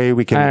only way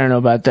we can... I don't know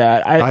about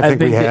that. I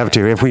think we have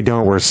to. If we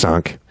don't, we're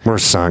sunk. We're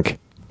sunk.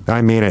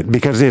 I mean it.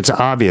 Because it's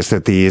obvious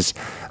that these...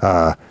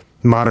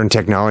 modern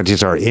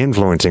technologies are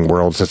influencing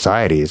world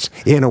societies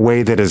in a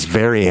way that is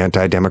very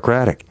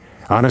anti-democratic.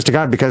 Honest to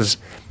God, because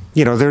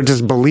they're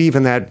just believe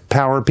in that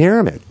power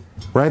pyramid.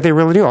 Right, they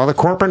really do. All the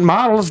corporate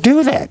models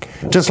do that.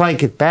 Just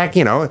like back,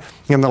 in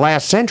the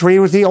last century, it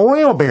was the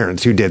oil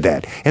barons who did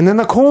that. And then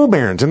the coal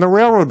barons and the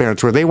railroad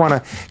barons, where they want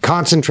to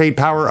concentrate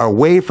power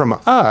away from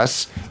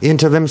us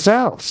into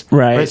themselves.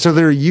 Right. So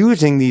they're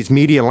using these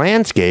media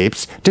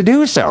landscapes to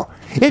do so.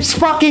 It's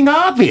fucking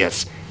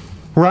obvious,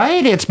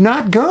 right? It's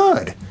not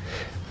good.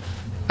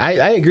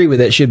 I agree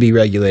with it. Should be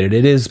regulated.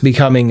 It is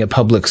becoming a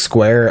public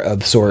square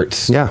of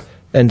sorts. Yeah.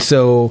 And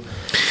so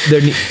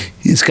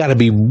it's got to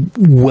be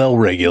well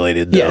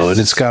regulated, though. Yes. And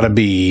it's got to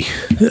be,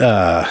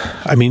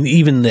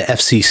 even the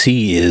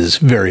FCC is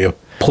very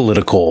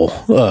political.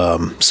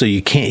 So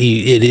you can't,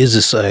 it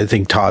is, I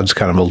think Todd's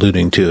kind of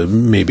alluding to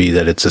maybe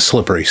that it's a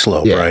slippery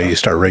slope, right? You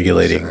start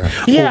regulating,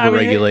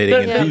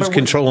 over-regulating, and who's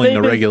controlling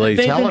the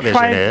regulation?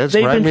 Television is,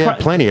 right? We have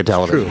plenty of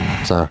television.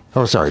 So,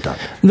 sorry, Todd.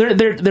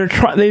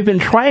 They've been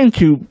trying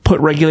to put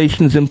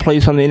regulations in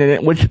place on the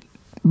internet, which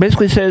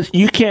basically says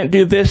you can't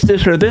do this,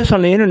 or this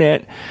on the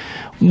internet.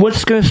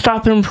 What's going to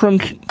stop them from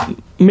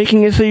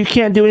making it so you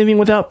can't do anything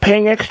without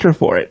paying extra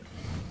for it?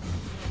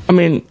 I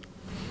mean,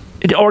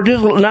 or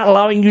just not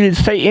allowing you to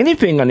say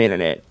anything on the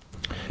internet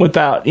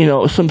without,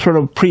 some sort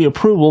of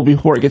pre-approval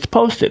before it gets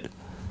posted.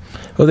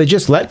 Well, they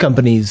just let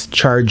companies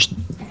charge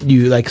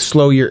you,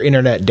 slow your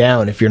internet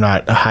down if you're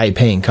not a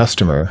high-paying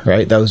customer,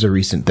 right? That was a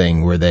recent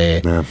thing where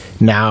they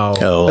now,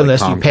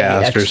 unless you pay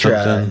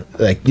extra,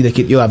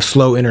 you'll have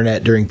slow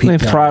internet during peak time.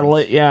 They throttle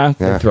it,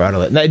 They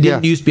throttle it. And I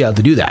didn't used to be able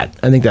to do that.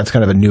 I think that's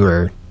kind of a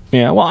newer.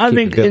 Yeah, well, I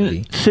think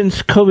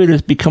since COVID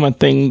has become a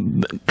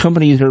thing,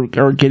 companies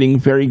are getting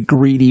very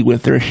greedy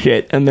with their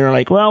shit, and they're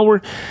like, well,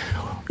 we're.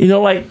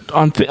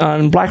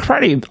 On Black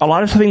Friday, a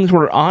lot of things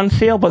were on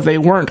sale, but they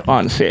weren't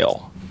on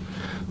sale.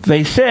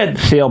 They said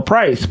sale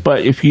price,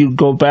 but if you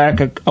go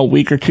back a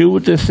week or two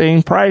with the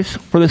same price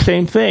for the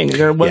same thing,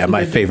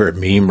 my favorite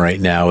meme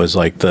right now is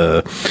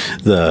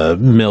the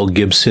Mel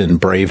Gibson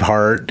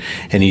Braveheart,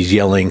 and he's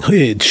yelling.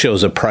 It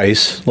shows a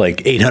price like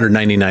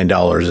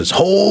 $899. It's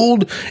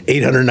hold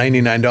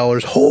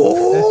 $899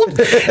 hold,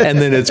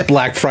 and then it's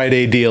Black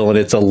Friday deal, and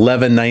it's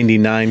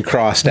 $11.99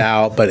 crossed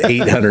out, but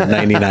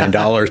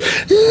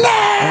 $899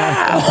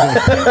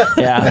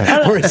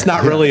 now. Or it's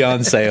not really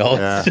on sale.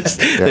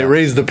 They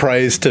raise the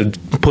price to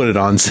put it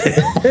on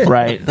sale.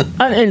 Right.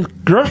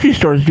 And grocery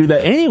stores do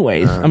that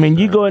anyways.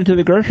 You go into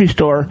the grocery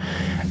store,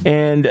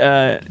 and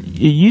it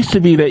used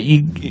to be that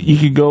you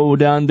could go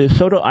down the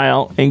soda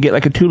aisle and get a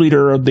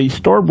 2-liter of the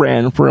store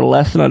brand for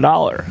less than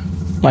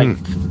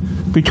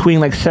 $1.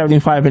 Between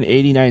 75 and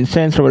 89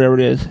 cents or whatever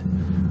it is.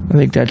 I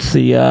think that's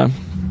the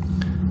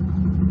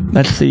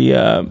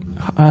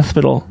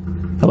hospital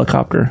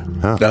helicopter.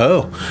 I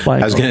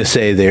was going to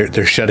say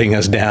they're shutting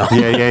us down.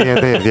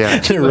 Yeah.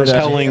 They're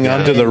rappelling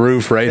onto the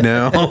roof right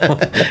now,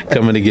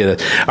 coming to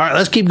get us. All right,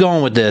 let's keep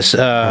going with this.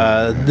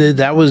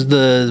 That was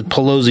the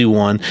Pelosi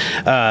one.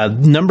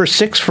 Number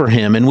 6 for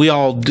him, and we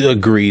all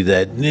agree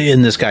that,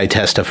 and this guy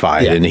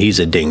testified, and he's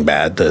a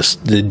dingbat.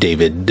 The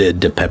David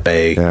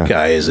DePepe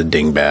guy is a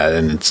dingbat,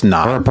 and it's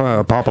not.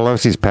 Paul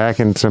Pelosi's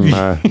packing some.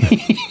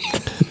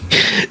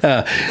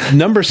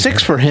 Number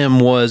 6 for him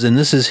was, and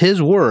this is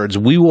his words,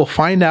 we will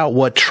find out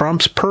what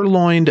Trump's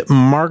purloined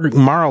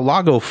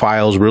Mar-a-Lago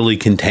files really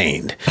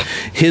contained.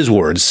 His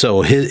words.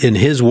 So in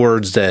his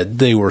words that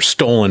they were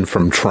stolen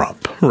from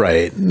Trump,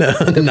 right?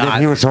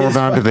 He was holding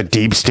on to the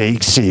deep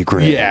state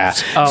secret. Yeah.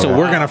 So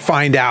we're going to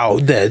find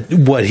out that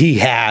what he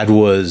had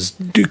was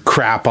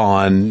crap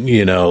on,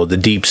 the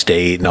deep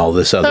state and all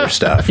this other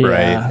stuff,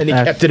 right? And he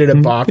kept it in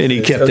a box. And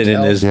he kept it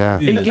in his,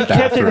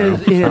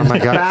 bathroom. Oh my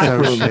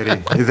God, so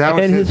shitty. Is that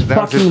in his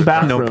fucking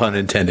bathroom. No pun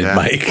intended,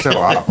 Mike. So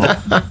awful.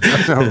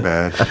 So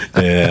bad.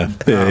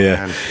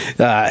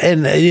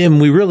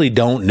 And we really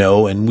don't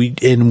know, and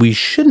we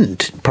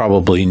shouldn't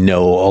probably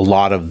know a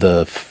lot of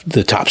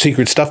the top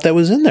secret stuff that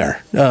was in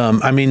there.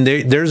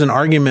 There's an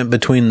argument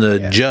between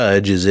the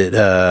judge, and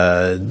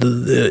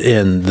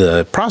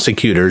the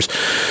prosecutors,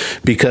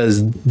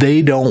 because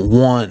they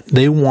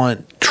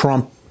want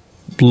Trump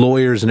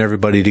lawyers and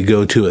everybody to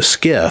go to a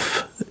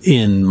SCIF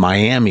in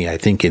Miami, I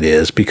think it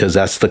is, because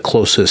that's the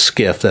closest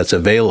SCIF that's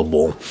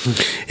available.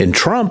 And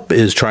Trump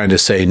is trying to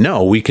say,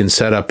 no, we can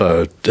set up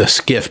a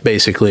SCIF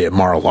basically at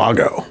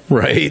Mar-a-Lago,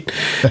 right?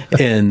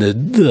 And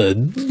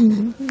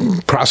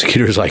the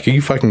prosecutor's like, are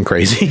you fucking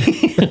crazy?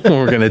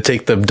 We're going to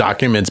take the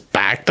documents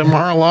back to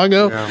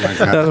Mar-a-Lago?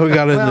 That's what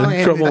got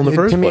into trouble in the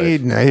first place.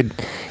 To me,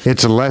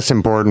 it's less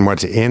important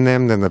what's in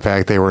them than the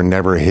fact they were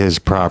never his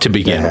property. To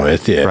begin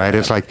with, yeah. Right?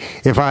 It's like,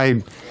 if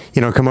I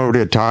come over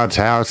to Todd's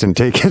house and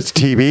take his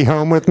TV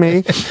home with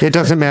me, it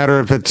doesn't matter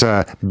if it's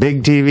a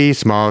big TV,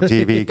 small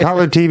TV,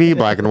 color TV,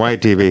 black and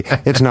white TV.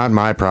 It's not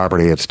my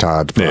property. It's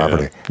Todd's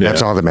property.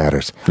 That's all that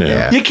matters.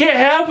 Yeah. You can't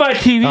have my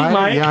TV,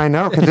 Mike. Yeah, I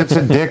know, because it's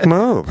a dick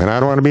move, and I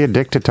don't want to be a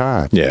dick to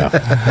Todd.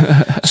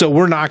 Yeah. So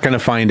we're not going to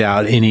find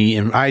out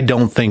I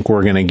don't think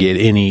we're going to get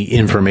any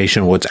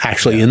information what's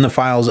actually in the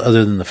files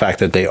other than the fact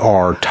that they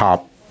are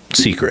top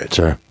secret.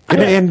 Sure.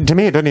 And to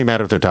me, it doesn't even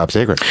matter if they're top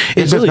secret.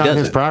 It's really just not doesn't.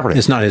 his property.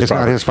 It's not his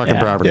property. Not his fucking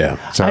property.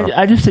 Yeah. So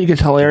I just think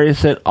it's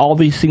hilarious that all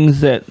these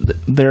things that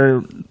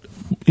they're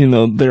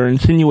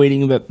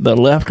insinuating that the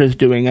left is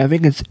doing. I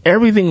think it's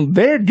everything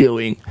they're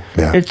doing.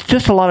 Yeah. It's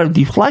just a lot of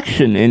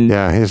deflection. And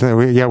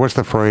what's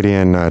the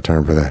Freudian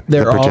term for that?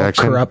 They're all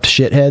corrupt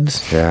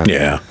shitheads. Yeah.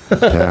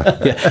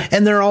 Yeah.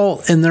 And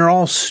they're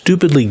all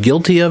stupidly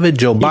guilty of it.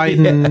 Joe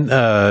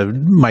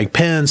Biden, Mike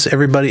Pence,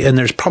 everybody, and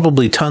there's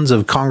probably tons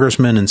of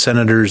congressmen and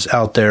senators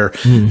out there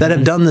that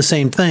have done the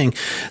same thing.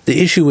 The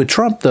issue with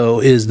Trump,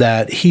 though, is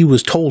that he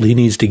was told he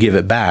needs to give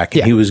it back,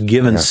 and he was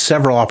given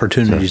several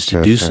opportunities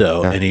to do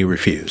so, and he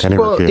refused.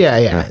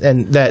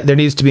 And that there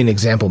needs to be an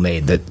example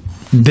made that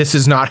this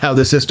is not how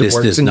the system works.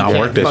 This does not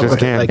work. Because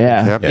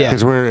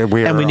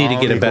we need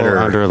to get a better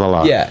under the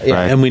law.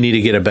 And we need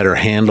to get a better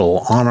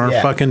handle on our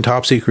fucking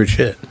top secret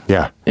shit.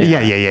 Yeah.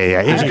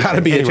 It's got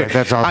to be.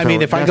 That's also, I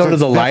mean, if I go to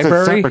the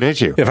library,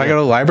 if I go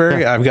to the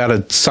library, I've got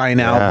to sign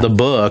out the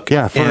book.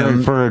 Yeah,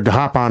 for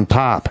Hop on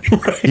Pop,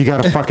 you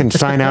got to fucking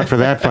sign out for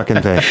that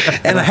fucking thing,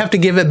 and I have to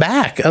give it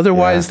back.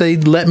 Otherwise, they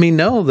let me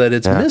know that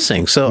it's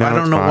missing. So I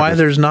don't know why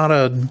there's not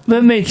a.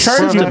 Then they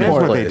charged them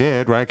for it. What they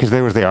did, right? Because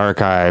there was the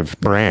archive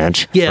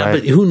branch. Yeah, right?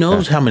 but who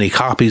knows how many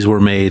copies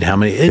were made? How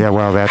many?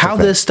 How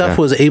this stuff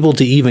was able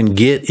to even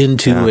get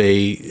into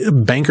a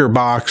banker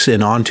box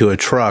and onto a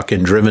truck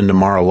and driven to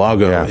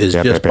Mar-a-Lago is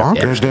just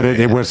bonkers.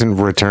 It wasn't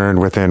returned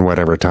within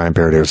whatever time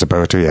period it was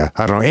supposed to. Yeah,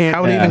 I don't know. And,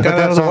 how it even got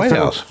out of the White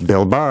House?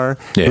 Bill Barr,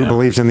 who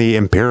believes in the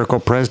empirical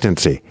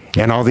presidency,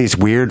 and all these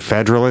weird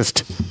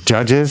federalist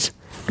judges.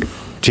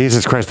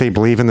 Jesus Christ, they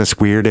believe in this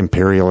weird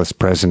imperialist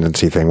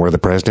presidency thing where the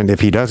president,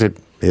 if he does it,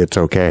 it's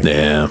okay.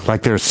 Yeah.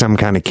 Like there's some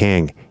kind of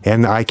king.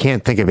 And I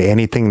can't think of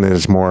anything that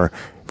is more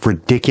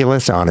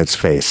ridiculous on its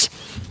face,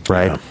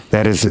 right? Yeah.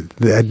 That is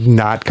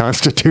not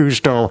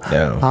constitutional,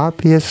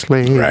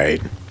 obviously.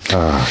 Right.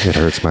 It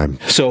hurts my...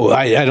 So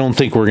I don't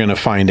think we're going to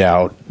find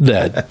out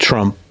that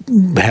Trump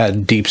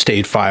had deep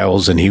state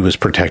files and he was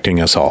protecting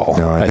us all.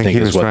 No, I think he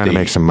was trying to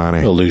make some money.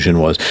 Illusion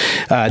was.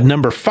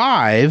 Number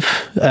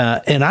 5,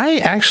 and I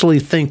actually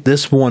think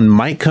this one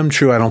might come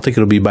true. I don't think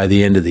it'll be by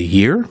the end of the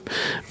year,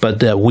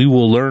 but that we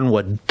will learn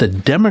what the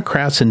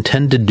Democrats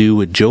intend to do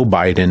with Joe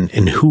Biden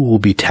and who will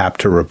be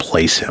tapped to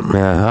replace him.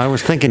 Yeah, I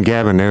was thinking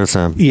Gavin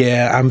Newsom.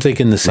 Yeah, I'm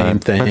thinking the same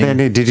thing. But then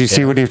did you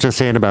see what he was just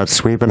saying about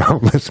sweeping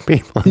homeless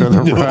people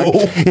under the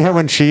rug? Yeah,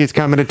 when she's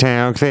coming to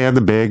town, because they had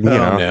the big,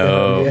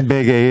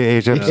 big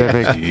Asia Pacific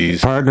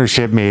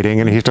partnership meeting,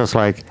 and he's just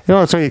like,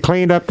 so you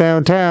cleaned up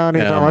downtown.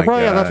 He's like,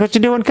 that's what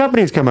you do when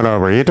companies coming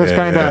over. You just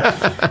kind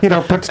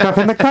of, put stuff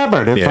in the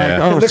cupboard. It's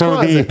like,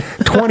 so the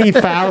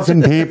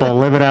 20,000 people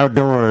living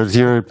outdoors,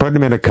 you're putting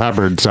them in a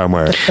cupboard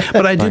somewhere.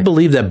 But I do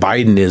believe that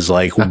Biden is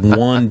like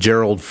one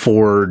Gerald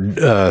Ford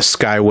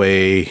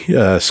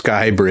Skyway,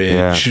 Sky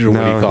Bridge, what do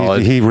you call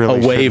it? He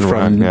really away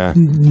from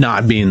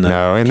not being the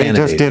and candidate.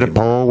 They just did a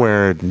poll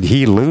where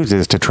he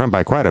loses to Trump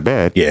by quite a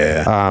bit.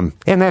 Yeah.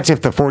 And that's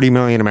if the 40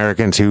 million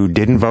Americans who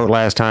didn't vote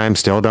last time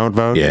still don't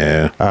vote.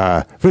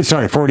 Yeah.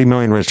 40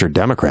 million registered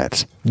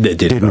Democrats that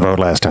didn't vote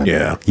last time.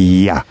 Yeah.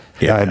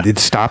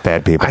 Stop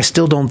that, people. I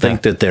still don't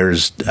think that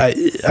there's...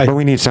 but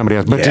we need somebody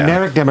else. But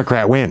generic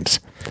Democrat wins.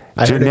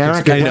 I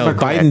know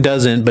Biden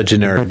doesn't, but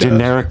generic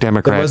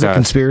Democrat There was a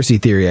conspiracy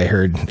theory I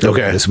heard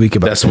this week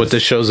about That's what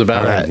this show's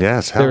about.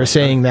 Yes. They were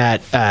saying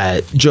that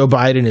Joe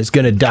Biden is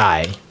going to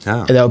die.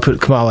 And that would put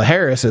Kamala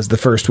Harris as the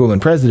first woman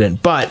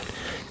president. But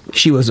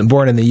she wasn't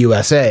born in the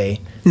USA.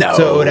 No.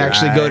 So it would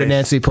actually go to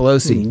Nancy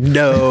Pelosi.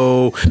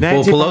 No.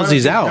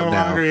 Pelosi's out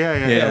now.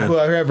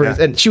 Whoever it is.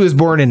 And she was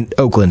born in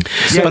Oakland.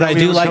 But I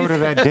do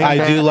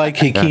like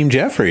Hakeem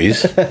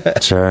Jeffries.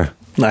 Sure.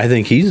 I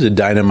think he's a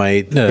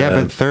dynamite.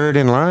 But third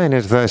in line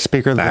is the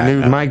Speaker of the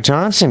new Mike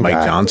Johnson guy.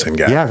 Mike Johnson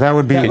guy. Yeah, that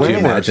would be way worse. Could you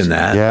imagine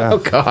that? Yeah. Oh,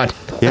 God.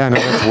 Yeah, no,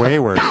 that's way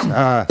worse.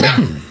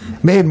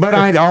 But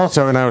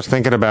I was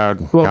thinking about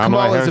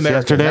Kamala Harris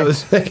yesterday.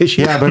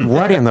 But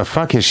what in the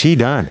fuck has she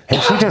done?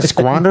 Has she just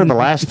squandered the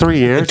last 3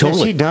 years? Totally.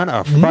 Has she done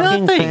a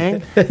fucking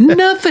thing?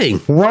 Nothing.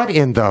 What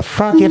in the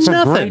fuck? It's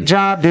a great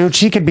job, dude.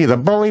 She could be the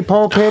bully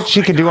pulpit.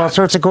 She could do all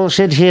sorts of cool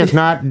shit. She has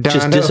not done.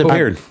 Just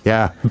disappeared.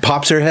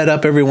 Pops her head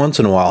up every once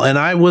in a while. And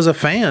I was a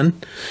fan.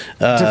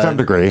 To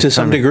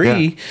some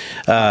degree.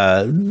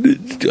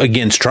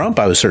 Against Trump,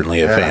 I was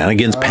certainly a fan.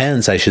 Against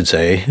Pence, I should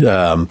say.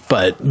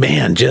 But,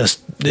 man,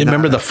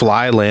 remember the fly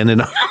landed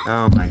on.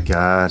 Oh my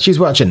God. She's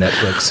watching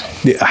Netflix.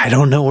 I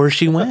don't know where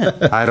she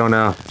went. I don't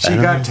know. She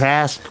got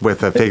tasked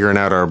with figuring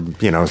out our,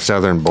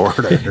 southern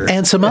border.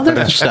 And some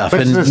other stuff.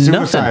 And it's a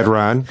suicide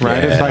run,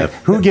 right? It's like,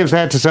 who gives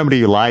that to somebody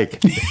you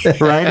like?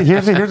 Right?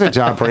 Here's a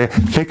job for you.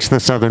 Fix the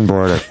southern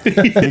border.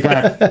 You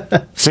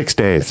got 6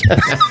 days.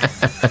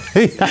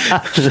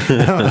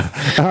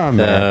 Oh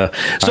man.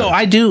 So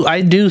I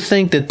do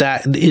think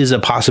that is a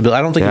possibility.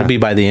 I don't think it'll be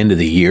by the end of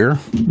the year,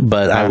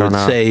 but I would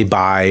say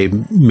by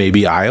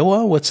maybe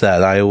Iowa. What's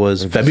that?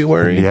 Iowa's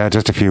February? Yeah,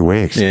 just a few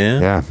weeks.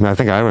 Yeah. I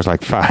think Iowa's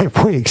like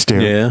 5 weeks,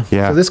 dude. Yeah.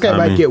 So this guy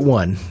might get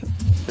one.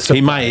 So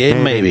he might,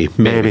 maybe.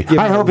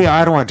 I hope.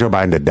 I don't want Joe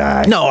Biden to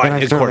die. No, I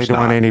of certainly course don't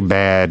not. want any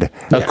bad,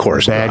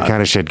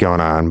 kind of shit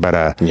going on.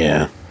 But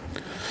yeah.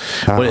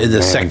 What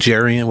the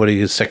sectarian? What are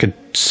you?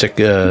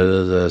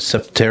 The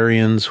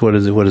septarians? What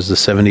is it? What is the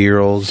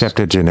 70-year-old?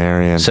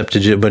 Septuagenarian.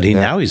 But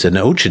now he's an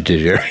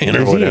octogenarian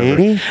or whatever. Is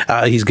he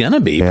 80? He's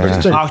gonna be.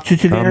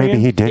 Octogenarian. Maybe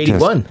he did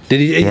 81. Did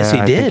he? Yes, he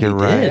I did. think you're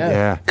right.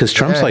 Yeah. Because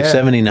Trump's like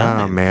 79.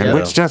 Oh man,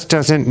 which just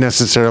doesn't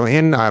necessarily.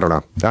 And I don't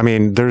know. I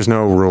mean, there's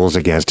no rules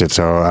against it,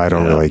 so I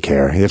don't really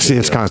care.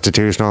 It's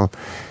constitutional.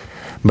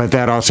 But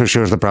that also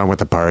shows the problem with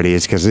the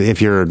parties, because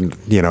if you're,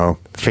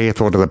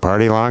 faithful to the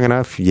party long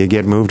enough, you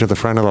get moved to the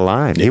front of the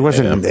line. He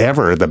wasn't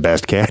ever the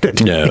best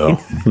candidate. No.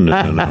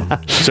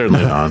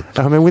 Certainly not.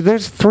 I mean,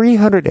 there's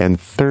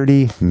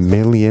 330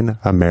 million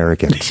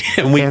Americans.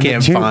 And we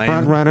can't the two find...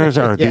 front runners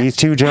are these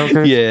two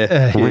jokers?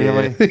 Yeah.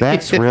 Really?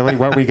 That's really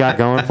what we got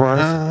going for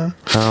us?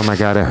 Oh, my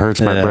God, it hurts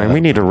my brain.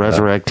 We need to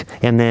resurrect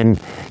and then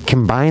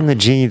combine the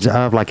genes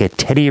of like a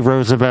Teddy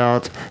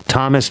Roosevelt,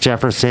 Thomas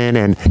Jefferson,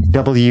 and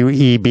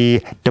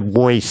W.E.B. Du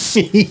Bois.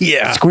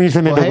 Yeah. Squeeze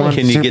them into one.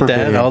 Can you get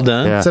that all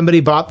done? Yeah.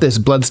 Somebody bought this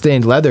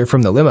bloodstained leather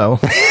from the limo.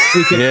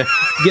 We could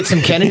get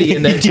some Kennedy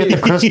in there too.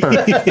 Get the CRISPR.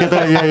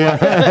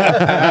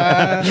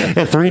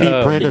 A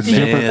 3D print is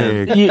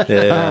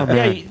super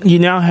big. You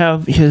now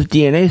have his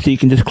DNA, so you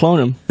can just clone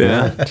him.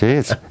 Yeah.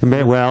 Jeez.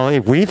 Well,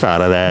 if we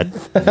thought of that,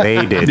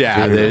 they did.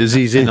 Yeah, too.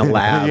 he's in a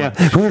lab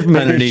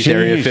underneath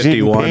Area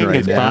 51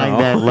 right now. Buying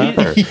that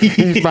leather.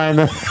 He's buying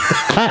the.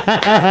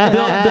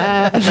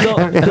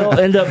 They'll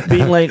end up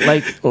being like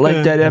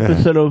that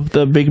episode of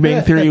The Big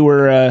Bang Theory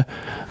where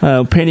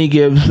Penny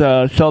gives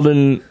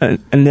Sheldon a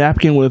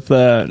napkin with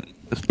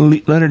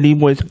Leonard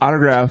Nimoy's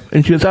autograph,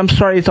 and she goes, "I'm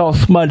sorry, it's all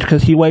smudged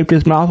because he wiped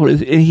his mouth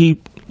with it." And he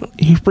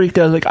freaked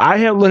out. Like, I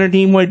have Leonard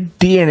Nimoy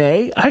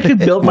DNA. I could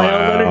build my own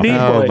Leonard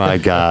Nimoy. Oh my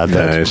God,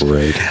 that's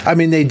great. I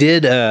mean, they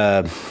did.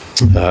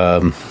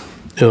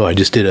 I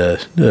just did a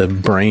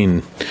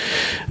brain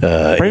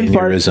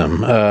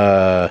aneurysm.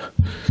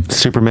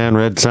 Superman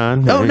Red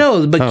Sun? Oh,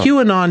 no, but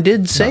QAnon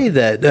did say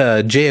that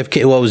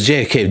JFK, well, it was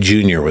JFK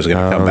Jr. was going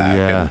to come back.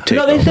 Yeah. And take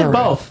No, they over. said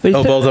both. They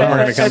said, both of them were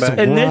going to come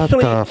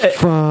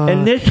back?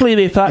 Initially,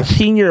 they thought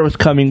Senior was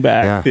coming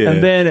back. Yeah.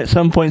 And then at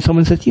some point,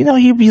 someone said,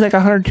 he'd be like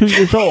 102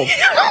 years old.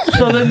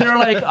 So then they're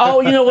like,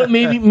 oh, you know what?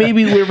 Maybe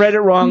we read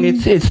it wrong.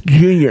 It's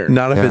Junior.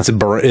 Not if it's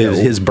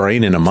his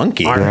brain in a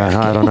monkey. Yeah,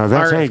 I don't know.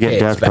 That's how you get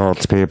death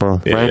cults, people.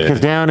 Right?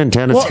 Because down in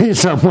Tennessee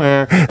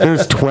somewhere,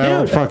 there's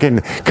 12 fucking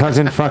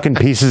cousin fucking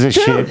pieces of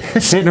shit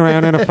sitting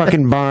around in a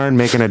fucking barn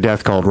making a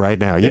death cult right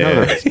now. You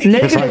know this.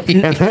 It's like,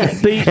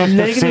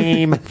 the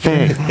same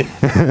thing.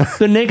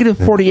 The Negative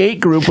 48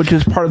 group, which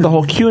is part of the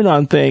whole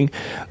QAnon thing,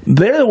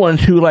 they're the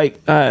ones who,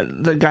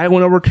 the guy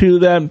went over to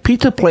the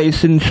pizza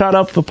place and shot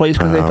up the place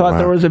because they thought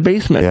there was a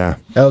basement. Yeah.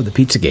 Oh, the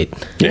Pizzagate.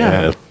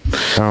 Yeah.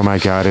 Oh my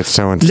God, it's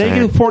so insane.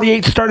 Negative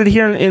 48 started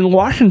here in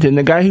Washington.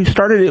 The guy who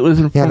started it was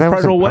from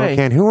Federal Way.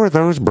 And who were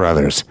those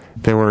brothers?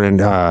 They were in.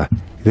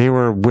 They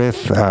were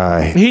with.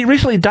 He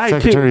recently died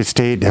Secretary too. of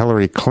State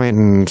Hillary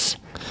Clinton's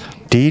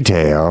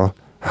detail.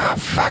 Oh,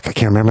 fuck, I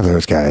can't remember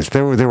those guys.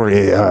 They were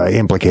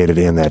implicated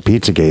in that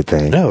Pizzagate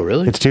thing. Oh,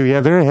 really? It's too. Yeah,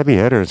 they're heavy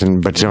hitters,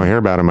 but you don't hear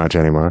about them much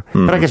anymore.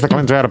 But I guess the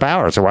Clintons are out of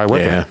power, so why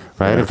would they?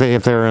 Right?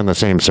 If they're in the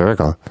same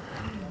circle,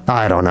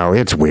 I don't know.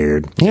 It's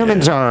weird.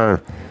 Humans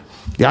are.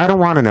 I don't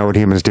want to know what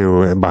humans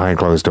do behind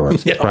closed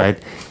doors,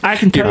 right? I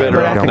can tell you,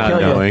 but I can not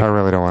kill knowing. you. I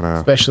really don't want to know.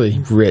 Especially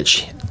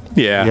rich.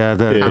 Yeah.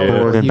 The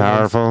bored and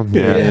powerful.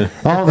 Yeah.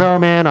 Although,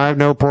 man, I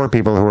know poor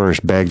people who are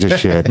bags of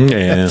shit.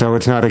 Yeah. So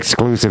it's not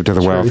exclusive to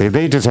the wealthy.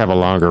 They just have a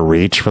longer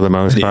reach for the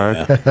most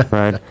part.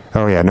 Right?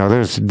 Oh, yeah.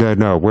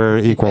 No, we're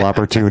equal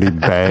opportunity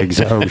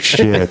bags. Oh,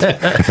 shit.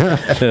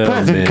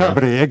 Present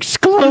company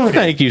excluded.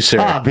 Thank you, sir.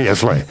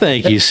 Obviously.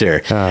 Thank you,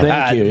 sir.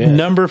 Thank you. Yeah.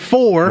 Number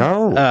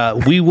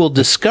 4, we will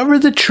discover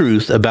the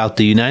truth about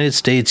the United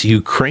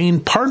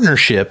States-Ukraine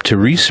partnership to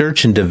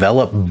research and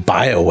develop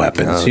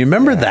bioweapons. You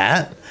remember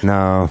that?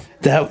 No.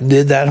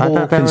 That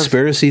whole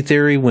conspiracy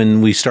theory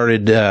when we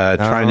started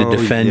trying to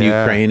defend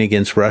Ukraine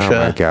against Russia.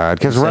 Oh my God!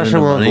 Because Russia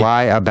will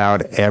lie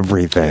about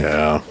everything.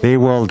 Yeah.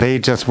 They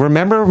just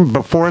remember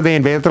before they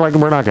invaded. They're like,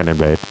 we're not going to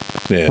invade.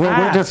 Yeah.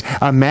 We're just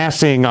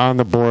amassing on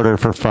the border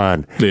for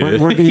fun. Yeah.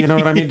 You know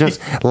what I mean? Just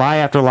lie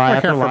after lie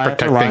after lie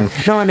after lie.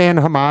 No, and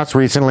Hamas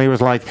recently was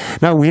like,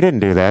 no, we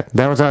didn't do that.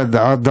 That was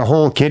the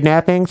whole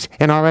kidnappings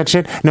and all that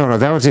shit. No,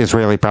 that was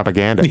Israeli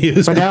propaganda.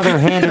 But now they're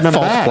handing them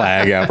false back.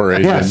 Flag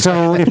operation. Yeah.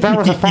 So if that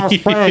was a false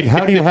flag,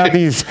 how do you have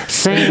these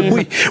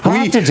same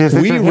hostages?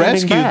 We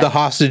rescued the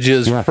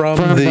hostages from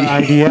the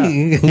idea.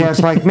 Yeah, it's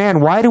like,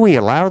 man, why do we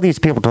allow these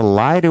people to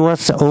lie to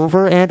us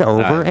over and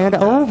over and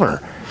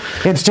over,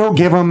 and still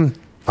give them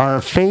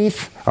our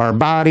faith, our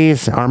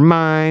bodies, our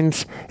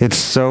minds? It's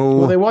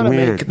so they want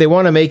weird.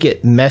 to make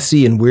it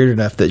messy and weird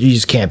enough that you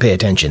just can't pay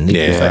attention. You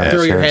just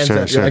throw your hands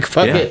up. You're like,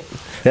 fuck it.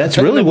 That's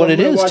really what it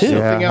is, too.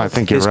 Yeah, I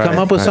think you're right. Come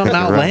up with something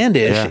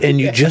outlandish, and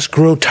you just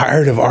grow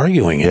tired of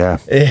arguing it.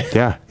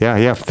 Yeah.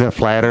 The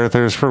flat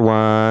earthers for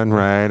one,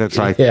 right? It's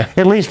like,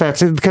 at least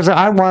that's it, because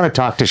I want to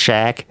talk to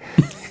Shaq.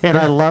 And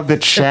I love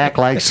that Shaq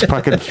likes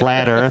fucking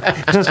flat Earth.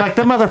 Just like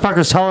the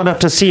motherfucker's tall enough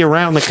to see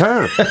around the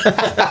curve.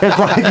 It's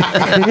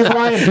like he's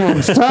lying to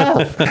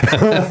himself.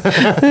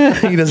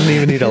 He doesn't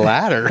even need a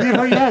ladder.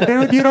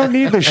 Dude, you don't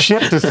need the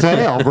ship to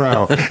sail,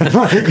 bro.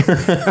 Like,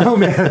 oh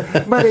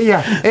man, but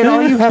yeah, and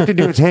all you have to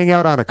do is hang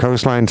out on a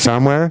coastline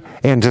somewhere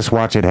and just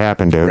watch it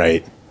happen, dude.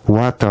 Right.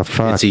 What the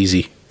fuck? It's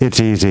easy. It's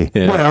easy.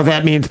 Yeah. Well,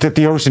 that means that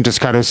the ocean just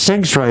kind of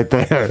sinks right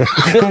there.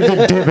 There's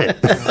a divot.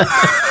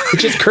 It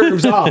just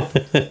curves off.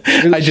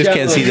 I just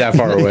can't see that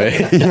far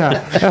away.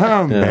 Yeah.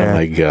 Oh, man. Oh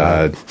my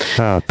God.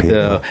 Oh,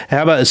 people.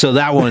 How about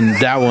that one?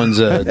 That one's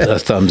a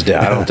thumbs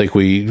down. I don't think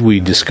we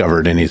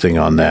discovered anything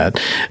on that.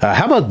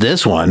 How about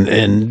this one?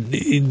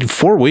 In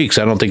 4 weeks,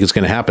 I don't think it's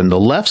going to happen. The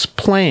left's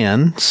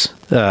plans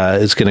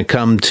is going to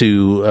come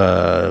to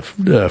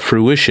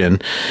fruition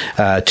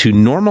to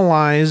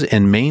normalize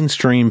and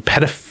mainstream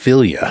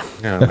pedophilia.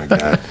 Oh my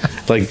God!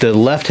 Like the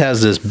left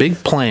has this big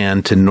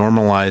plan to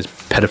normalize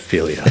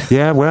pedophilia.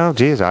 Yeah, well,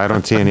 geez, I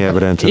don't see any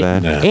evidence of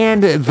that. No.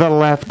 And the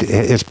left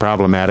is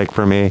problematic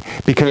for me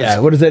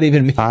because what does that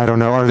even mean? I don't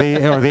know. Are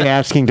they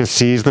asking to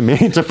seize the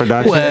means of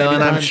production? Well,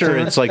 and I'm sure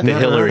it's like the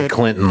Hillary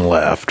Clinton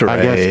left, right?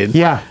 I guess,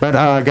 yeah, but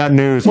I got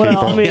news. Well,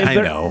 people. I mean, I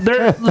know.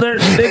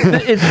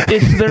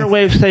 It's their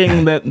way of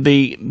saying that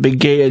the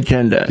gay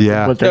agenda.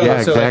 Yeah, what so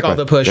exactly. like all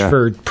the push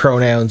for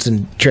pronouns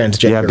and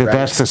transgender. Yeah, but rights.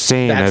 that's the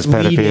same That's as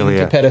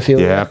pedophilia. To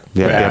pedophilia.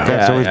 Yeah.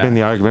 That's always been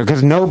the argument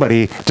because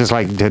nobody, just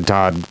like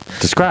Todd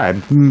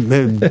described,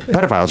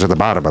 pedophiles are the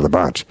bottom of the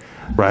bunch,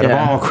 right? Of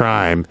all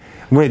crime,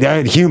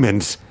 with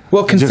humans.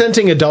 Well,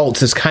 consenting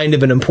adults is kind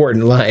of an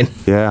important line.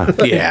 Yeah.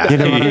 Yeah. You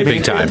know what I mean?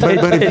 Big time.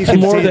 But if you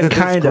can more see than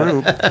that this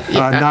group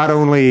not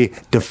only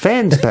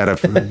defends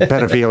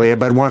pedophilia,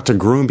 but wants to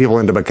groom people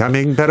into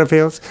becoming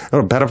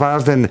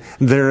pedophiles, then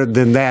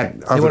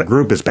that other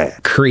group is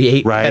bad.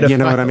 Create right? pedophiles. You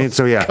know what I mean?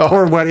 So yeah.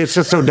 Or what? It's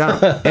just so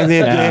dumb.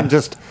 And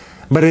just...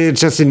 But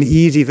it's just an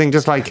easy thing,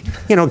 just like,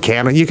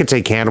 cannibal. You could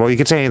say cannibal, you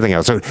could say anything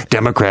else. So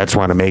Democrats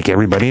want to make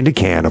everybody into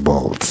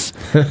cannibals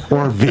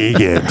or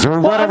vegans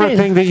or whatever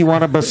thing that you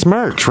want to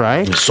besmirch,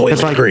 right?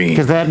 Soylent Green.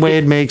 Because that way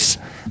it makes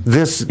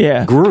this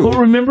group.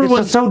 Well, remember it's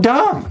just so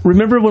dumb.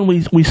 Remember when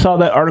we saw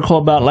that article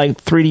about like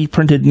 3D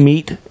printed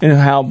meat and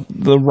how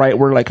the right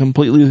were like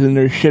completely losing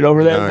their shit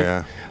over that? Oh,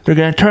 yeah. They're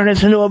going to turn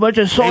us into a bunch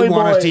of soy boys. They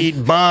want us to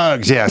eat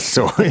bugs. Yes,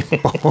 soy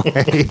boy.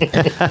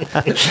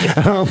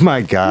 Oh,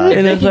 my God.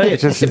 And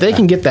if they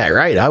can get that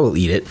right, I will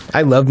eat it.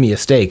 I love me a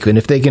steak. And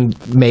if they can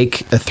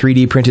make a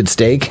 3D printed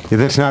steak.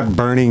 That's not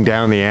burning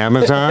down the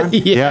Amazon?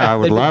 I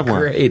would love one.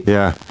 Great.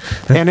 Yeah.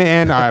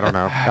 And I don't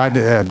know. I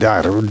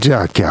don't,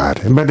 oh,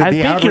 God. But I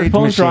think your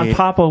phones are on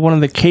top of one of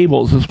the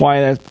cables. Is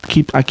why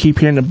I keep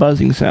hearing the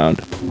buzzing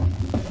sound.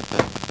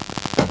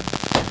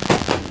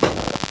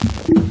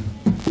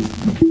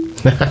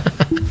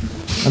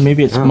 Or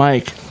maybe it's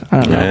Mike.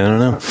 I don't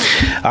know.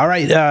 All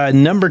right,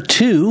 number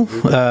 2.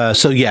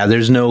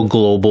 There's no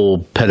global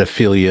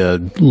pedophilia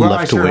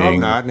left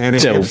wing. Not. And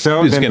if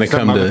so, it's going to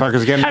come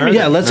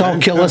to.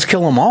 Let's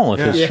kill them all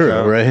if it's true,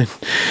 right?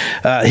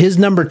 His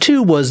number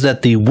 2 was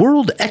that the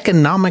World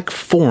Economic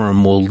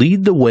Forum will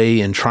lead the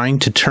way in trying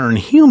to turn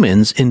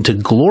humans into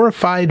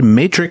glorified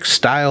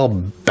Matrix-style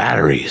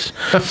batteries.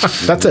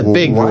 That's a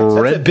big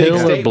red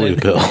pill or blue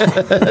pill.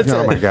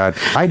 Oh my God!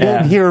 I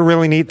did hear a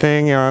really neat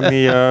thing on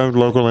the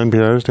local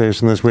NPR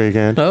station this weekend.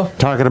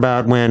 Talking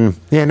about when,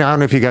 I don't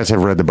know if you guys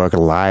have read the book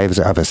Lives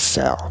of a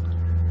Cell.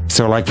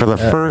 So like for the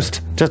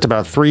first just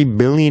about 3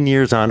 billion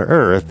years on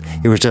Earth,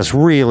 it was just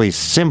really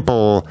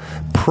simple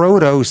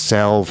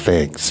proto-cell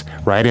things,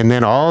 right? And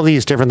then all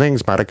these different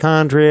things,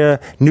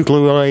 mitochondria,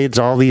 nucleoids,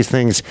 all these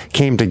things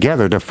came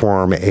together to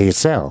form a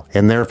cell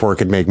and therefore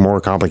could make more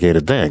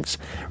complicated things,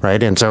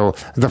 right? And so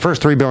the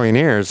first 3 billion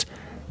years,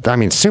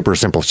 super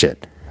simple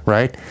shit.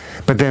 Right?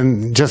 But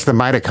then just the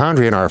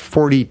mitochondria in our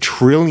 40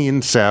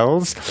 trillion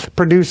cells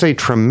produce a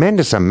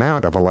tremendous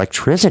amount of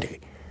electricity,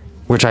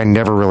 which I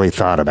never really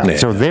thought about. Yeah.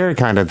 So they're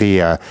kind of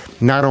the,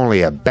 not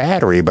only a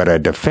battery, but a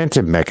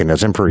defensive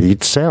mechanism for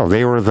each cell.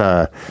 They were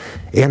the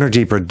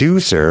energy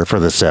producer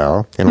for the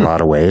cell in a lot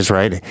of ways,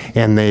 right?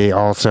 And they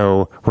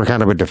also were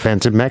kind of a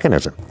defensive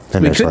mechanism.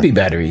 We could be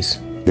batteries.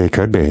 They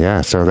could be,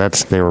 yeah. So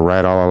they were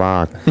right all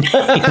along.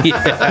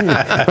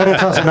 But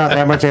it's also not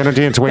that much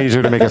energy. It's way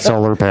easier to make a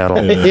solar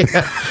panel.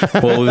 Yeah.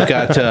 Well, we've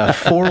got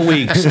 4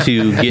 weeks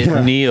to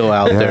get Neo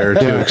out there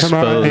to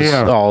expose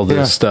all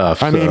this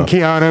stuff. I mean,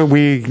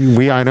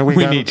 Keanu, I know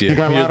we need you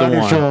got a lot on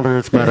your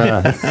shoulders, but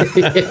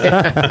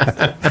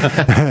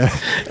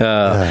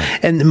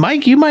and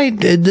Mike,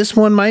 this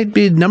one might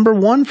be number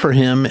 1 for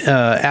him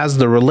as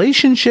the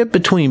relationship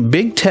between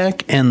big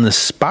tech and the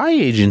spy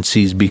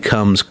agencies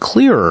becomes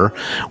clearer.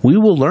 We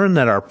will learn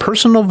that our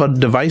personal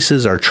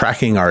devices are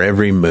tracking our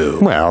every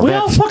move. Well, we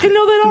all fucking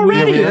know that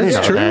already.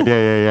 That's true.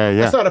 Yeah.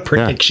 That's not a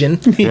prediction.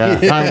 Yeah,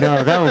 I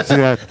know. That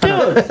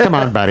was, come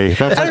on, buddy.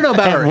 I don't know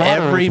about our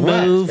every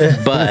move,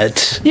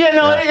 but...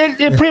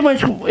 it pretty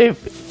much...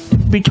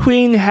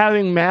 between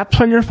having maps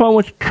on your phone,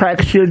 which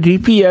tracks your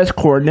GPS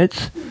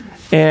coordinates,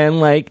 and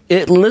like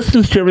it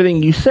listens to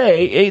everything you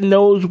say. It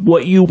knows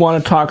what you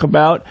want to talk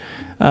about.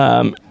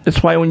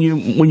 That's why when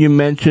you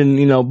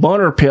mention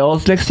boner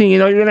pills, next thing you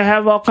know, you're going to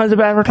have all kinds of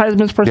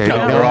advertisements for.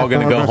 We're all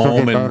going to go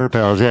home and boner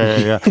pills.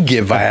 Yeah.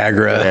 give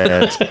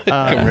Viagra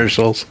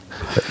commercials.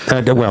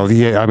 Well,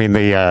 yeah, I mean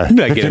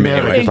the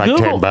generic is like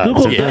Google, $10.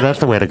 Google, So that's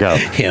the way to go.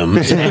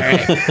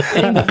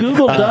 And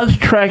Google does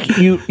track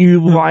you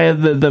via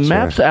the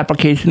Maps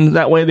application.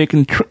 That way they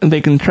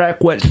can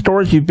track what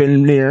stores you've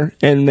been near,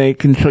 and they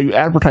can show you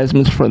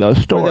advertisements for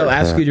those stores. Or they'll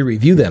ask you to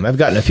review them. I've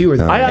gotten a few.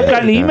 I've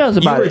gotten emails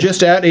about you were it.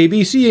 just at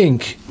ABC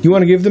Inc. You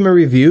want to give them a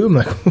review? I'm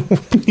like,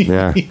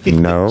 Yeah,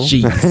 no,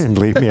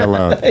 leave me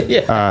alone.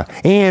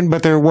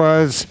 But there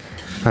was,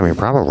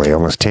 probably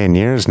almost 10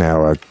 years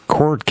now, a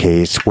court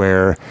case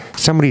where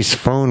somebody's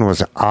phone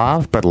was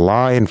off, but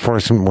law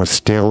enforcement was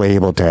still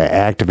able to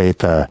activate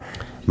the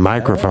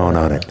microphone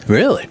on it.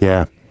 Really?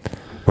 Yeah.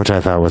 Which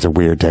I thought was a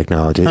weird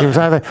technology. It was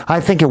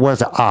I think it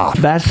was off.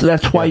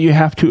 That's why you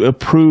have to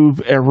approve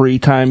every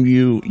time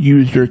you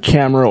use your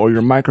camera or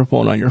your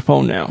microphone on your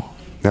phone now.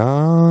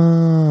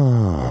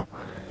 Oh.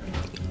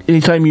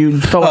 Anytime you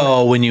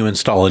install when you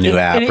install a new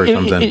app or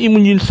something.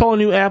 When you install a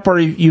new app, or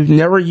you've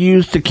never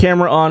used the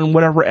camera on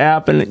whatever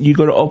app, and you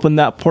go to open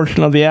that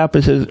portion of the app,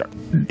 it says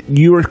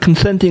you are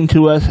consenting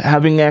to us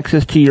having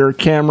access to your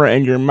camera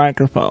and your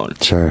microphone.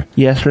 Sure.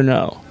 Yes or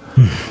no?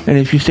 And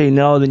if you say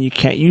no, then you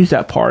can't use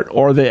that part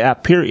or the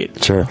app,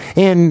 period. Sure.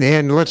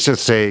 And let's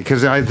just say,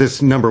 because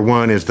this number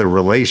one is the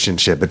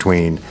relationship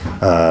between,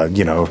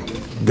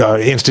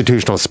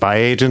 institutional spy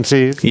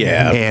agencies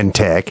and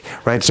tech,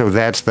 right? So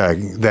that's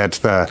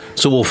the.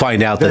 So we'll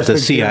find out that the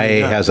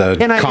CIA has a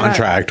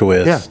contract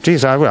with. Yeah,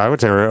 geez, I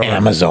would say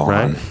Amazon,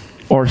 right?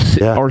 Or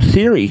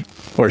Siri.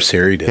 Or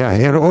Siri did. Yeah,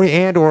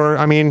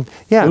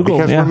 Google,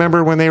 because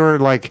remember when they were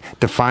like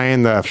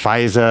defying the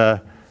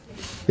FISA.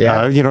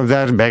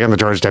 That back in the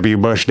George W.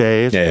 Bush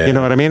days. Yeah. You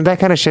know what I mean? That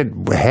kind of shit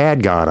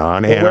had gone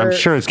on, and I'm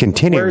sure it's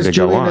continuing to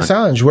go on. Where's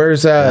Julian Assange?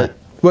 Where's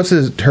what's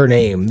her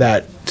name?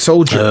 That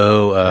soldier.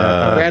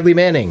 Bradley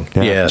Manning.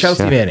 Yeah.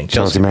 Chelsea Manning.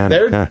 Chelsea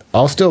Manning. They're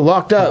all still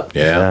locked up.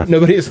 Yeah.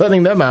 Nobody's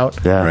letting them out.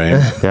 Yeah.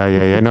 Right.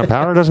 Yeah. No,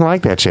 power doesn't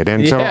like that shit.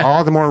 And so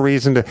all the more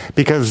reason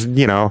because,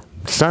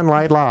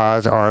 sunlight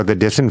laws are the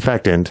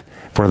disinfectant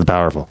for the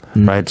powerful,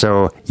 right?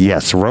 So,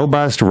 yes,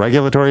 robust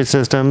regulatory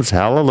systems,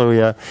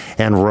 hallelujah,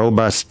 and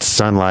robust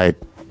sunlight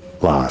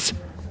laws.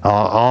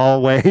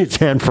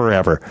 Always and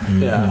forever.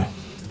 Yeah.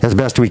 As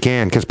best we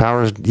can, because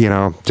power,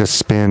 just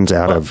spins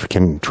out of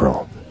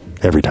control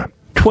every time.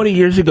 20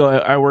 years ago,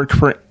 I worked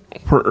for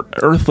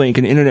Earthlink,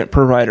 an internet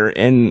provider,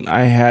 and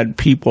I had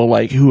people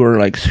who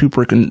were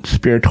super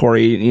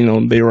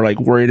conspiratory. They were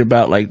worried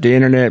about the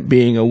internet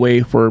being a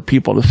way for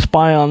people to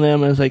spy on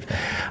them. I was like,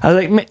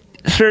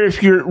 sir,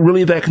 if you're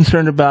really that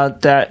concerned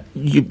about that,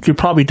 you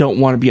probably don't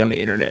want to be on the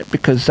internet,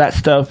 because that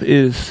stuff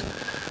is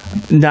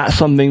not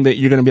something that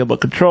you're going to be able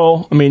to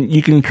control. I mean,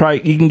 you can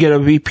get a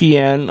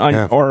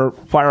VPN or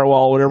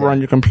firewall, whatever, on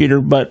your computer,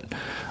 but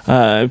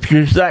if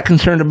you're that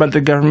concerned about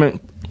the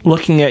government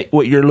looking at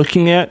what you're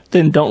looking at,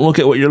 then don't look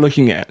at what you're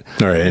looking at.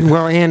 All right.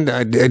 Well, and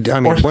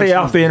or stay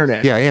off the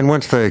internet. Yeah, and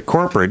once the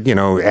corporate,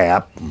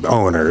 app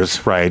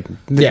owners, right,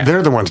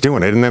 they're the ones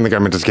doing it, and then the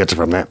government just gets it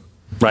from them.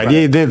 Right.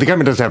 The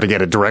government doesn't have to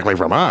get it directly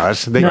from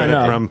us. They get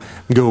it from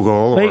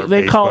Google or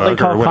they call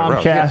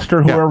Comcast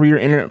or whoever your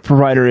internet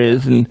provider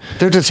is, and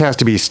there just has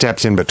to be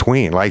steps in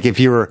between. Like if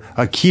you're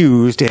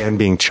accused and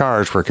being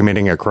charged for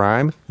committing a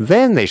crime,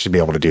 then they should be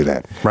able to do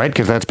that, right?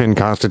 Because that's been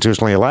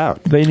constitutionally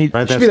allowed. They need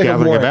that's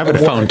gathering of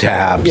evidence, phone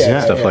tabs,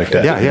 and stuff like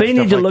that. Yeah, they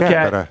need to look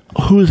at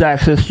who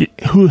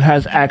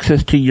has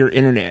access to your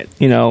internet.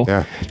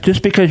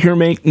 Just because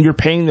you're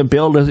paying the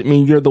bill doesn't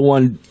mean you're the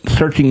one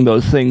searching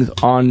those things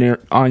on your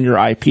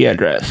IP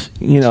address.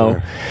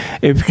 Sure.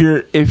 If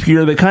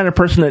you're the kind of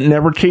person that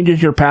never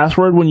changes your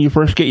password when you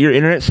first get your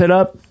internet set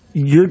up,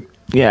 your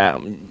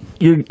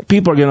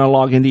people are going to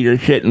log into your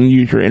shit and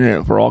use your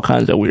internet for all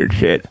kinds of weird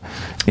shit.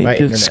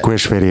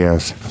 Squish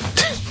videos.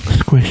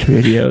 Squish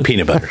videos.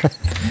 Peanut butter.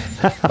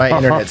 My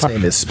internet's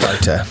name is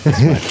Sparta.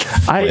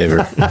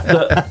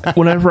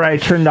 Whenever I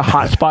turn the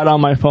hotspot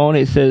on my phone,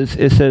 it says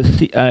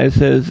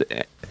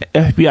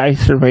FBI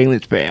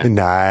surveillance ban.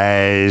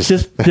 Nice.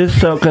 Just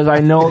so, because I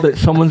know that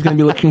someone's going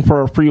to be looking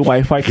for a free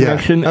Wi-Fi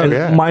connection,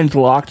 and mine's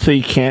locked, so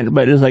you can't.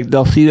 But it's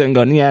they'll see that and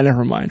go, yeah,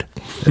 never mind.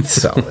 It's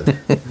solid.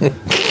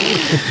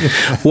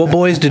 Well,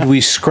 boys, did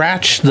we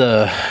scratch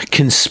the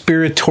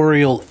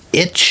conspiratorial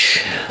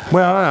itch?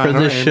 Well, for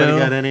this show,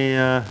 got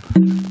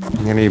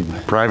any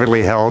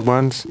privately held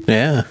ones?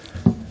 Yeah.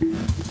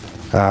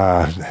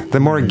 The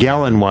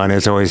Morgellon one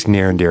is always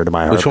near and dear to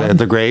my heart. Which one?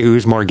 The gray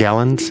ooze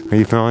Morgellons. Are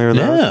you familiar with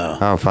those? No.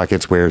 Oh, fuck,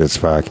 it's weird as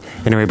fuck.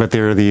 Anyway, but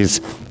there are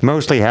these,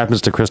 mostly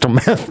happens to crystal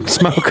meth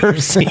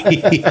smokers. Go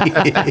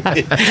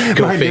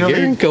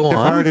figure. Go on.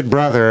 Departed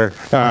brother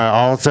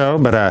also,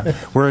 but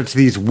where it's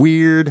these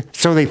weird,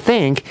 so they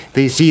think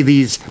they see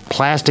these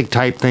plastic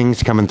type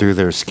things coming through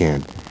their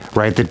skin.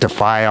 Right, that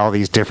defy all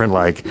these different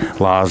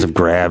laws of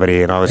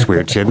gravity and all this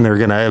weird shit, and they're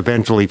going to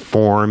eventually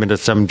form into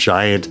some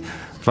giant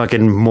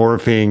fucking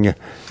morphing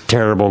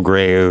terrible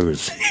gray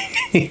ooze.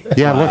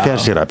 Yeah, look that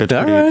shit up.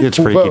 It's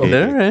freaky.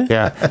 Right.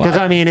 Yeah, because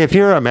I mean, if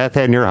you're a meth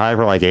head and you're high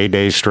for like 8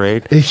 days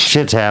straight,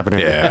 shit's happening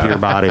to your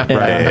body.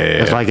 Right?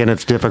 It's like, and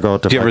it's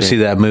difficult to. Did you ever see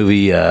that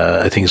movie?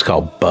 I think it's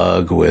called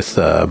Bug with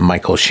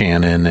Michael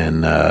Shannon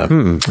and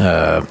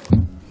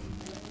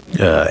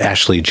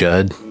Ashley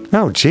Judd.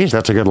 Oh, geez,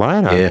 that's a good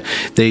line. Yeah,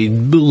 they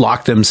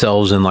lock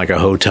themselves in like a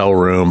hotel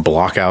room,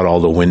 block out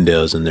all the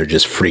windows, and they're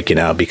just freaking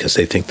out because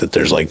they think that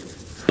there's like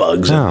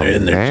bugs in there,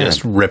 and they're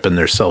just ripping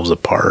themselves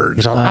apart.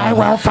 He's like, I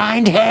will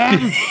find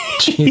him.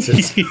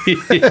 Jesus.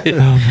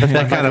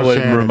 That kind of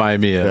would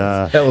remind me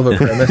of. Hell of a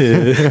premise.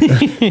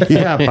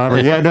 Yeah, Bummer.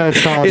 Yeah, no,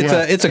 it's called.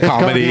 It's a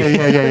comedy.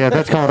 Yeah.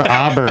 That's called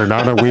Auburn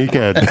on a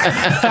weekend.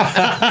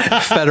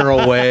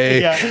 Federal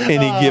Way,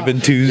 any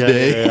given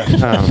Tuesday.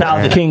 Oh,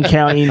 South King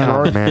County,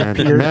 North. Man,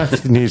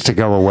 meth needs to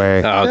go away.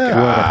 Oh, God.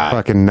 What a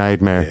fucking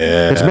nightmare.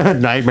 Yeah. It's been a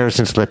nightmare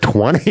since the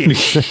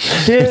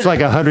 20s. It's like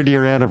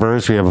 100-year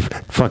anniversary of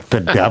fuck the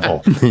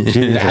devil.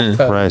 Jesus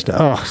Christ.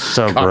 Oh,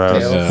 so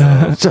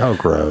gross. So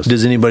gross.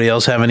 Does anybody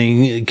else have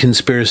any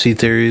conspiracy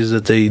theories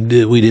that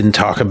we didn't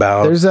talk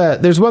about?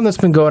 There's one that's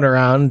been going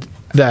around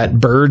that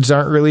birds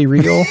aren't really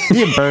real.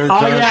 Birds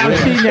I've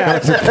seen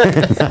that.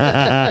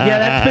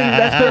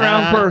 That's been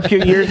around for a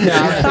few years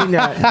now. I've seen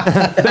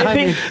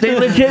that. They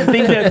legit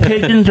think that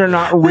pigeons are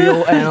not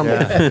real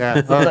animals.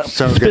 Yeah. Oh,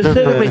 so good.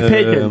 Specifically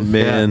pigeons.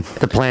 Man.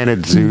 The planet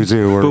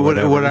Zuzu. Or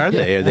But what are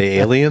they? Are they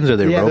aliens? Are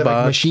they Yeah, they're robots?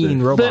 like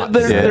machine robots.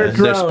 They're drones.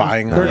 They're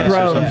spying on They're us or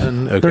drones.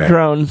 something? Okay. They're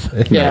drones.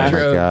 Yeah. Oh, my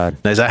God.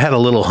 As I had a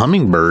little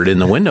hummingbird in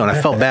the window, and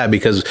I felt bad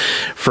because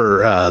for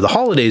the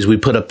holidays we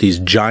put up these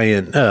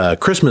giant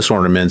Christmas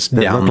ornaments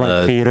down look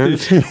like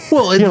feeders.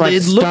 Well, You're like,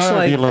 it looks "Starve,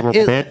 like you little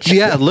bitch."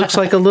 Yeah, it looks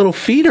like a little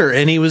feeder,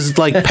 and he was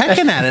like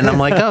pecking at it. And I'm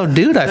like, oh,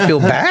 dude, I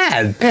feel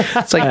bad.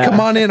 It's like, come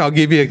on in, I'll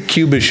give you a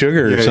cube of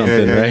sugar or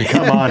something, right?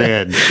 Come on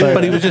in.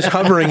 But he was just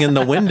hovering in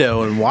the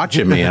window and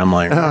watching me. I'm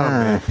like,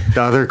 No,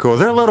 they're cool.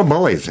 They're little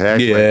bullies,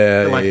 actually. Yeah,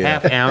 They're like yeah.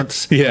 half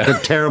ounce. Yeah.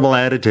 With a terrible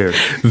attitude.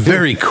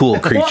 very cool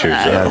creatures.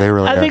 Yeah, though. they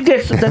really I are. think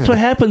that's what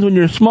happens when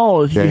you're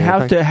small. Is you you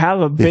have think? to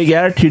have a big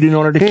attitude in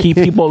order to keep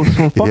people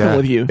from fucking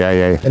with you.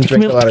 Yeah. And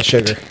drink a lot of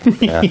sugar.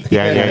 Yeah.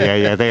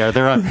 They are.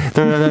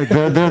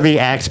 They're the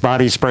Axe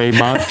body spray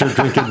monster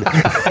drinking.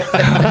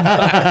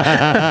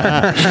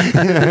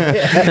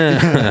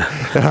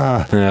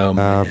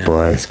 Oh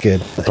boy, That's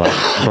good.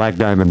 Black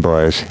Diamond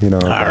Boys. You know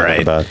what I'm All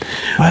right. about.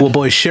 Well,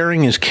 boys,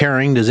 sharing is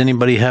caring. Does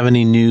anybody have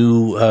any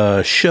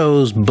new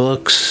shows,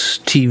 books,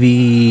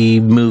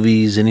 TV,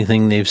 movies,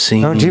 anything they've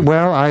seen? Oh, gee,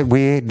 well,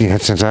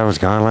 since I was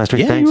gone last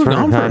week. Yeah, thanks you were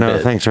gone for a I know.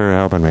 bit. Thanks for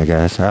helping me,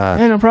 guys.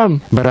 Yeah, no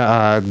problem. But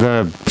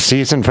the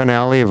season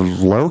finale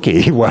of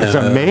Loki was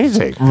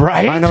amazing.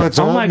 Right? I know it's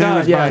Oh old my God,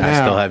 news yeah. by I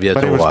now, still have yet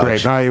but to it was watch.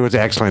 great. No, it was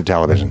excellent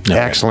television. Okay.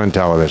 Excellent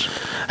television.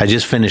 I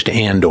just finished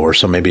Andor,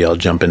 so maybe I'll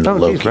jump into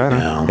Loki geez, right on.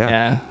 now.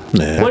 Yeah.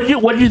 Yeah.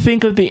 What did you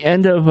think of the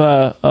end of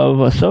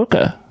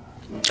Ahsoka?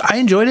 I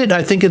enjoyed it.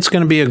 I think it's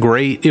going to be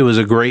it was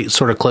a great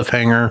sort of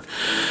cliffhanger.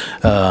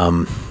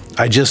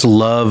 I just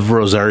love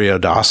Rosario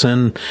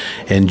Dawson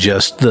and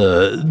just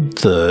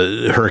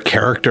her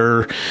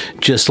character,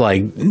 just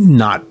like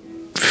not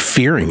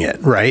fearing it,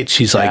 right?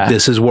 She's like,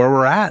 this is where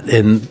we're at,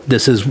 and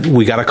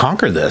we got to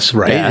conquer this,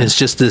 right? Yeah. It's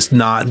just this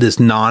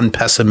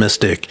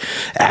non-pessimistic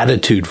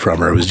attitude from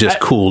her. It was just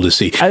cool to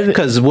see,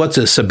 because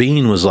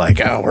Sabine was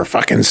like, oh, we're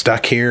fucking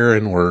stuck here,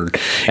 and we're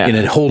in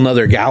a whole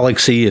nother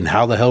galaxy, and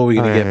how the hell are we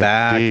going to get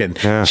back?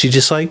 And she's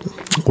just like,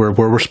 we're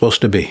where we're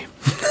supposed to be.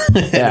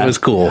 It was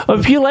cool. Well,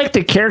 if you like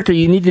the character,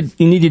 you need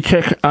to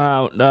check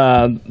out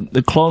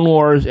the Clone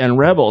Wars and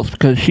Rebels,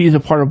 because she's a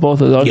part of both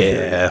of those.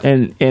 Yeah.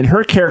 And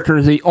her character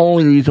is the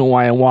only reason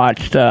why I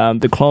watched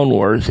the Clone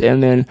Wars,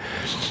 and then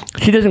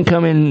she doesn't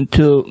come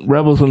into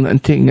Rebels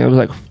until it was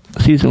like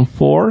season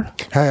 4.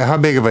 How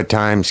big of a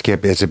time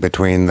skip is it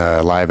between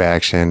the live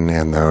action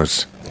and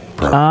those?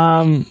 Well,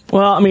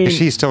 I mean, Is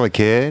she still a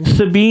kid?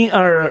 Sabine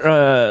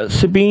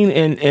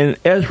and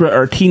Ezra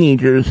are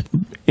teenagers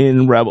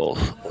in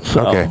Rebels.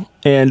 So, Okay.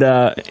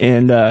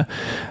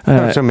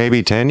 So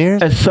maybe 10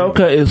 years?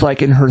 Ahsoka is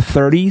like in her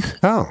 30s.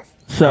 Oh.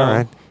 So, all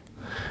right.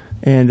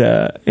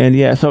 and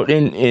yeah, so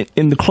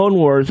in the Clone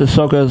Wars,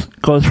 Ahsoka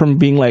goes from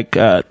being like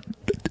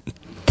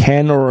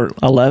 10 or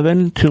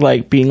 11 to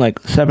like being like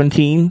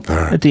 17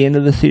 at the end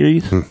of the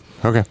series.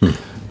 Okay.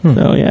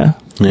 So yeah,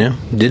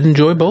 Did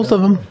enjoy both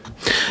of them.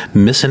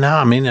 Missing out.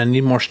 I mean, I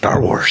need more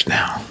Star Wars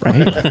now.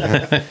 right.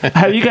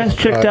 Have you guys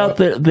checked out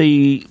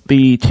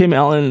the Tim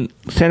Allen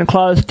Santa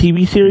Claus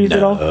TV series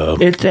at all?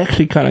 It's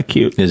actually kind of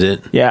cute. Is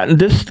it? Yeah, and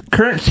this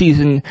current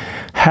season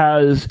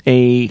has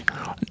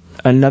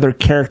another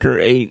character,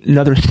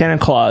 another Santa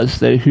Claus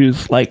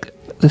who's like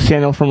the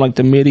Santa from like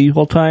the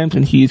medieval times,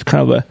 and he's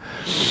kind of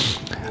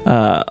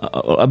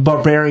a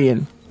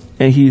barbarian,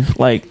 and he's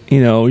like,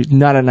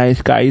 not a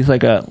nice guy. He's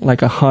like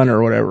a Hun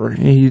or whatever.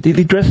 And he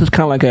dresses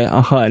kind of like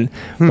a Hun,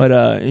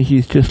 but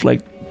he's just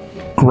like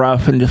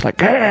gruff and just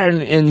like,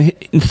 and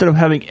instead of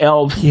having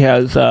elves, he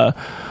has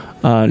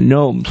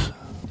gnomes,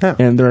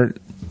 and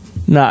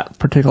not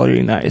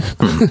particularly nice.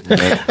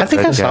 I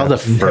think I saw the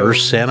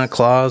first Santa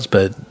Claus,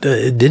 but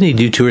didn't he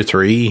do 2 or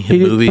 3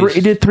 movies?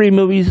 He did 3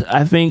 movies,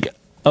 I think.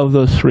 Of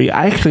those 3,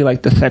 I actually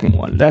like the second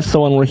one. That's the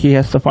one where he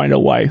has to find a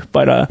wife.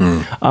 But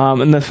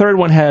and the third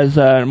one has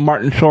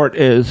Martin Short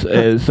is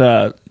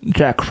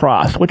Jack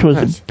Frost, which was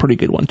a pretty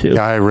good one too.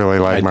 Yeah, I really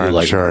like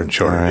Martin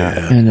Short.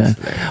 Yeah. And,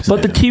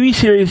 but the TV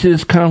series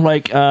is kind of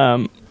like,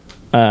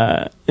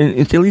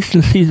 it's at least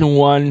in season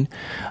 1.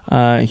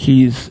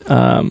 He's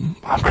I'm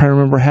trying to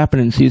remember what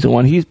happened in season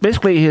 1. He's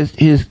basically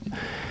his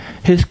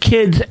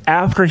kids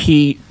after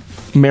he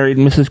married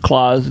Mrs.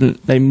 Claus and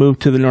they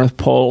moved to the North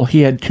Pole. He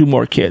had 2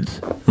 more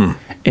kids,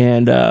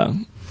 and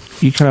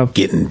you kind of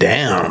getting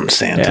down,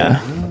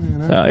 Santa.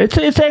 Yeah.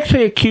 It's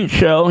actually a cute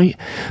show.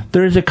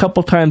 There's a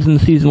couple times in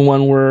season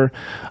 1 where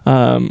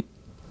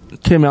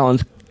Tim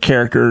Allen's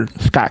character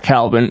Scott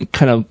Calvin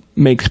kind of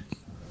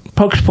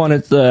pokes fun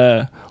at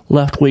the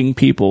left-wing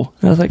people.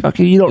 And I was like,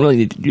 okay, you don't really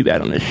need to do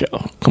that on this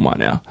show. Come on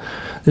now,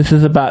 this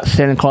is about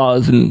Santa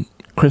Claus and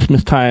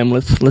Christmas time.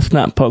 Let's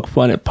not poke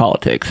fun at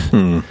politics.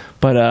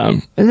 But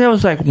and there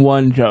was like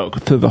one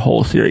joke through the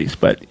whole series.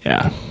 But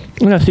yeah,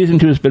 season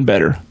 2 has been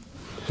better.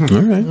 All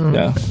right.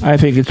 Yeah, I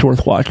think it's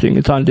worth watching.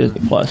 It's on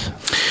Disney Plus.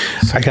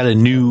 I got a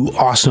new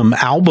awesome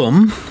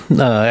album.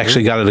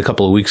 Actually got it a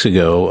couple of weeks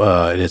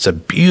ago. It's a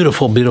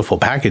beautiful, beautiful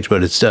package,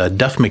 but it's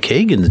Duff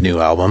McKagan's new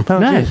album. Oh,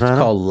 nice. It's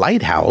called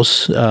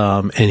Lighthouse,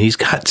 and he's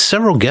got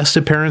several guest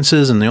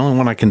appearances, and the only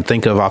one I can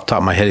think of off the top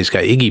of my head, he's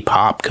got Iggy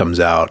Pop comes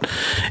out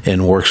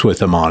and works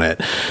with him on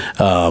it.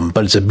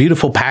 But it's a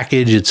beautiful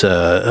package. It's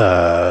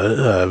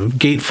a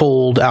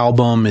gatefold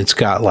album. It's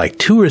got like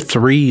 2 or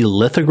 3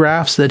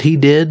 lithographs that he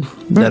did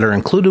that are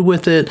included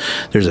with it.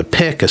 There's a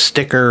pic, a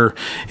sticker,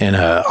 and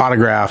an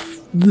autograph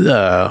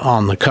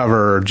on the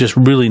cover. Just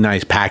really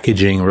nice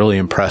packaging. Really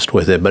impressed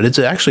with it. But it's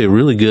actually a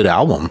really good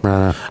album.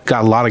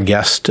 Got a lot of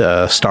guest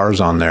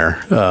stars on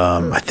there.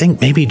 I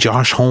think maybe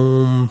Josh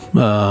Homme.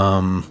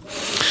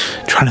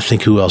 Trying to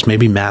think who else.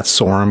 Maybe Matt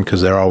Sorum,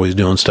 because they're always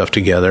doing stuff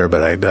together.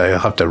 But I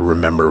have to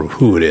remember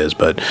who it is.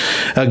 But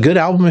a good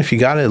album if you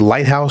got it.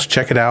 Lighthouse.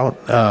 Check it out.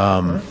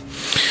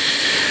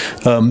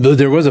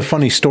 There was a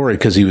funny story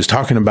because he was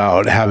talking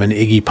about having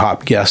Iggy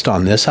Pop guest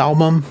on this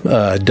album.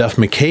 Duff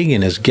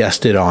McKagan has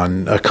guested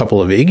on a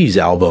couple of Iggy's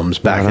albums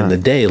back in the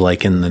day,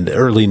 like in the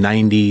early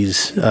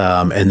 90s,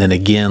 and then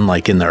again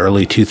like in the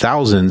early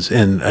 2000s.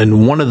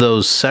 And one of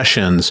those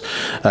sessions,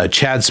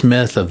 Chad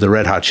Smith of the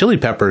Red Hot Chili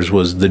Peppers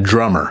was the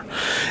drummer.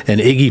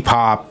 And Iggy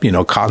Pop,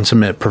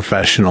 consummate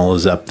professional,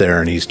 is up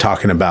there and he's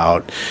talking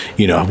about,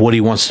 what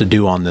he wants to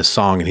do on this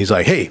song. And he's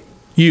like, hey,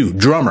 you,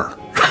 drummer.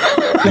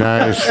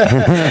 Nice.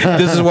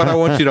 This is what I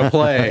want you to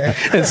play.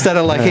 Instead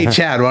of like, hey,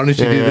 Chad, why don't you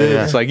do this?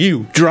 Yeah. It's like,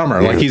 you, drummer.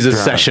 Like he's a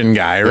session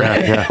guy,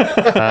 right?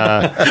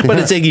 But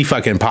it's Iggy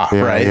fucking Pop,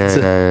 right?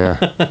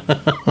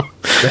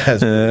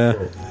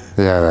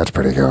 That's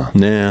pretty cool.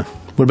 Yeah.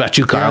 What about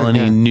you, Kyle?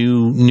 Any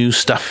new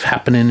stuff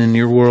happening in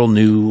your world?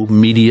 New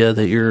media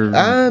that you're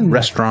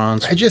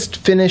restaurants? I just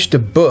finished a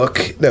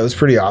book that was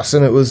pretty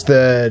awesome. It was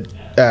the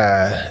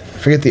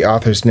forget the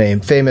author's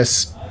name,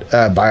 famous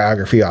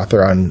biography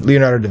author on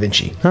Leonardo da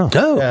Vinci.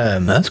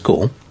 That's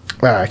cool.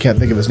 I can't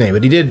think of his name,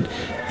 but he did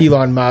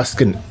Elon Musk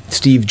and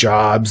Steve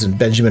Jobs and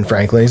Benjamin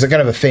Franklin. He's a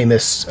kind of a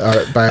famous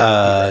biography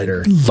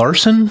writer.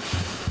 Larson?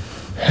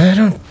 I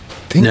don't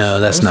think. No,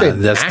 that's not.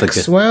 That's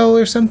Maxwell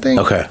or something.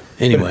 Okay.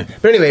 Anyway,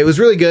 but anyway, it was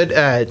really good.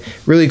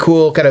 Really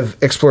cool kind of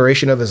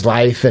exploration of his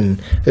life,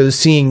 and it was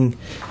seeing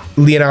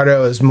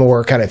Leonardo as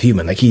more kind of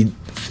human. Like he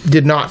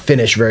did not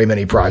finish very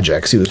many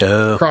projects. He was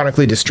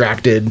chronically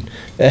distracted,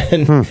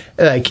 and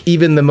like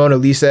even the Mona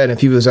Lisa and a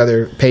few of his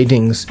other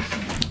paintings,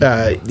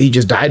 he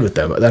just died with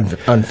them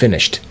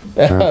unfinished.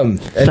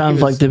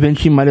 Sounds like Da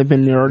Vinci might have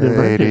been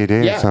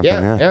neurodivergent.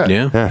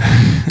 Yeah.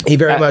 He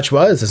very much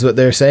was. Is what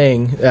they're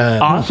saying.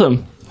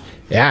 Awesome.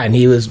 Yeah, and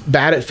he was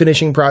bad at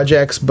finishing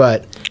projects,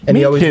 and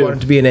he always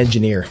wanted to be an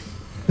engineer.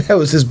 That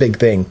was his big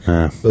thing,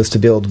 was to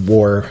build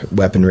war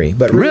weaponry.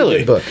 But really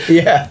good book.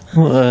 Yeah.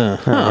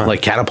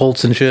 Like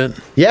catapults and shit?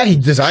 Yeah, he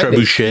designed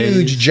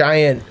huge,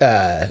 giant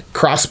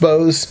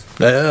crossbows.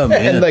 Oh,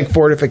 man. And like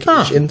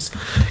fortifications.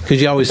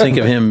 Because you always think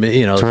of him,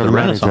 as the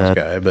Renaissance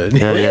guy, but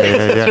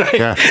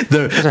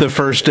the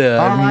first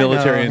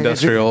military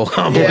industrial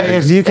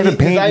complex. You could have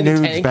painted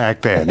nudes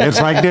back then.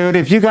 It's like, dude,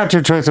 if you got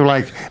your choice of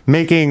like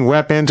making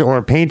weapons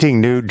or painting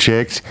nude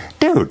chicks,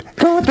 dude,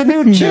 go with the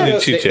nude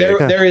chick.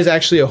 There is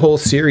actually a whole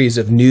series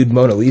of nude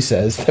Mona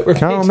Lisas that were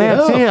painted. Oh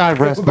man, see, I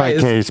rest my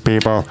case,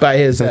 people. By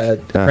his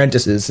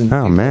apprentices. And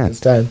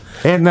His time.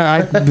 And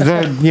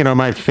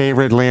my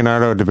favorite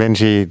Leonardo da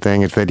Vinci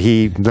thing is that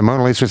the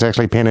Mona Lisa was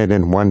actually painted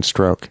in one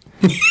stroke.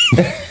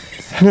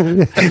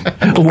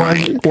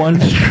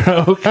 one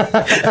stroke. Oh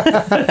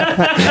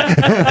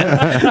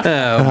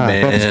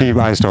man!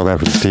 I stole that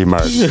from Steve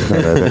Martin.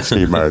 That's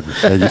Steve Martin.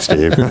 Thank you,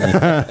 Steve.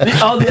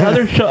 The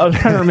other show, I was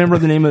trying to remember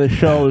the name of the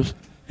shows,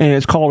 and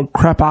it's called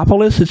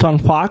Crapopolis. It's on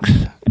Fox,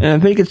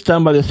 and I think it's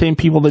done by the same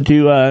people that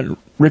do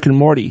Rick and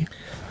Morty.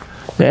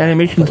 The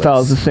animation style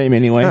is the same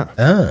anyway.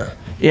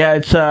 Yeah,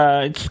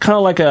 it's kind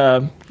of like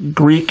a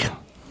Greek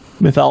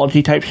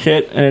mythology type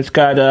shit, and it's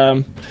got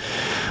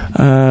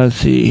let's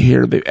see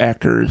here, the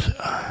actors.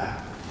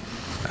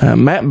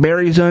 Matt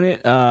Berry's in it.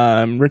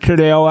 Richard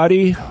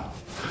Ayoade.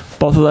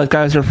 Both of those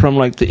guys are from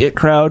like the It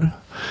crowd.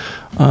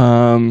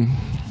 I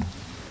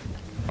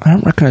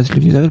don't recognize any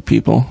of these other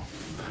people.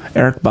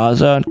 Eric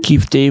Baza,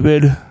 Keith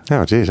David.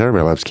 Oh, geez,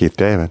 everybody loves Keith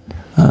David.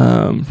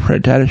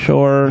 Fred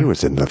Tatasciore. He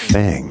was in The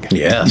Thing.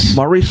 Yes.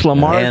 Maurice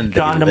LaMarche, And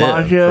John They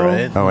Live, DiMaggio.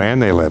 right? Oh,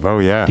 and They Live. Oh,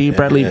 yeah. D.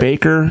 Bradley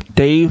Baker.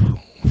 Dave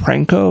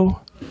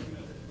Franco.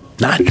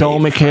 Not Joel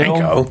Dave McHale.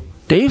 Franco.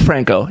 Dave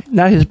Franco.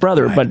 Not his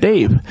brother, but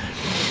Dave.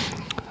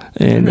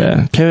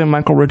 And Kevin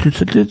Michael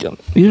Richardson.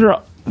 These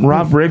are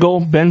Rob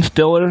Riggle, Ben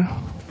Stiller,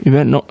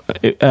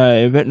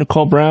 Yvette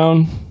Nicole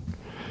Brown,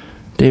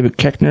 David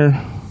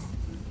Koechner.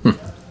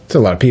 It's a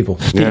lot of people.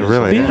 Yeah,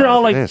 really. These are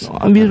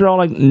all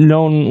like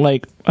known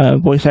like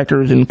voice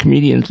actors and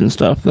comedians and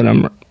stuff that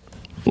I'm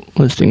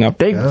listing up.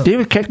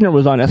 David Koechner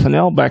was on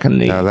SNL back in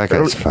the that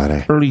guy's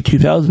funny. early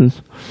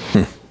 2000s.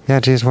 Yeah,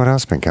 geez, what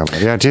else been coming?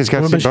 Yeah, geez, got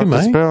to see Boat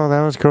to Spill.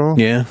 That was cool.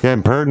 Yeah. Yeah,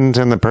 and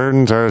the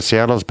Purtons are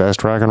Seattle's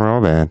best rock and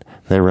roll band.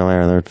 They really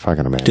are. They're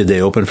fucking amazing. Did they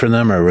open for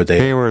them, or were they?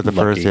 They were the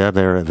lucky? first. Yeah,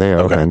 they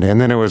opened,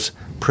 and then it was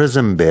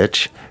Prism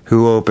Bitch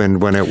who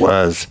opened when it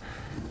was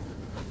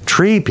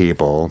Tree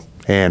People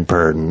and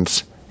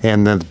Purtons,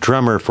 and the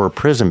drummer for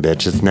Prism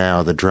Bitch is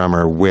now the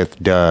drummer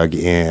with Doug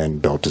in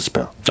Built to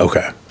Spill.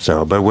 Okay.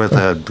 So, but with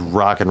a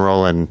rock and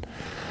rollin'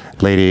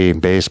 lady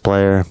bass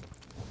player.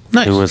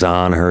 Nice. Who was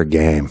on her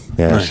game.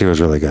 Yeah, Nice. She was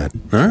really good.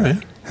 All right.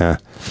 Yeah.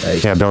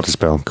 Yeah, Built to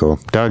Spill. Cool.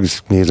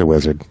 He's a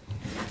wizard.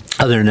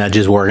 Other than that,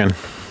 just working.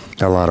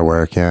 A lot of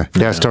work, yeah.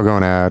 Yeah, still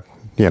going out,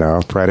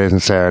 Fridays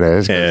and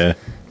Saturdays. Yeah.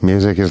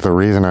 Music is the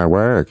reason I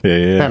work.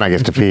 Yeah. And I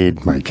get to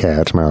feed my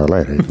cats an hour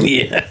later.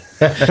 Yeah.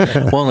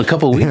 Well, in a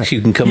couple of weeks,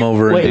 you can come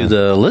over and do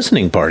the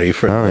listening party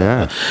for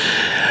Our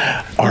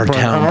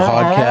Town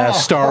Podcast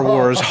Star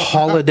Wars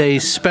Holiday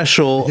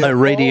Special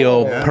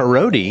radio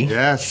parody.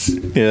 Yes.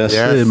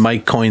 Yes.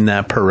 Mike coined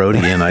that parody,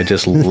 and I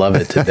just love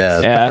it to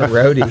death. Yeah.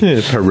 Parody.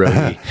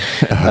 Parody.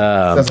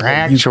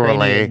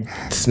 Actually.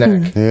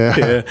 Snack.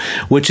 Yeah.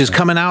 Which is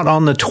coming out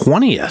on the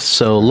 20th.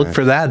 So look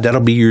for that.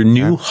 That'll be your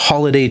new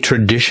holiday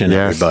tradition,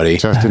 everybody.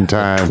 Just in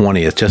time.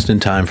 20th, just in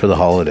time for the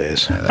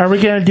holidays. Are we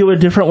going to do a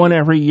different one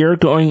every year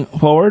going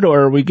forward,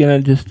 or are we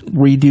going to just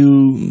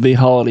redo the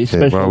holiday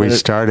special? Well, we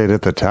started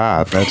at the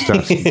top. That's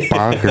just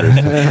bonkers.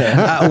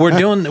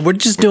 We're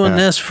just doing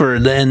this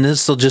and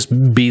this will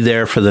just be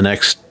there for the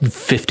next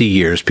 50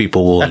 years.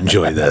 People will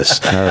enjoy this.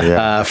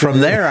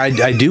 From there,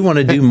 I do want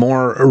to do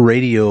more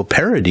radio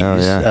parodies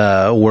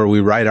where we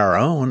write our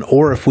own,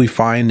 or if we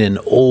find an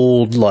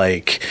old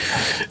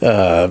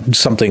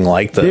something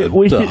like the holiday.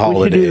 We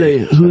should do the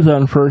Who's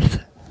On First.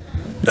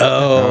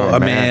 Oh,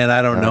 man,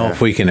 I don't know if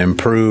we can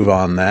improve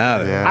on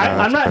that. Yeah,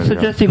 I'm not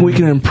suggesting we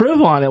can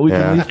improve on it. We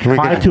can at least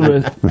try to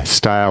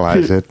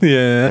stylize it.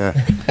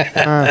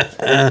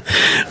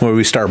 Where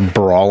we start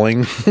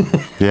brawling.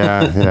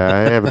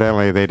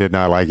 Evidently, they did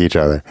not like each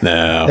other.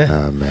 No.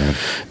 Oh, man.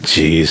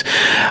 Jeez.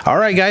 All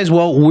right, guys.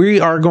 Well, we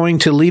are going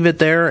to leave it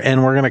there,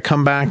 and we're going to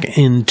come back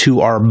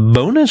into our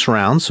bonus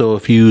round. So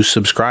if you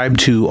subscribe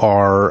to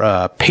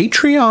our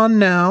Patreon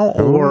now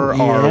or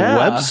our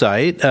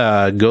website,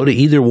 go to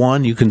either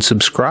one. You can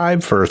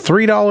subscribe for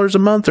 $3 a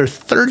month or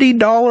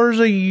 $30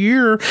 a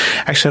year.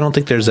 Actually, I don't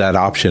think there's that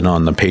option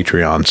on the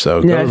Patreon,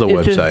 so go to the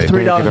website. Just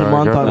 $3 a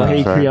month on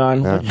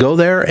Patreon. Yeah. Go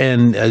there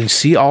and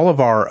see all of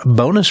our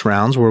bonus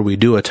rounds where we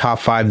do a top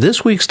 5.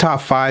 This week's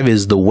top 5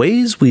 is the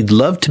ways we'd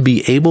love to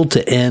be able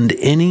to end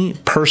any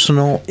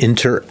personal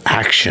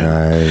interaction.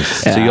 Nice.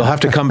 So you'll have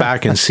to come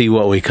back and see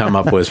what we come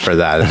up with for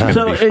that. It's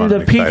So be fun in the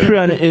and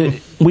exciting.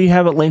 Patreon, we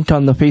have it linked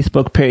on the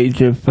Facebook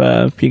page if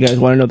you guys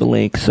want to know the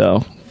link.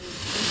 So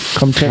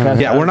come check us out.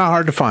 Yeah, we're not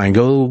hard to find.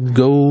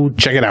 Go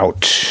check it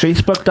out.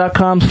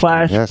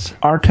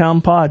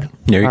 Facebook.com/OurTownPod.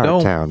 There you Our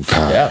go. Town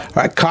Pod. All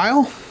right,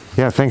 Kyle.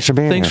 Yeah, thanks for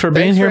being Thanks here. for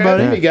being here,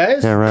 buddy. having me,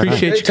 guys. Yeah, right.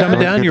 Appreciate you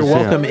coming down. You're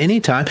welcome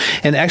anytime.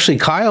 And actually,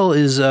 Kyle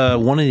is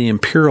one of the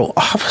Imperial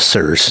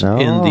officers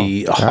in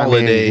the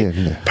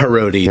holiday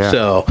parody. Yeah.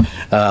 So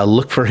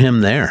look for him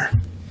there.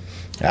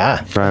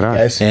 Right on.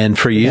 Guys. And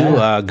for you,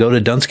 go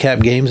to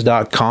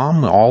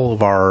duncecapgames.com. All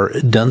of our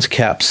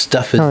Duncecap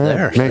stuff is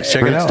there. So Makes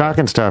check it great out.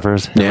 stocking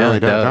stuffers. It Yeah, really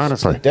it does. does.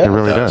 Honestly, It does. it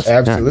really does.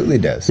 Absolutely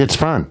does. It's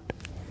fun.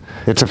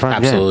 It's a fun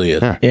Absolutely game.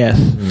 is. Yeah. Yes.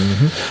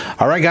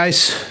 All right,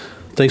 guys.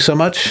 Thanks so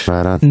much.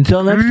 Right on.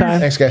 Until next time.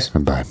 Thanks, guys.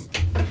 Bye.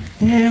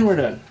 And we're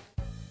done.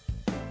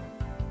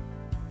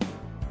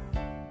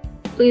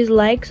 Please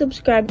like,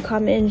 subscribe,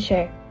 comment, and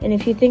share. And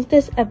if you think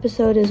this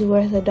episode is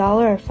worth $1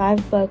 or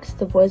 $5,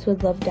 the boys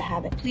would love to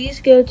have it.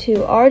 Please go to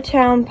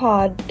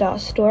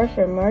ourtownpod.store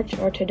for merch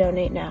or to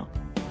donate now.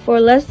 For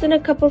less than a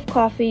cup of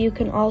coffee, you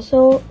can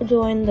also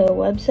join the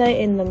website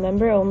in the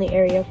member-only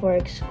area for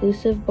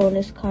exclusive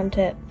bonus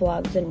content,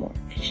 vlogs, and more.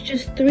 It's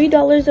just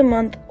 $3 a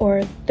month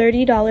or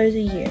 $30 a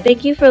year.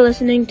 Thank you for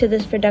listening to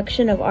this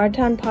production of Our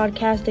Town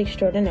Podcast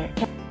Extraordinaire.